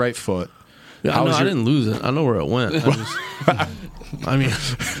lost your right foot. Yeah, I didn't lose it. I know where it went. I mean,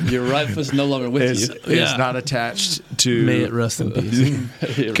 your right foot's no longer with you. It's not attached to. May it rest in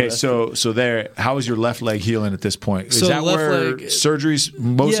peace. Okay, so there. How is your left leg healing at this point? Is so that where surgeries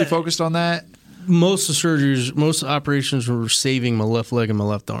mostly focused on that? Most of surgeries, most operations were saving my left leg and my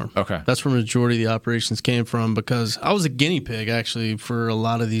left arm. Okay. That's where the majority of the operations came from, because I was a guinea pig, actually, for a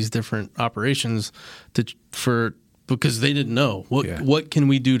lot of these different operations because they didn't know what can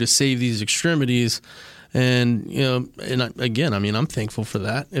we do to save these extremities. And, again, I mean, I'm thankful for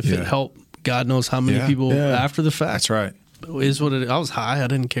that. If it helped, God knows how many people after the fact. That's right. Is what it. I was high. I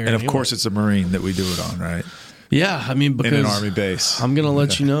didn't care. And of course, it's a Marine that we do it on, right? Yeah, I mean, because in an Army base, I'm going to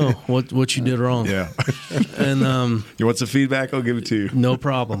let you know what you did wrong. Yeah, and you want some feedback? I'll give it to you. No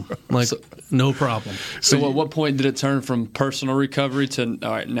problem. No problem. So, at what point did it turn from personal recovery to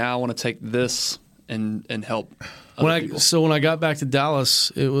all right? Now I want to take this and help other people? So when I got back to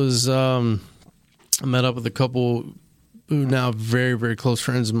Dallas, it was I met up with a couple who now very, very close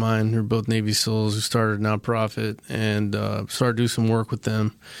friends of mine who are both Navy SEALs who started a nonprofit, and started doing some work with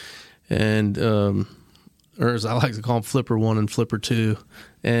them, and. Or as I like to call them, Flipper 1 and Flipper 2.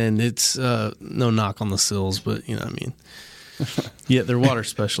 And it's no knock on the SEALs, but, I mean, yeah, they're water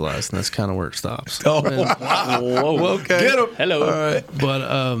specialized, and that's kind of where it stops. Oh, whoa. Okay. Get 'em. Hello. All right.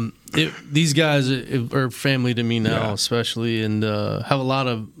 But these guys are family to me now, especially, and have a lot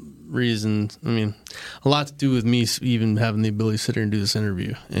of reasons. I mean, a lot to do with me even having the ability to sit here and do this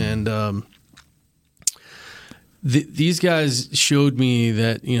interview. And these guys showed me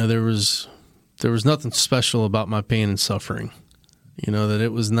that, there was nothing special about my pain and suffering. That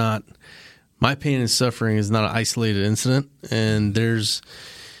it was not, my pain and suffering is not an isolated incident. And there's,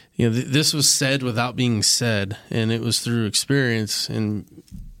 this was said without being said. And it was through experience and,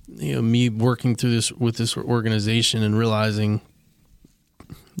 me working through this with this organization and realizing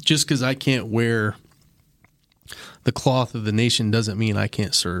just because I can't wear the cloth of the nation doesn't mean I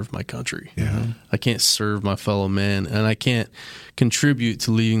can't serve my country. Yeah. I can't serve my fellow man, and I can't contribute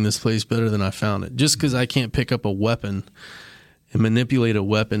to leaving this place better than I found it. Just because I can't pick up a weapon and manipulate a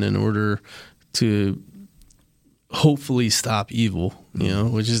weapon in order to hopefully stop evil,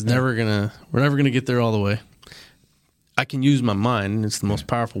 which is we're never gonna get there all the way. I can use my mind, and it's the most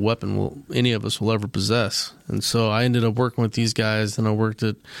powerful weapon any of us will ever possess. And so I ended up working with these guys, and I worked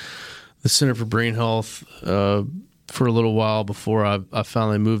at the Center for Brain Health for a little while before I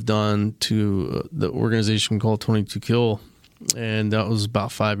finally moved on to the organization called 22 Kill, and that was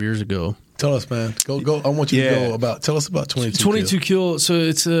about 5 years ago. Tell us, man. Go. I want you to tell us about 22 Kill. 22 Kill. So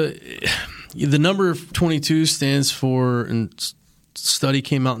it's the number of 22 stands for, and study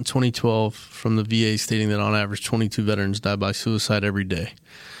came out in 2012 from the VA stating that on average 22 veterans die by suicide every day.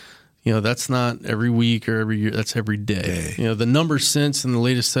 That's not every week or every year. That's every day. The number since in the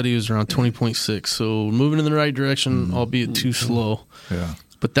latest study was around 20.6. So moving in the right direction, albeit too slow. Yeah.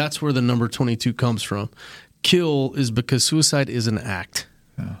 But that's where the number 22 comes from. Kill is because suicide is an act.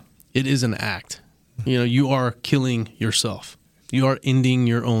 Yeah. It is an act. You are killing yourself. You are ending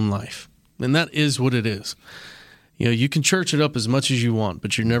your own life. And that is what it is. You can church it up as much as you want,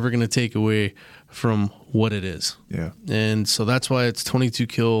 but you're never going to take away from what it is. Yeah. And so that's why it's 22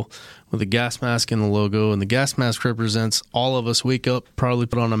 kill with a gas mask in the logo. And the gas mask represents all of us wake up, probably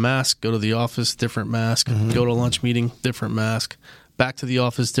put on a mask, go to the office, different mask, go to a lunch meeting, different mask, back to the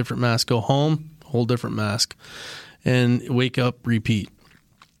office, different mask, go home, whole different mask, and wake up, repeat.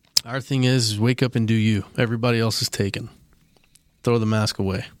 Our thing is wake up and do you. Everybody else is taken. Throw the mask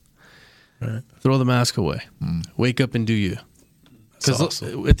away. Right. Throw the mask away. Wake up and do you. Because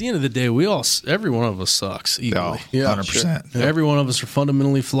awesome. At the end of the day, every one of us sucks equally. Yeah, 100%. Sure. Every one of us are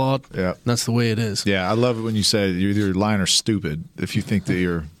fundamentally flawed. Yeah. That's the way it is. Yeah, I love it when you say you're either lying or stupid if you think that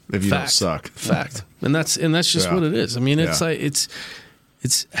you don't suck. Fact. And that's just what it is. I mean, it's like it's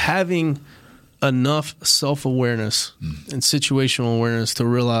having enough self-awareness and situational awareness to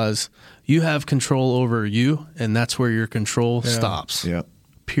realize you have control over you, and that's where your control stops. Yeah.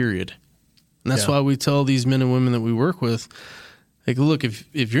 Period. And that's why we tell these men and women that we work with, like, look,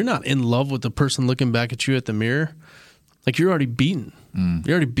 if you're not in love with the person looking back at you at the mirror, like, you're already beaten.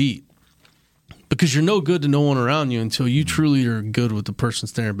 You're already beat. Because you're no good to no one around you until you truly are good with the person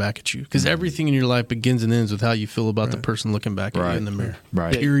staring back at you. Because everything in your life begins and ends with how you feel about the person looking back at you in the mirror.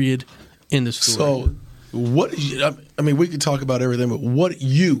 Right. Period. End of story. So, what is we could talk about everything, but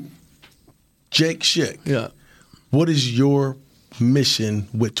Jake Schick, what is your mission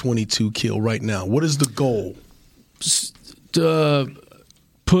with 22 Kill right now? What is the goal?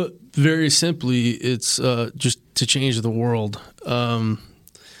 Put very simply, it's just to change the world.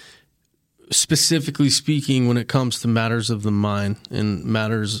 Specifically speaking, when it comes to matters of the mind and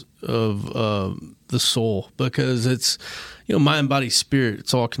matters of the soul, because it's, mind, body, spirit,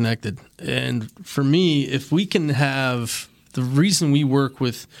 it's all connected. And for me, if we can have the reason we work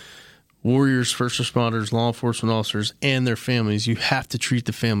with warriors, first responders, law enforcement officers, and their families, you have to treat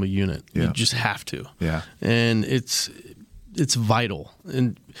the family unit. Yeah. You just have to. Yeah. And it's vital.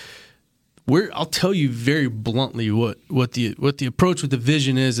 And I'll tell you very bluntly what the approach with the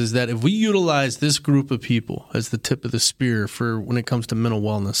vision is that if we utilize this group of people as the tip of the spear for when it comes to mental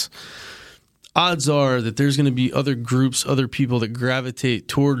wellness, odds are that there's going to be other groups, other people that gravitate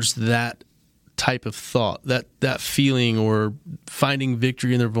towards that type of thought, that feeling, or finding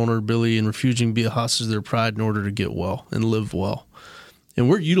victory in their vulnerability and refusing to be a hostage of their pride in order to get well and live well. And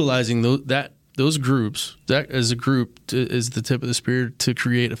we're utilizing those groups, that as a group, is the tip of the spear to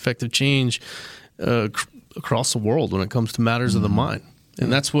create effective change across the world when it comes to matters of the mind.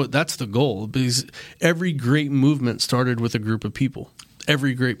 And that's the goal, because every great movement started with a group of people.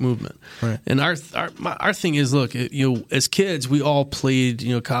 Every great movement. Right. And our thing is, look, as kids, we all played,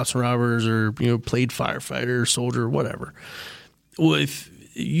 cops and robbers, or, played firefighter, soldier, whatever. Well, if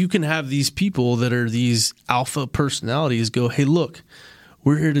you can have these people that are these alpha personalities go, hey, look,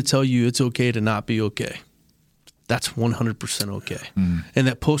 we're here to tell you it's okay to not be okay. That's 100% okay. And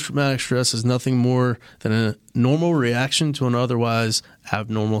that post-traumatic stress is nothing more than a normal reaction to an otherwise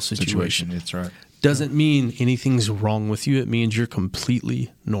abnormal situation. That's right. Doesn't mean anything's wrong with you. It means you're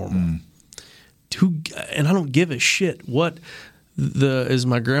completely normal. And I don't give a shit what as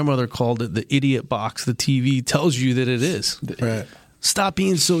my grandmother called it, the idiot box, the TV tells you that it is. Right. Stop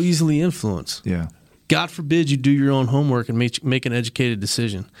being so easily influenced. Yeah. God forbid you do your own homework and make an educated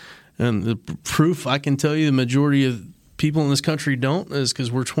decision. And the proof I can tell you the majority of people in this country don't is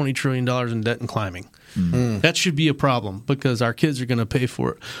because we're $20 trillion in debt and climbing. That should be a problem because our kids are going to pay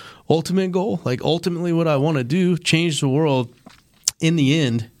for it. Ultimate goal, ultimately what I want to do, change the world. In the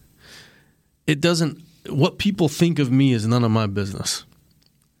end, what people think of me is none of my business.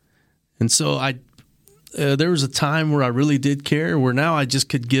 And so there was a time where I really did care, where now I just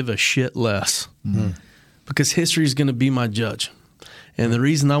could give a shit less because history is going to be my judge. And the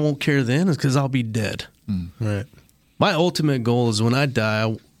reason I won't care then is because I'll be dead. Right. My ultimate goal is when I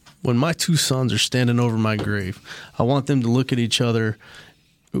die, when my two sons are standing over my grave, I want them to look at each other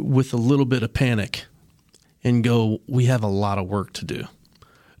with a little bit of panic and go, we have a lot of work to do.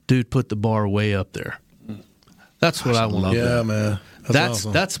 Dude, put the bar way up there. That's what I want to do. Yeah, man.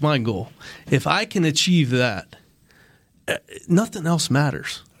 That's my goal. If I can achieve that, nothing else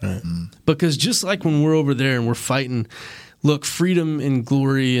matters. Right. Because just like when we're over there and we're fighting, look, freedom and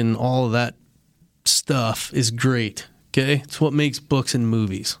glory and all of that stuff is great, okay? It's what makes books and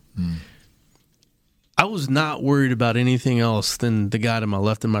movies. I was not worried about anything else than the guy to my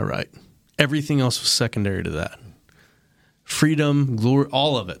left and my right. Everything else was secondary to that. Freedom, glory,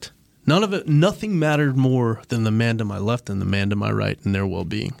 all of it. None of it, nothing mattered more than the man to my left and the man to my right and their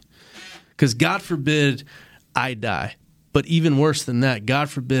well-being. Because God forbid I die. But even worse than that,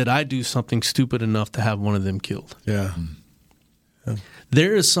 God forbid I do something stupid enough to have one of them killed. Yeah.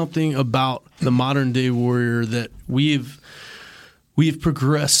 There is something about the modern day warrior that we've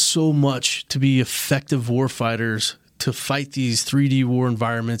progressed so much to be effective war fighters, to fight these 3D war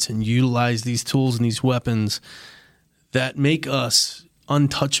environments and utilize these tools and these weapons that make us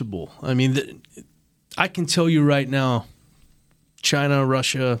untouchable. I mean, I can tell you right now, China,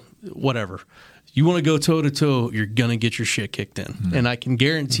 Russia, whatever, you want to go toe-to-toe, you're going to get your shit kicked in. Mm-hmm. And I can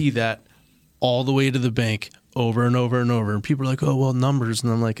guarantee that all the way to the bank over and over and over. And people are like, oh, well, numbers.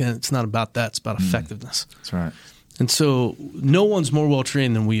 And I'm like, it's not about that. It's about effectiveness. That's right. And so no one's more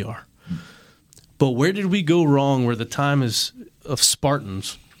well-trained than we are. But where did we go wrong where the time is of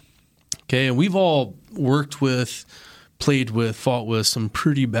Spartans? Okay, and we've all worked with, played with, fought with some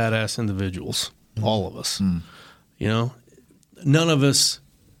pretty badass individuals, all of us. You know, none of us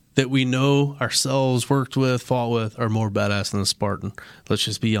that we know ourselves, worked with, fought with, are more badass than a Spartan. Let's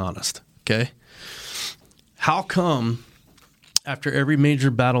just be honest, okay? How come after every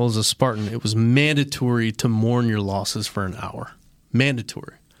major battle as a Spartan, it was mandatory to mourn your losses for an hour?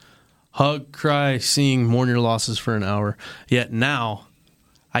 Mandatory. Hug, cry, sing, mourn your losses for an hour. Yet now,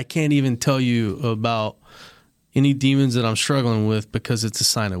 I can't even tell you about any demons that I'm struggling with because it's a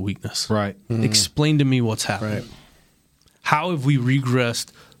sign of weakness. Right. Explain to me what's happening. Right. How have we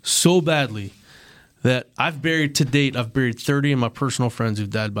regressed so badly that I've buried 30 of my personal friends who've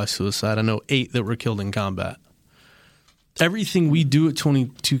died by suicide. I know 8 that were killed in combat. Everything we do at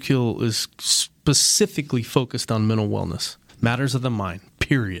 22 Kill is specifically focused on mental wellness, matters of the mind,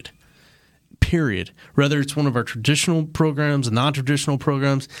 period. Whether it's one of our traditional programs, non-traditional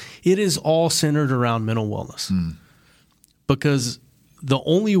programs, it is all centered around mental wellness. Because the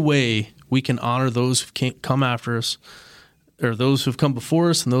only way we can honor those who can't come after us, or those who have come before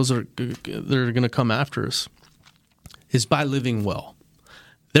us and those that are going to come after us, is by living well.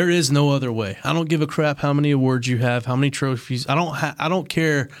 There is no other way. I don't give a crap how many awards you have, how many trophies. I don't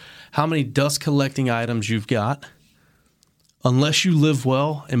care how many dust collecting items you've got. Unless you live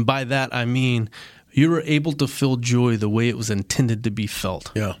well, and by that I mean you are able to feel joy the way it was intended to be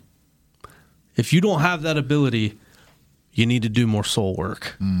felt. Yeah. If you don't have that ability, you need to do more soul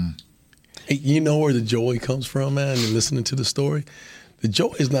work. Hey, you know where the joy comes from, man, and listening to the story? The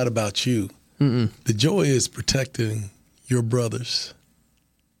joy is not about you. The joy is protecting your brothers.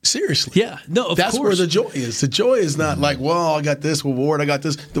 Seriously. Yeah. No, of course. That's where the joy is. The joy is not like, well, I got this award, I got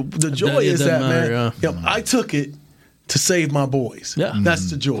this. The joy is that, man, I took it to save my boys. Yeah. That's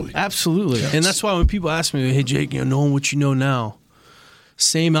the joy. Absolutely. Yes. And that's why when people ask me, hey, Jake, knowing what you know now,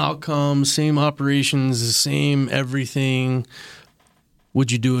 same outcomes, same operations, the same everything,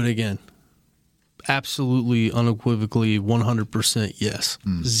 would you do it again? Absolutely, unequivocally, 100% yes.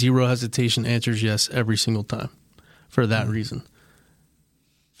 Zero hesitation, answers yes every single time for that reason.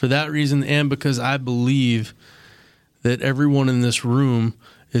 For that reason, and because I believe that everyone in this room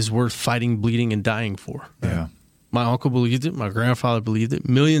is worth fighting, bleeding, and dying for. Yeah. My uncle believed it. My grandfather believed it.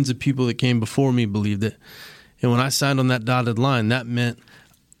 Millions of people that came before me believed it. And when I signed on that dotted line, that meant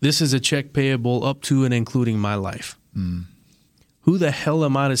this is a check payable up to and including my life. Who the hell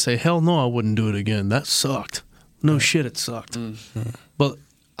am I to say, hell no, I wouldn't do it again. That sucked. No shit, it sucked. But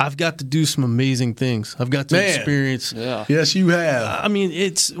I've got to do some amazing things. I've got to experience. Yeah. Yes, you have. I mean,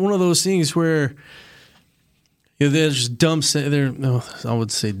 it's one of those things where there's dumb. I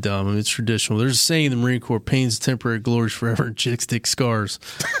would say dumb. I mean, it's traditional. There's a saying in the Marine Corps: "Pain's temporary, glory's forever, and chicks stick scars."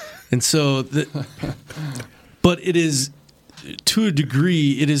 And so, but it is, to a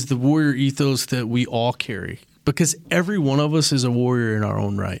degree, it is the warrior ethos that we all carry, because every one of us is a warrior in our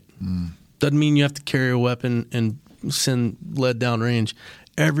own right. Doesn't mean you have to carry a weapon and send lead down range.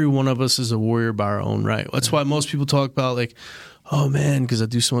 Every one of us is a warrior by our own right. That's why most people talk about, like, oh man, because I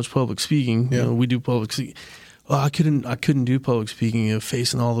do so much public speaking. You know, we do public speaking. Well, I couldn't do public speaking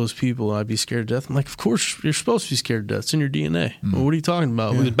facing all those people. I'd be scared to death. I'm like, of course you're supposed to be scared to death. It's in your DNA. Well, what are you talking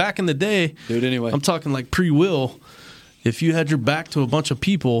about? Because back in the day, do it anyway. I'm talking like pre-will. If you had your back to a bunch of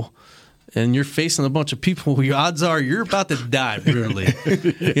people and you're facing a bunch of people, your odds are you're about to die, really.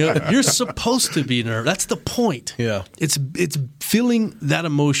 You're supposed to be nervous. That's the point. Yeah. It's feeling that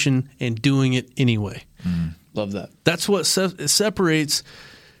emotion and doing it anyway. Love that. That's what separates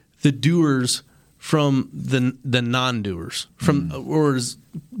the doers from the non-doers, or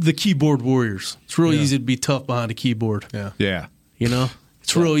the keyboard warriors. It's really easy to be tough behind a keyboard. Yeah. You know,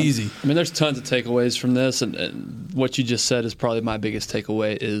 It's real easy. I mean, there's tons of takeaways from this, and what you just said is probably my biggest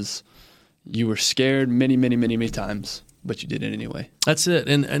takeaway is you were scared many, many, many, many times, but you did it anyway. That's it.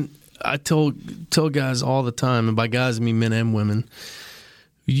 And I tell guys all the time, and by guys I mean men and women,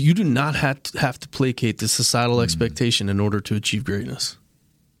 you do not have to placate the societal expectation in order to achieve greatness.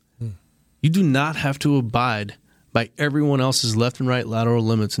 You do not have to abide by everyone else's left and right lateral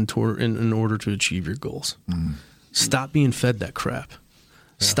limits in order to achieve your goals. Stop being fed that crap.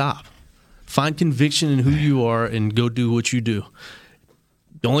 Stop. Find conviction in who you are and go do what you do.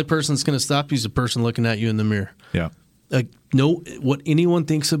 The only person that's going to stop you is the person looking at you in the mirror. Yeah. No, what anyone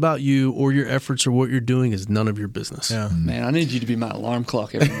thinks about you or your efforts or what you're doing is none of your business. Yeah. Man, I need you to be my alarm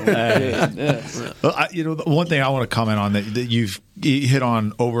clock every morning. Yeah. Well, the one thing I want to comment on that you've hit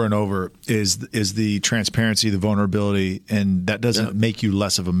on over and over is the transparency, the vulnerability, and that doesn't make you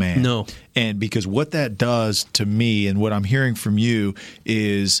less of a man. No. And because what that does to me and what I'm hearing from you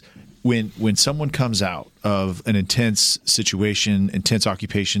is when someone comes out of an intense situation, intense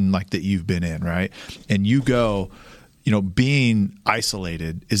occupation like that you've been in, right? And you go, being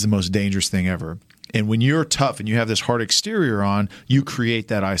isolated is the most dangerous thing ever. And when you're tough and you have this hard exterior on, you create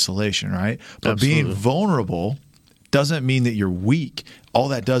that isolation, right? But Absolutely. being vulnerable doesn't mean that you're weak. All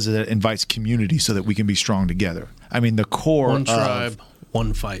that does is it invites community so that we can be strong together. I mean, the core One of tribe,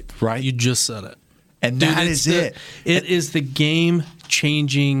 one fight. Right. You just said it. and Dude, that is it. It is the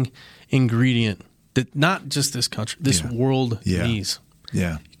game-changing ingredient that not just this country, this world needs.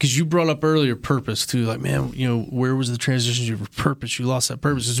 Yeah. Because you brought up earlier purpose too. Like, man, where was the transition to your purpose? You lost that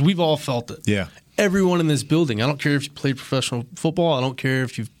purpose. Because we've all felt it. Yeah. Everyone in this building. I don't care if you played professional football. I don't care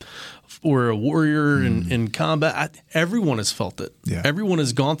if you were a warrior in combat. Everyone has felt it. Yeah. Everyone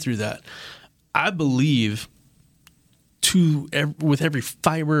has gone through that. I believe with every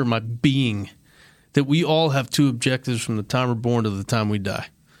fiber of my being that we all have two objectives from the time we're born to the time we die.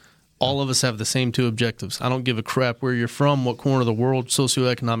 All of us have the same two objectives. I don't give a crap where you're from, what corner of the world,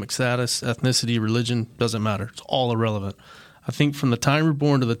 socioeconomic status, ethnicity, religion, doesn't matter. It's all irrelevant. I think from the time you're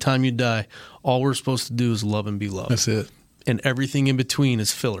born to the time you die, all we're supposed to do is love and be loved. That's it. And everything in between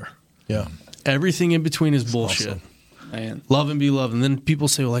is filler. Yeah. Everything in between is bullshit. awesome. Man. Love and be loved. And then people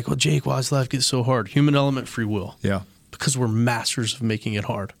say, well, Jake, why does life get so hard? Human element, free will. Yeah. Because we're masters of making it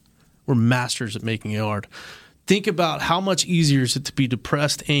hard. We're masters at making it hard. Think about how much easier is it to be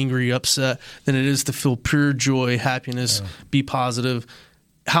depressed, angry, upset than it is to feel pure joy, happiness, be positive.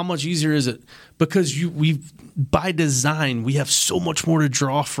 How much easier is it? Because by design, we have so much more to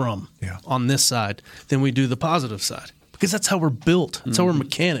draw from on this side than we do the positive side. Because that's how we're built. That's how we're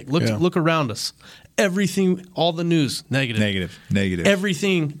mechanic. Look around us. Everything, all the news, negative.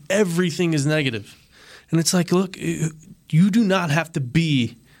 Everything is negative. And it's like, look, you do not have to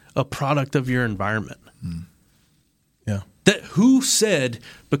be a product of your environment. Yeah. That who said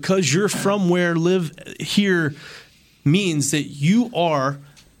because you're from where live here means that you are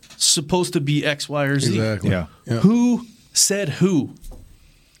supposed to be X, Y, or Z. Exactly. Yeah. Who said who?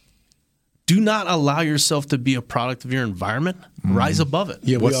 Do not allow yourself to be a product of your environment. Rise above it.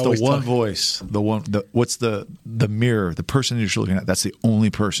 Yeah, What's the one voice? What's the mirror? The person you're looking at. That's the only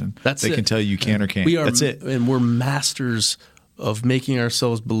person that can tell you can or can't. That's it. And we're masters of making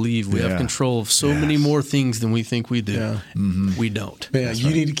ourselves believe we have control of so many more things than we think we do. Yeah. We don't. Man,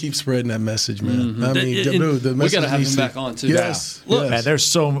 you need to keep spreading that message, man. I mean, And the We message got to have needs him back on, too. Yes. Look, Man, there's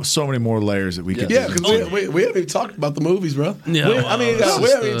so many more layers that we could. Yeah, do. because we haven't even talked about the movies, bro. Yeah, we well, haven't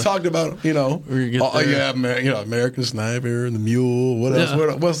even talked about We're gonna get there. American Sniper and the Mule. What else?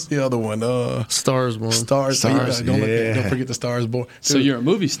 Yeah. What's the other one? Stars Born. Stars. Don't forget the Stars Born. So you're a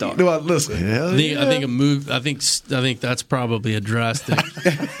movie star. Listen. Hell I think a move. I think that's probably a drastic.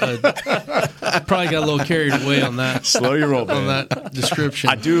 Probably got a little carried away on that. Slow your roll, on man. that description.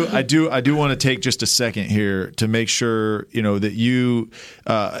 I do want to take just a second here to make sure that you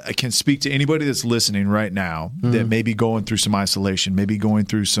can speak to anybody that's listening right now that may be going through some isolation, maybe going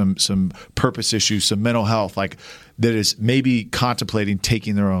through some purpose issues, some mental health, like that is maybe contemplating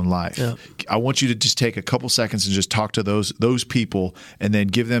taking their own life. Yeah. I want you to just take a couple seconds and just talk to those people, and then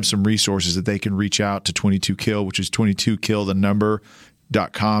give them some resources that they can reach out to 22kill, which is 22kill the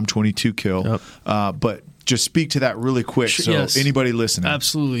number.com, 22kill. Yep. But just speak to that really quick. So Yes. anybody listening.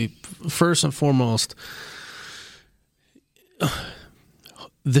 Absolutely. First and foremost,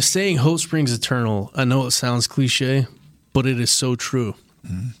 the saying "hope springs eternal." I know it sounds cliche, but it is so true.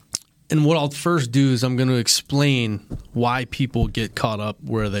 And what I'll first do is I'm going to explain why people get caught up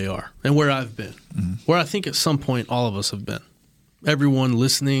where they are and where I've been, where I think at some point all of us have been. Everyone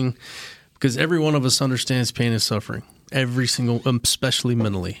listening, because every one of us understands pain and suffering. Every single, especially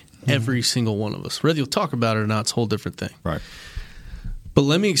mentally, every single one of us. Whether you'll talk about it or not, it's a whole different thing. Right. But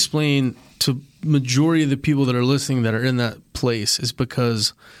let me explain to majority of the people that are listening that are in that place is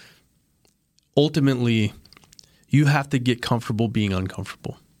because ultimately you have to get comfortable being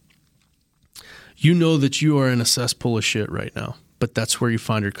uncomfortable. You know that you are in a cesspool of shit right now, but that's where you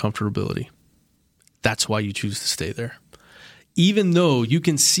find your comfortability. That's why you choose to stay there. Even though you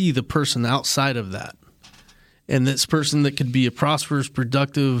can see the person outside of that, and this person that could be a prosperous,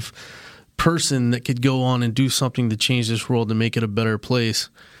 productive person that could go on and do something to change this world and make it a better place,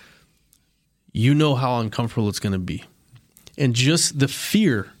 you know how uncomfortable it's going to be. And just the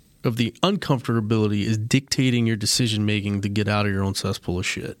fear of the uncomfortability is dictating your decision-making to get out of your own cesspool of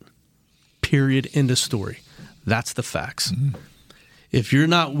shit. Period. End of story. That's the facts. Mm-hmm. If you're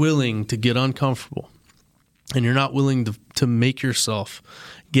not willing to get uncomfortable and you're not willing to make yourself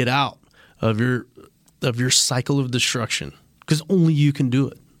get out of your cycle of destruction, because only you can do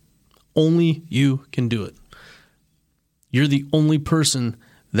it. Only you can do it. You're the only person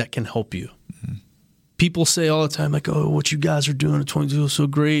that can help you. Mm-hmm. People say all the time, like, oh, what you guys are doing at 22 is so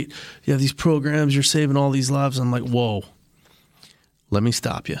great. You have these programs, you're saving all these lives. I'm like, whoa, let me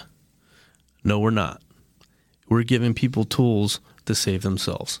stop you. No, we're not. We're giving people tools to save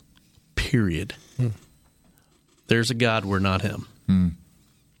themselves. Period. There's a God, we're not him.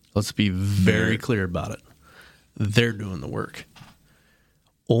 Let's be very clear about it. They're doing the work.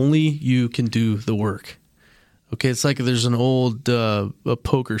 Only you can do the work. Okay, it's like there's an old a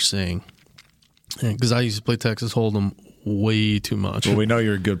poker saying, because I used to play Texas Hold'em way too much. Well, we know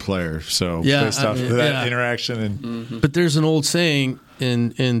you're a good player, so yeah, based off of that interaction. And But there's an old saying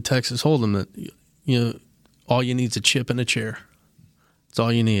in Texas Hold'em that all you need is a chip and a chair. That's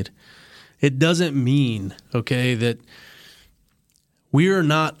all you need. It doesn't mean, okay, that we are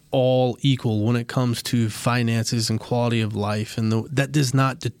not all equal when it comes to finances and quality of life, and that does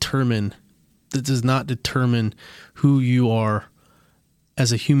not determine who you are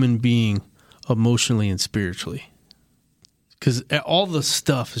as a human being emotionally and spiritually. Because all the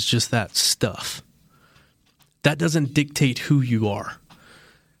stuff is just that stuff. That doesn't dictate who you are.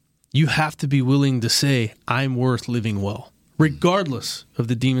 You have to be willing to say, I'm worth living well, regardless of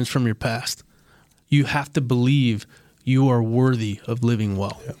the demons from your past. You have to believe you are worthy of living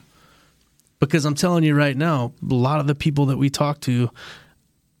well. Yeah. Because I'm telling you right now, a lot of the people that we talk to,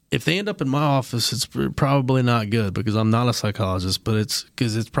 if they end up in my office, it's probably not good, because I'm not a psychologist, but it's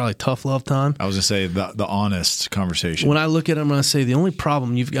because it's probably tough love time. I was going to say the honest conversation. When I look at them and I say, the only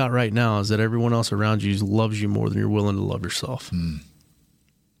problem you've got right now is that everyone else around you loves you more than you're willing to love yourself.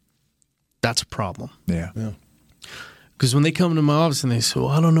 That's a problem. Yeah. Because when they come to my office and they say, well,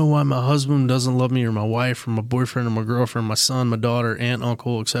 I don't know why my husband doesn't love me, or my wife, or my boyfriend, or my girlfriend, my son, my daughter, aunt,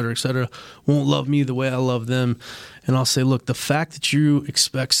 uncle, et cetera, won't love me the way I love them. And I'll say, look, the fact that you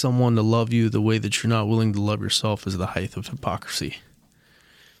expect someone to love you the way that you're not willing to love yourself is the height of hypocrisy.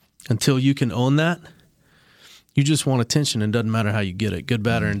 Until you can own that, you just want attention, and it doesn't matter how you get it, good,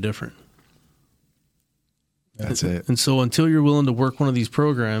 bad, or indifferent. That's it. And so until you're willing to work one of these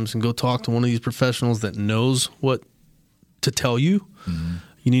programs and go talk to one of these professionals that knows what to tell you,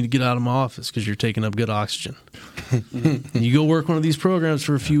 you need to get out of my office, because you're taking up good oxygen. And you go work one of these programs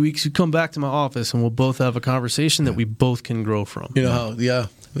for a few weeks, you come back to my office, and we'll both have a conversation that we both can grow from.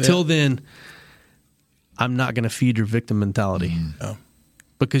 Till then, I'm not going to feed your victim mentality.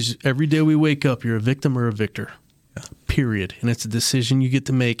 Because every day we wake up, you're a victim or a victor. Period. And it's a decision you get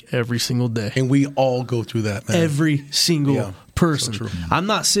to make every single day. And we all go through that, man. Every single person. So I'm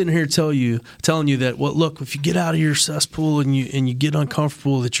not sitting here telling you that, well, look, if you get out of your cesspool and you get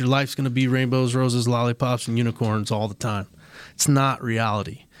uncomfortable, that your life's going to be rainbows, roses, lollipops, and unicorns all the time. It's not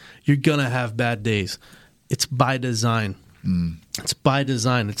reality. You're going to have bad days. It's by design. It's by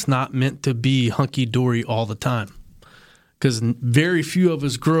design. It's not meant to be hunky-dory all the time. Because very few of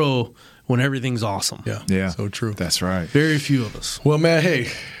us grow when everything's awesome. Yeah. So true. That's right. Very few of us. Well, man,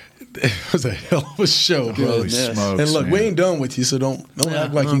 hey, it was a hell of a show, bro. Holy smokes, and look, man. we ain't done with you, so don't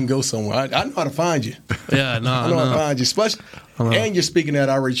act like you can go somewhere. I know how to find you. Yeah, no, I know how to find you. Especially, and you're speaking at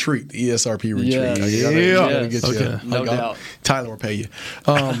our retreat, the ESRP retreat. No doubt. Tyler will pay you.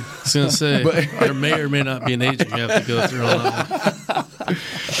 I was going to say, there may or may not be an agent you have to go through on that.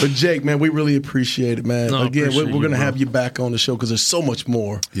 But Jake, man, we really appreciate it, man. No, Again, we're going to bro. have you back on the show, because there's so much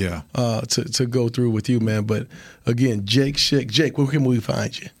more to go through with you, man. But again, Jake Schick. Jake, where can we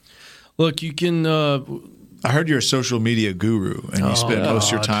find you? Look, you can... I heard you're a social media guru, and you spend most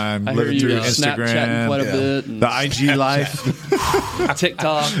of your time living through Instagram, Snapchatting quite a bit, and the IG life,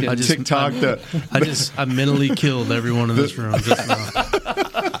 TikTok. I mentally killed everyone in this room just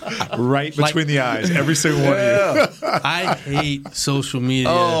now. right between the eyes, every single one of you. I hate social media.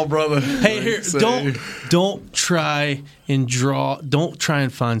 Oh, brother. Hey, here, don't try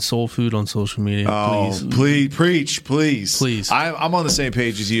and find soul food on social media. Please, please. I'm on the same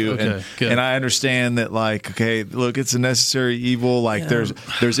page as you, Okay, good. and I understand that. Like, okay, look, it's a necessary evil. Like,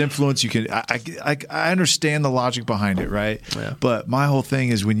 there's influence. You can. I understand the logic behind it, right? Yeah. But my whole thing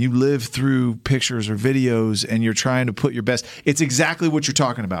is when you live through pictures or videos and you're trying to put your best. It's exactly what you're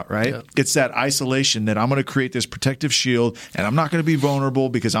talking about, right? Yeah. It's that isolation that I'm going to create this protective shield, and I'm not going to be vulnerable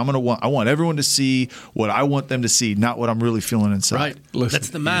because I want everyone to see what I want them to see, not what I'm really feeling inside. Right. Listen, That's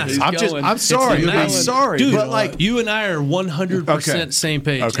the mask. I'm sorry, Dude, but like you and I are 100% same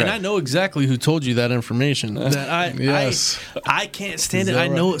page, Okay. and I know exactly who told you that information. That I can't stand it. I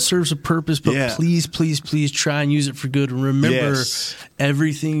know it serves a purpose, but please try and use it for good. And remember,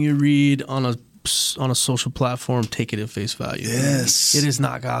 everything you read on a social platform, take it at face value. Yes, it is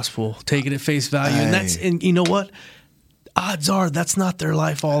not gospel. Take it at face value, and you know what? Odds are that's not their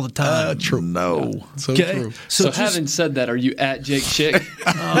life all the time. True. No. So Okay? true. So having said that, are you at Jake Schick?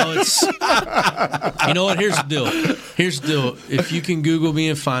 You know what? Here's the deal. If you can Google me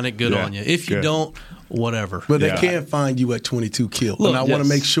and find it, good on you. If you don't, whatever. But they can't find you at 22 kills. And I want to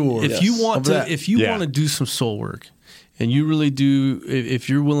make sure. If you want to do some soul work, and you really do, if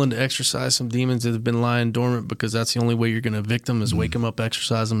you're willing to exercise some demons that have been lying dormant, because that's the only way you're going to evict them is wake them up,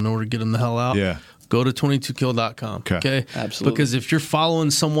 exercise them in order to get them the hell out. Yeah. Go to 22kill.com. Okay. Absolutely. Because if you're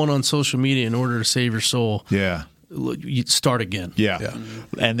following someone on social media in order to save your soul, you start again. Yeah.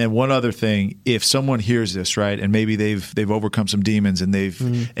 And then one other thing, if someone hears this, right, and maybe they've overcome some demons and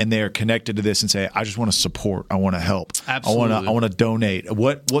and they're connected to this and say, I just want to support, I want to help. Absolutely. I want to donate.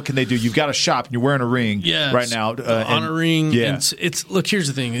 What can they do? You've got a shop and you're wearing a ring right now. On a ring. Yeah. It's look, here's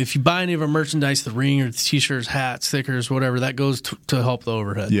the thing. If you buy any of our merchandise, the ring or the t-shirts, hats, stickers, whatever, that goes to help the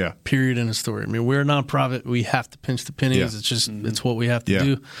overhead. Yeah. Period in a story. I mean, we're a nonprofit. We have to pinch the pennies. Yeah. It's just it's what we have to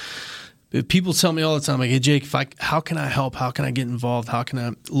do. People tell me all the time, like, hey, Jake, how can I help? How can I get involved? How can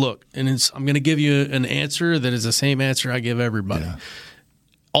I look? And I'm going to give you an answer that is the same answer I give everybody. Yeah.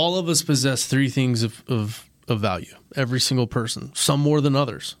 All of us possess three things of value, every single person, some more than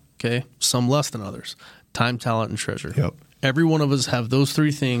others, okay? Some less than others. Time, talent, and treasure. Yep. Every one of us have those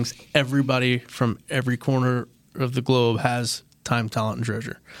three things. Everybody from every corner of the globe has time, talent, and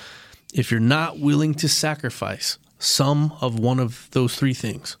treasure. If you're not willing to sacrifice some of one of those three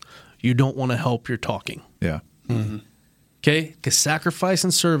things, you don't want to help your talking. Yeah. Mm-hmm. Okay? Because sacrifice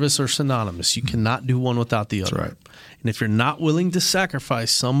and service are synonymous. You cannot do one without the other. That's right. And if you're not willing to sacrifice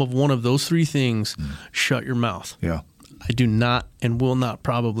some of one of those three things, shut your mouth. Yeah. I do not and will not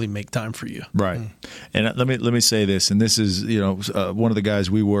probably make time for you. Right. And let me say this, and this is, one of the guys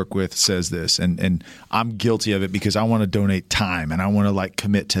we work with says this, and I'm guilty of it because I want to donate time and I want to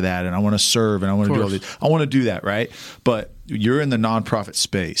commit to that and I want to serve and I want to do all this. I want to do that, right? But you're in the nonprofit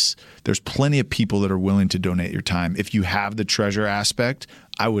space. There's plenty of people that are willing to donate your time. If you have the treasure aspect,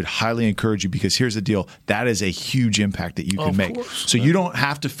 I would highly encourage you, because here's the deal. That is a huge impact that you can make. So you don't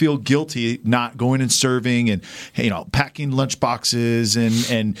have to feel guilty not going and serving and, packing lunch boxes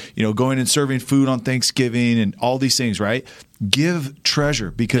and going and serving food on Thanksgiving and all these things, right? Give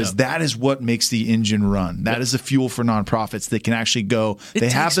treasure, because that is what makes the engine run. That is the fuel for nonprofits that can actually go. They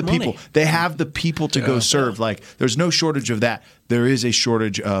have the people. They have the people to go serve. There's no shortage of that. There is a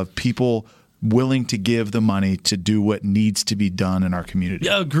shortage of people willing to give the money to do what needs to be done in our community.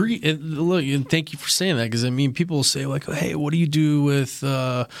 Yeah, agree. And look, and thank you for saying that, because people will say hey, what do you do with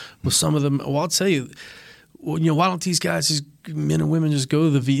some of them? Well, I'll tell you. Why don't these guys, men and women, just go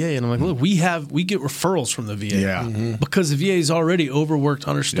to the VA? And I'm like, look, we get referrals from the VA because the VA is already overworked,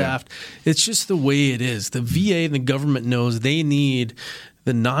 understaffed. Yeah. It's just the way it is. The VA and the government knows they need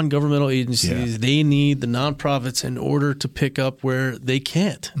the non-governmental agencies. They need the nonprofits in order to pick up where they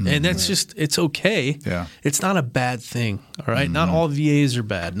can't. And that's just, it's okay. Yeah. It's not a bad thing. All right. Not all VAs are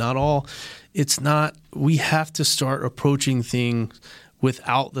bad. We have to start approaching things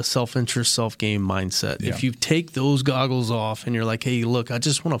without the self-interest, self-gain mindset. If you take those goggles off and you're like, hey, look, I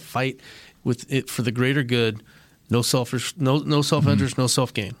just want to fight with it for the greater good, no self-interest, no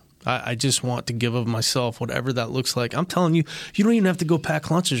self-gain. I just want to give of myself, whatever that looks like. I'm telling you, you don't even have to go pack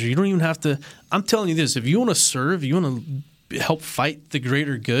lunches, or you don't even have to. I'm telling you this, if you want to serve, you want to help fight the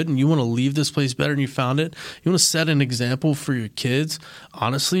greater good, and you want to leave this place better than you found it, you want to set an example for your kids,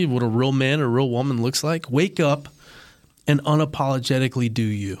 honestly, what a real man or a real woman looks like, wake up and unapologetically do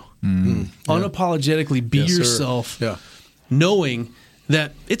you. Unapologetically be yourself, knowing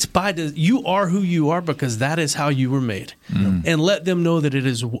that it's you are who you are because that is how you were made. And let them know that it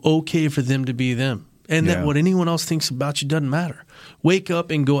is okay for them to be them, and that what anyone else thinks about you doesn't matter. Wake up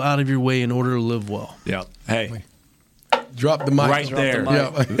and go out of your way in order to live well. Yeah. Hey, Drop the mic. Right there. Yeah.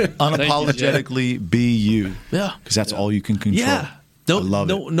 Unapologetically be you. Yeah. Because that's all you can control. Yeah. I love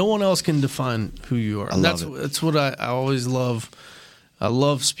it. No one else can define who you are. I love it. That's what I always love. I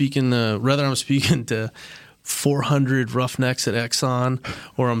love speaking whether I'm speaking to 400 Roughnecks at Exxon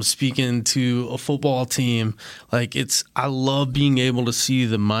or I'm speaking to a football team. Like I love being able to see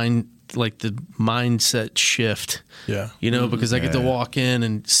the mindset shift. Yeah. Because I get to walk in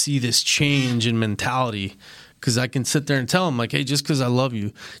and see this change in mentality. Because I can sit there and tell them, like, hey, just because I love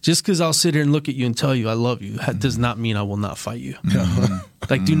you, just because I'll sit here and look at you and tell you I love you, that does not mean I will not fight you.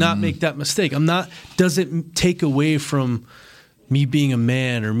 Like, do not make that mistake. Doesn't take away from me being a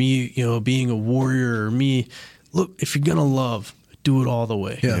man or me, being a warrior or me. Look, if you're going to love, do it all the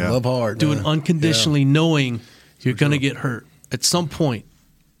way. Yeah. Love hard. Do man. it unconditionally, knowing you're going to get hurt. At some point,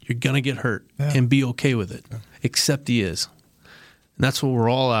 you're going to get hurt and be okay with it. Accept the is. And that's what we're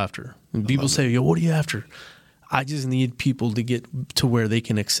all after. And people say, yo, what are you after? I just need people to get to where they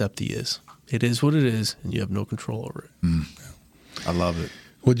can accept the is. It is what it is, and you have no control over it. I love it.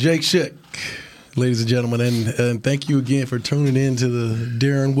 Well, Jake Schick, ladies and gentlemen, and thank you again for tuning in to the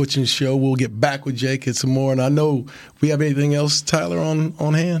Darren Woodson Show. We'll get back with Jake and some more. And I know we have anything else, Tyler,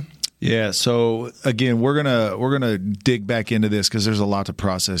 on hand? Yeah. So again, we're gonna dig back into this because there's a lot to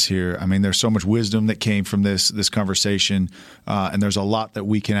process here. I mean, there's so much wisdom that came from this conversation, and there's a lot that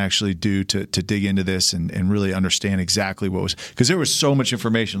we can actually do to dig into this and really understand exactly what was, because there was so much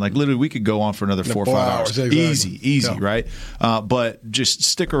information. Like literally, we could go on for another 4 or 5 hours. Exactly. Easy, right? But just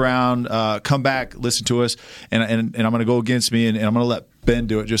stick around, come back, listen to us, and I'm going to go against me, and I'm going to let Ben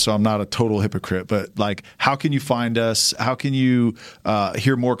do it just so I'm not a total hypocrite. But like, how can you find us? How can you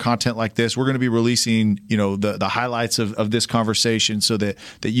hear more content like this? We're going to be releasing, the highlights of this conversation so that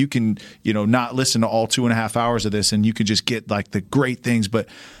you can, not listen to all 2.5 hours of this and you can just get like the great things. But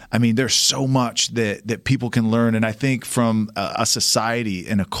I mean, there's so much that people can learn. And I think from a society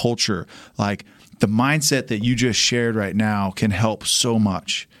and a culture, like the mindset that you just shared right now can help so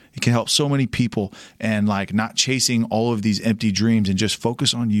much. It can help so many people, and like not chasing all of these empty dreams and just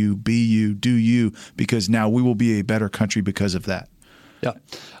focus on you, be you, do you, because now we will be a better country because of that. Yeah.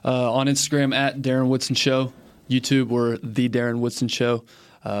 On Instagram at Darren Woodson Show, YouTube we're The Darren Woodson Show,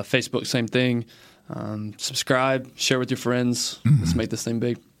 Facebook same thing. Subscribe, share with your friends. Let's make this thing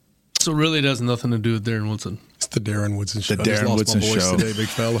big. So really it has nothing to do with Darren Woodson. It's the Darren Woodson Show. The Darren Woodson Show today, big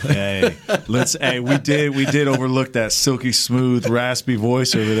fella. Hey, we did overlook that silky smooth, raspy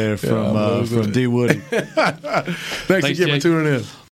voice over there from D Woody. Thanks again for tuning in.